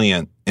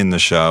brilliant in the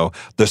show.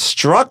 The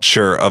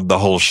structure of the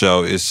whole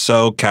show is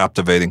so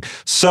captivating,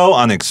 so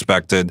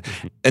unexpected.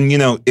 And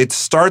it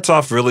starts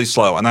off really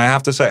slow. And I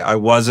have to say, I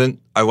wasn't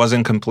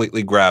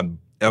completely grabbed.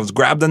 I was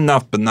grabbed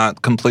enough, but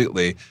not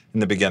completely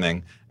in the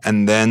beginning.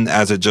 And then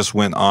as it just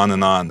went on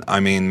and on, I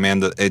mean,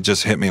 man, it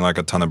just hit me like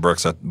a ton of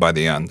bricks by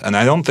the end. And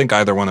I don't think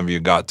either one of you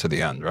got to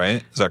the end,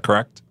 right? Is that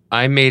correct?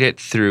 I made it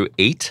through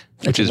 8,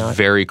 which is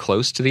very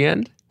close to the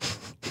end.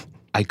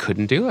 I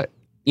couldn't do it.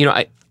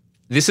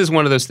 This is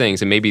one of those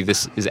things, and maybe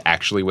this is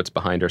actually what's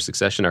behind our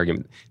Succession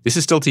argument. This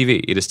is still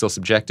TV. It is still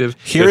subjective.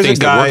 There are things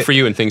that work for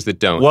you and things that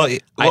don't.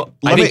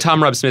 I think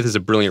Tom Rob Smith is a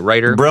brilliant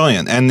writer.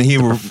 Brilliant. And he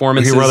wrote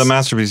a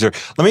masterpiece here.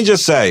 Let me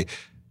just say,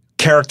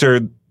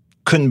 character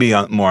couldn't be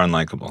more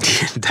unlikable.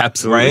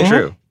 Absolutely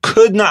true.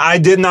 I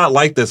did not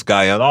like this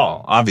guy at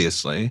all,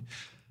 obviously.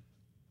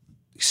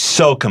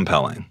 So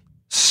compelling.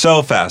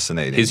 So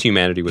fascinating. His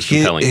humanity was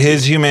compelling.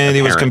 His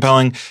humanity was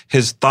compelling.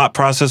 His thought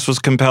process was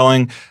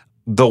compelling.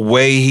 The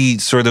way he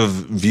sort of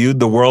viewed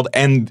the world,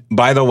 and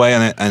by the way,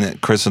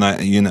 and Chris and I,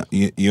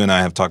 you and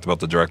I have talked about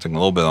the directing a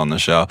little bit on the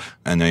show.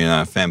 I know you're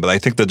not a fan, but I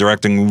think the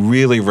directing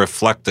really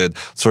reflected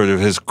sort of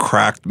his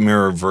cracked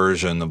mirror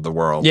version of the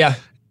world. Yeah.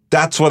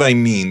 That's what I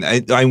mean.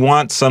 I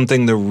want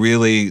something to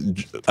really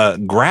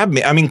grab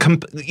me. I mean,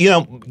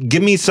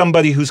 give me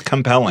somebody who's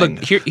compelling,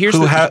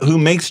 who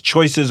makes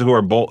choices who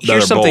are bold.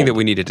 Here's something that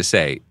we needed to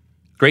say.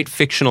 Great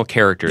fictional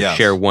characters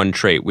share one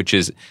trait, which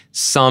is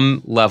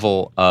some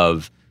level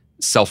of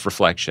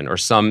self-reflection or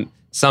some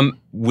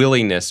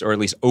willingness or at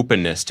least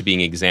openness to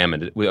being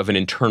examined of an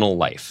internal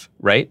life,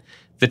 right?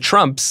 The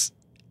Trumps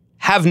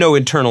have no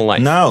internal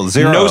life. No,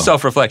 zero. No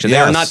self-reflection.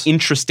 Yes. They are not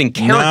interesting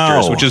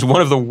characters, which is one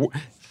of the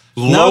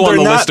low on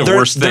the list of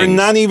worst things. They're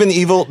not even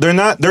evil.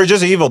 They're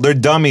just evil. They're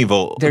dumb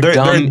evil. They're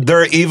dumb.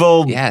 They're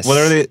evil. Yes. What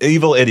are they?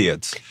 Evil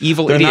idiots.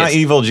 They're not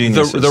evil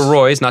geniuses. The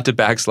Roys, not to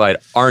backslide,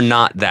 are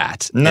not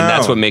that. No. And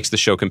that's what makes the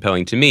show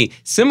compelling to me.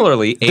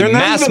 Similarly, by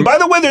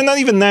the way, they're not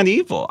even that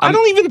evil. I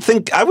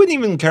wouldn't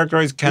even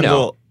characterize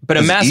Kendall but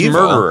a mass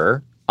evil.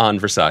 Murderer on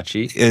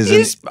Versace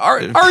is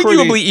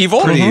arguably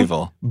evil. Pretty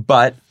evil.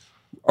 But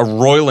a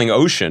roiling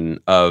ocean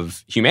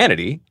of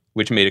humanity,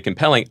 which made it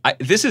compelling.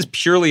 This is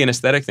purely an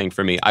aesthetic thing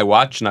for me. I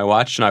watched and I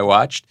watched and I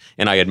watched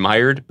and I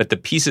admired, but the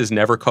pieces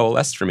never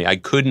coalesced for me. I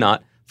could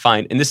not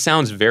find, and this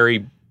sounds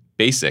very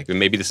basic, and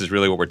maybe this is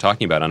really what we're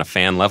talking about on a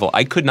fan level.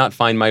 I could not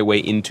find my way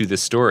into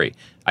this story.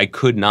 I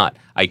could not.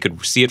 I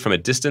could see it from a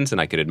distance and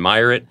I could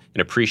admire it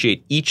and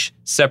appreciate each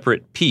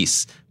separate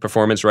piece,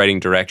 performance, writing,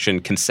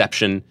 direction,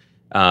 conception.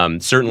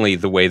 Certainly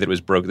the way that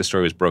the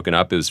story was broken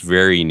up, it was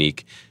very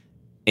unique,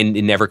 and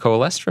it never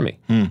coalesced for me.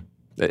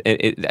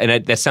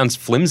 And that sounds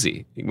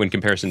flimsy in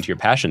comparison to your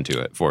passion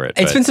for it.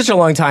 It's been such a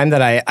long time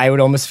that I would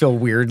almost feel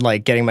weird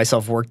like getting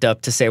myself worked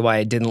up to say why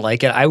I didn't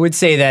like it. I would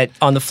say that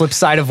on the flip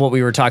side of what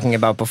we were talking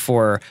about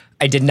before,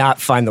 I did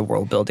not find the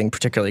world building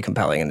particularly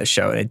compelling in the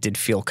show, and it did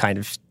feel kind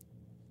of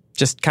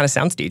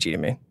sound stagey to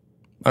me.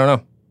 I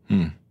don't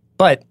know.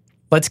 But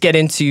let's get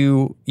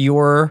into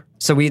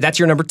that's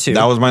your number 2.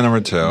 That was my number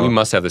 2. We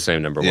must have the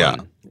same number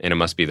 1. And it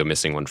must be the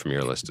missing one from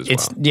your list as well.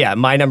 Yeah,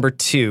 my number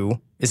 2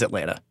 is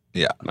Atlanta.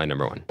 Yeah. My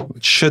number 1.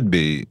 It should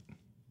be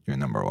your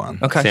number 1.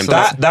 Okay. So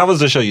that was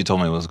the show you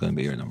told me was going to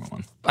be your number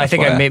 1. I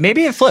think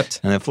maybe it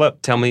flipped. And it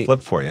flipped.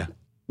 Flipped for you.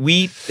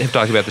 We have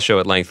talked about the show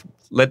at length.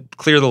 Let's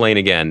clear the lane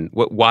again.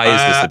 Why is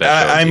this the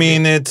best show? I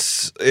mean,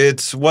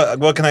 it's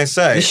what can I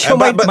say? This show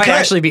might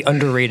actually be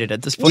underrated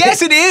at this point.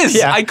 Yes, it is.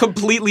 Yeah. I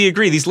completely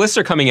agree. These lists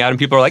are coming out and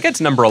people are like,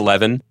 it's number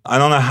 11. I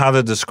don't know how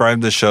to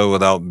describe the show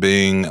without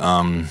being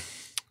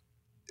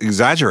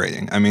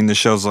exaggerating. I mean, the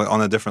show's like on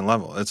a different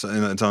level. It's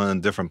on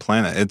a different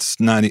planet.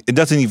 It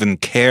doesn't even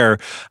care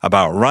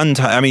about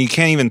runtime. I mean, you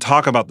can't even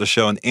talk about the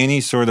show in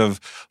any sort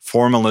of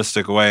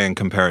formalistic way and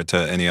compare it to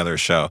any other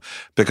show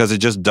because it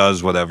just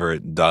does whatever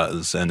it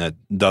does, and it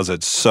does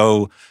it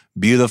so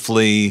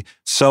beautifully,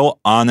 so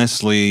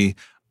honestly.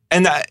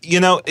 And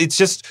it's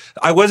just,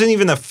 I wasn't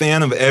even a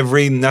fan of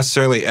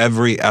necessarily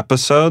every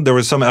episode. There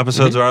were some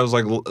episodes where I was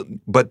like,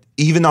 but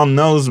even on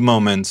those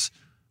moments,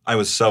 I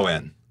was so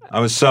in. I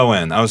was so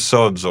in. I was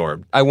so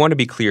absorbed. I want to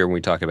be clear when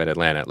we talk about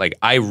Atlanta. Like,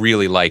 I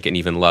really like and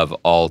even love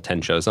all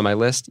 10 shows on my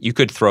list. You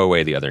could throw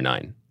away the other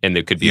 9, and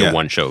there could be a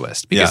one-show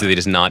list because it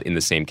is not in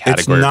the same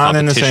category. It's not or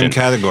in the competition.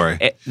 same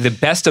category. The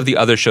best of the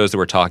other shows that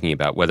we're talking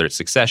about, whether it's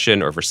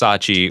Succession or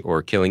Versace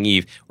or Killing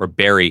Eve or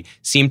Barry,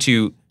 seem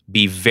to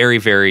be very,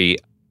 very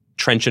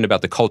trenchant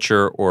about the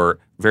culture or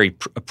very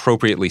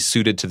appropriately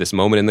suited to this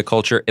moment in the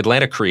culture.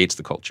 Atlanta creates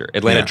the culture.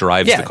 Atlanta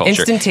drives the culture.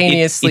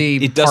 Instantaneously,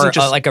 it doesn't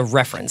just like a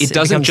reference. It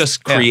doesn't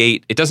just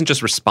create. It doesn't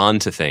just respond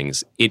to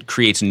things. It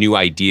creates new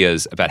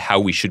ideas about how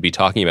we should be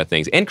talking about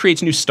things, and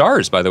creates new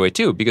stars, by the way,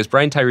 too. Because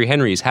Brian Tyree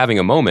Henry is having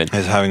a moment.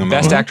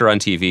 Best actor on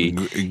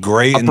TV.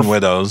 Great in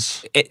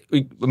Widows.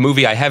 A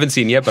movie I haven't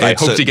seen yet, but I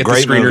hope to get the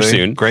screener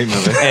soon. Great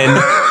movie.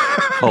 And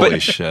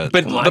holy shit!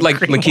 But like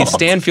Lakeith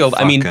Stanfield,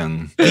 I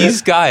mean,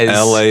 these guys,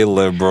 L.A.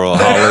 liberal,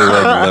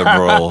 Hollywood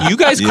liberal. You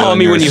guys call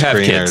me when you have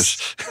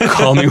kids.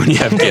 Call me when you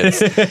have kids.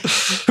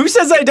 Who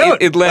says I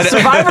don't? Atlanta.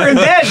 Survivor in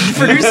Bed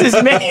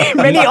produces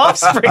many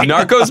offspring.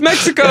 Narcos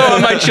Mexico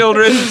on my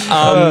children.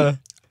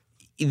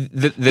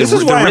 This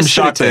is why I'm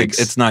shocked that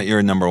it's not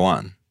your number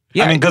one.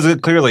 Yeah. I mean, because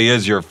it clearly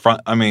is your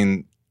front. I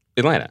mean,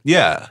 Atlanta.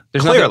 Yeah.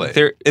 There's clearly.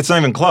 It's not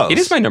even close. It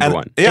is my number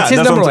one. Yeah, it's his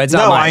number one. It's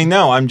not mine. I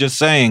know. I'm just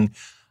saying,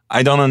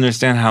 I don't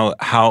understand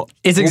how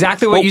it's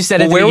exactly what you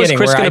said at the beginning,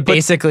 where I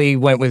basically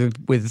went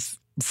with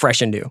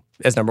Fresh and New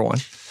as number one.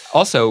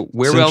 Also,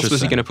 where else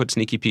was he going to put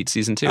Sneaky Pete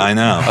season 2? I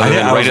know.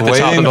 Right at the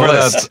top of the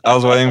list. I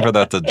was waiting for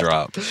that to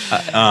drop.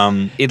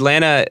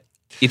 Atlanta,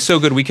 it's so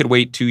good we could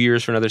wait 2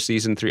 years for another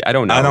season 3. I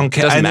don't know. I don't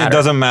care. It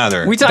doesn't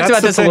matter. We talked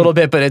about this a little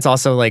bit, but it's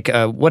also like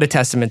what a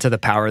testament to the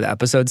power of the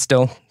episode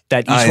still.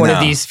 That each one of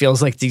these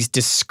feels like these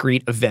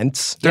discrete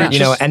events,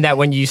 and that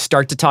when you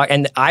start to talk,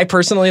 and I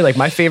personally, like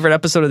my favorite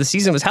episode of the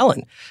season was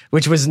Helen,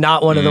 which was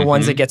not one of the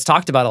ones that gets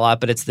talked about a lot,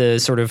 but it's the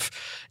sort of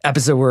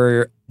episode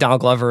where Donald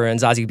Glover and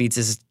Zazie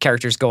Beetz'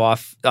 characters go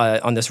off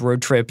on this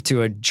road trip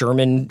to a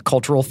German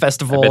cultural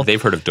festival. I bet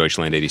they've heard of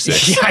Deutschland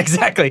 86. Yeah,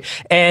 exactly.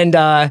 And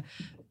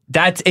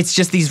it's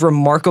just these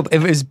remarkable,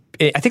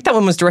 I think that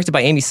one was directed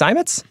by Amy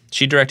Seimetz.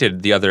 She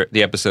directed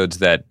the episodes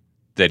that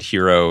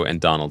Hero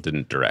and Donald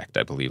didn't direct,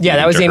 I believe. Yeah,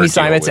 that was Amy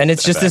Seimetz, and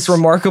it's just this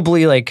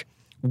remarkably like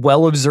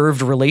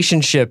well-observed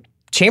relationship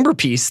chamber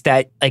piece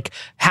that like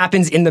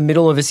happens in the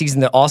middle of a season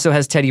that also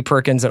has Teddy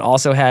Perkins and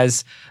also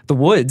has The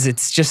Woods.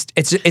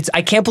 It's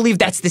I can't believe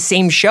that's the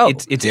same show.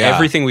 It's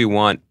everything we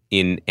want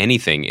in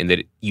anything, in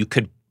that you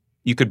could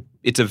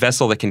it's a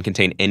vessel that can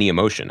contain any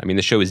emotion. I mean,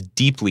 the show is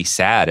deeply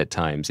sad at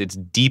times. It's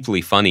deeply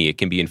funny. It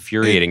can be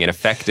infuriating and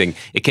affecting.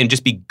 It can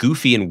just be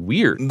goofy and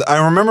weird.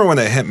 I remember when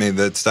it hit me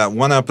that's that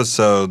one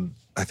episode,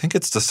 I think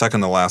it's the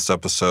second to last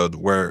episode,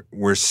 where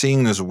we're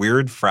seeing this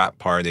weird frat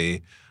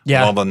party with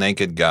all the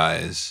naked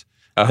guys.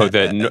 Oh,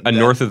 a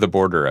north of the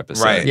border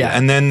episode. Right. Yeah.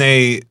 And then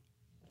they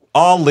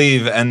all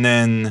leave, and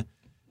then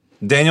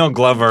Daniel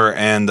Glover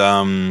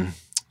and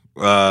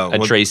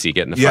Tracy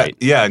get in a fight.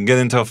 Yeah, get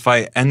into a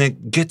fight. And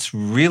it gets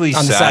really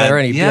on sad. The side of the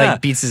road, and he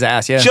like beats his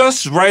ass,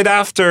 Just right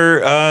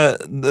after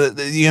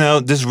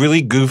this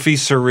really goofy,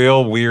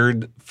 surreal,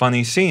 weird,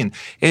 funny scene.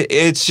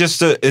 It's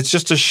just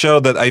a show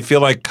that I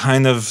feel like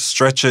kind of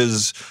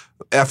stretches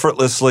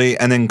effortlessly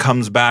and then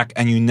comes back,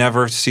 and you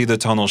never see the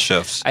tonal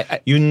shifts.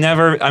 You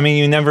never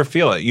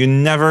feel it. You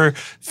never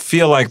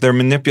feel like they're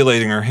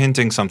manipulating or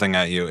hinting something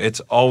at you. It's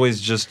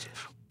always just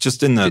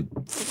in the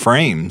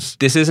frames.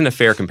 This isn't a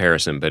fair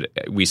comparison, but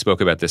we spoke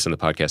about this in the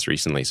podcast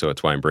recently, so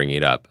that's why I'm bringing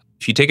it up.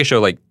 If you take a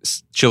show like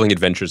Chilling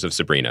Adventures of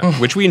Sabrina,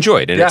 which we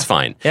enjoyed, and it's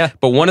fine. Yeah.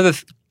 But one of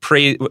the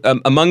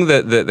among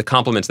the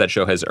compliments that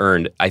show has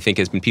earned, I think,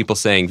 has been people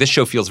saying this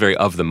show feels very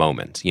of the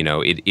moment. You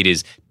know, it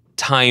is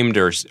timed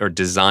or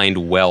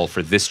designed well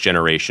for this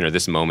generation or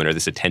this moment or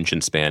this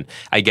attention span.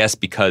 I guess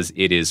because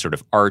it is sort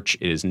of arch,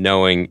 it is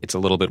knowing, it's a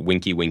little bit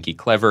winky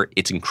clever,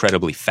 it's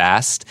incredibly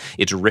fast,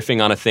 it's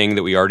riffing on a thing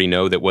that we already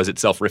know that was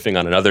itself riffing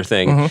on another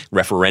thing,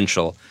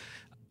 referential.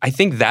 I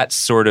think that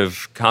sort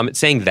of comment,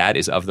 saying that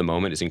is of the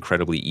moment is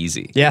incredibly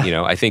easy. Yeah. You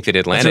know, I think that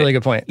Atlanta That's a really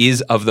good point.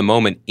 is of the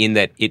moment in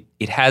that it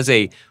has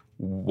a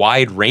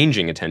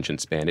wide-ranging attention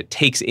span. It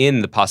takes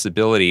in the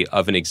possibility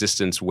of an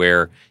existence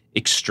where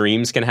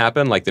extremes can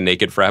happen, like the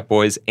naked frat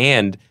boys,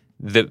 and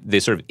the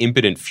sort of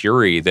impotent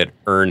fury that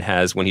Ern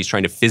has when he's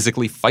trying to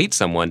physically fight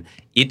someone.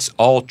 It's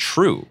all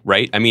true,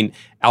 right? I mean,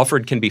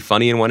 Alfred can be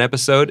funny in one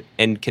episode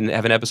and can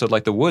have an episode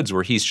like The Woods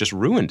where he's just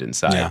ruined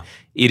inside. Yeah.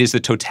 It is the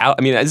total.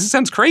 I mean, this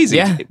sounds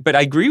crazy, but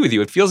I agree with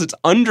you. It feels it's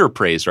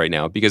underpraised right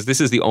now because this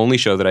is the only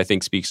show that I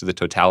think speaks to the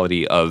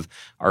totality of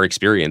our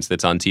experience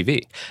that's on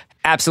TV.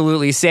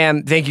 Absolutely.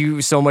 Sam, thank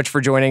you so much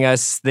for joining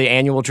us. The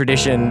annual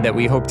tradition that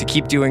we hope to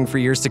keep doing for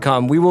years to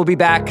come. We will be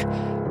back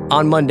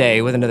on Monday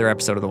with another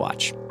episode of The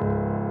Watch.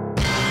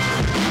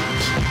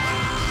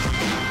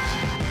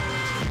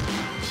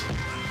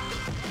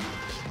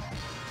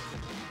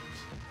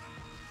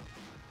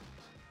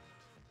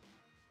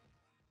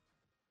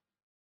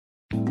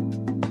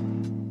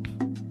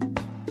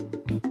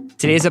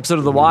 Today's episode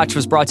of The Watch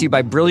was brought to you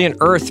by Brilliant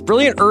Earth.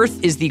 Brilliant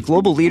Earth is the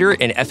global leader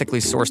in ethically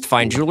sourced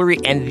fine jewelry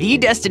and the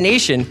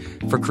destination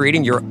for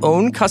creating your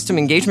own custom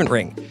engagement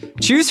ring.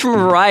 Choose from a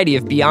variety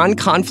of beyond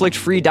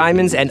conflict-free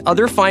diamonds and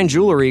other fine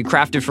jewelry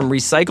crafted from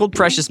recycled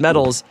precious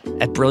metals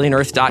at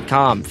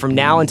brilliantearth.com. From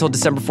now until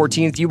December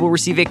 14th, you will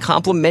receive a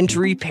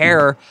complimentary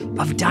pair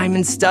of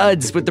diamond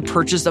studs with the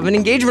purchase of an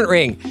engagement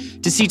ring.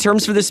 To see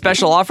terms for this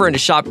special offer and to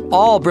shop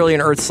all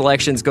Brilliant Earth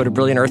selections, go to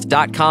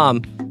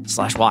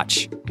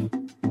brilliantearth.com/watch.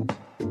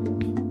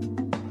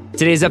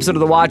 Today's episode of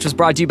The Watch was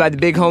brought to you by the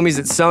big homies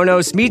at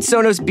Sonos. Meet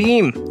Sonos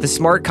Beam, the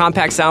smart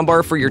compact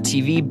soundbar for your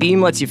TV.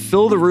 Beam lets you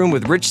fill the room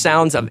with rich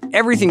sounds of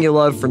everything you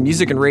love, from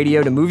music and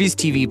radio to movies,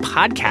 TV,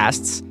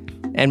 podcasts,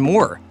 and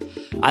more.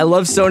 I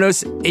love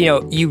Sonos. You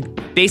know, you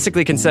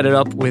basically can set it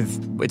up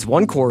with, it's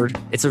one cord.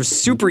 It's a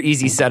super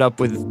easy setup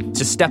with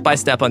just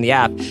step-by-step on the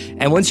app.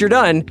 And once you're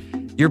done,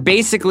 you're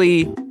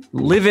basically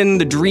living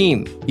the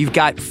dream. You've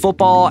got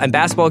football and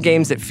basketball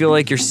games that feel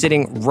like you're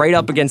sitting right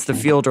up against the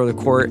field or the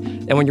court.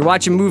 And when you're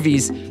watching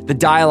movies, the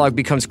dialogue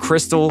becomes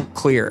crystal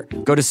clear.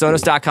 Go to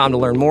Sonos.com to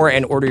learn more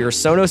and order your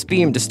Sonos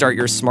Beam to start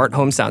your smart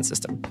home sound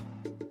system.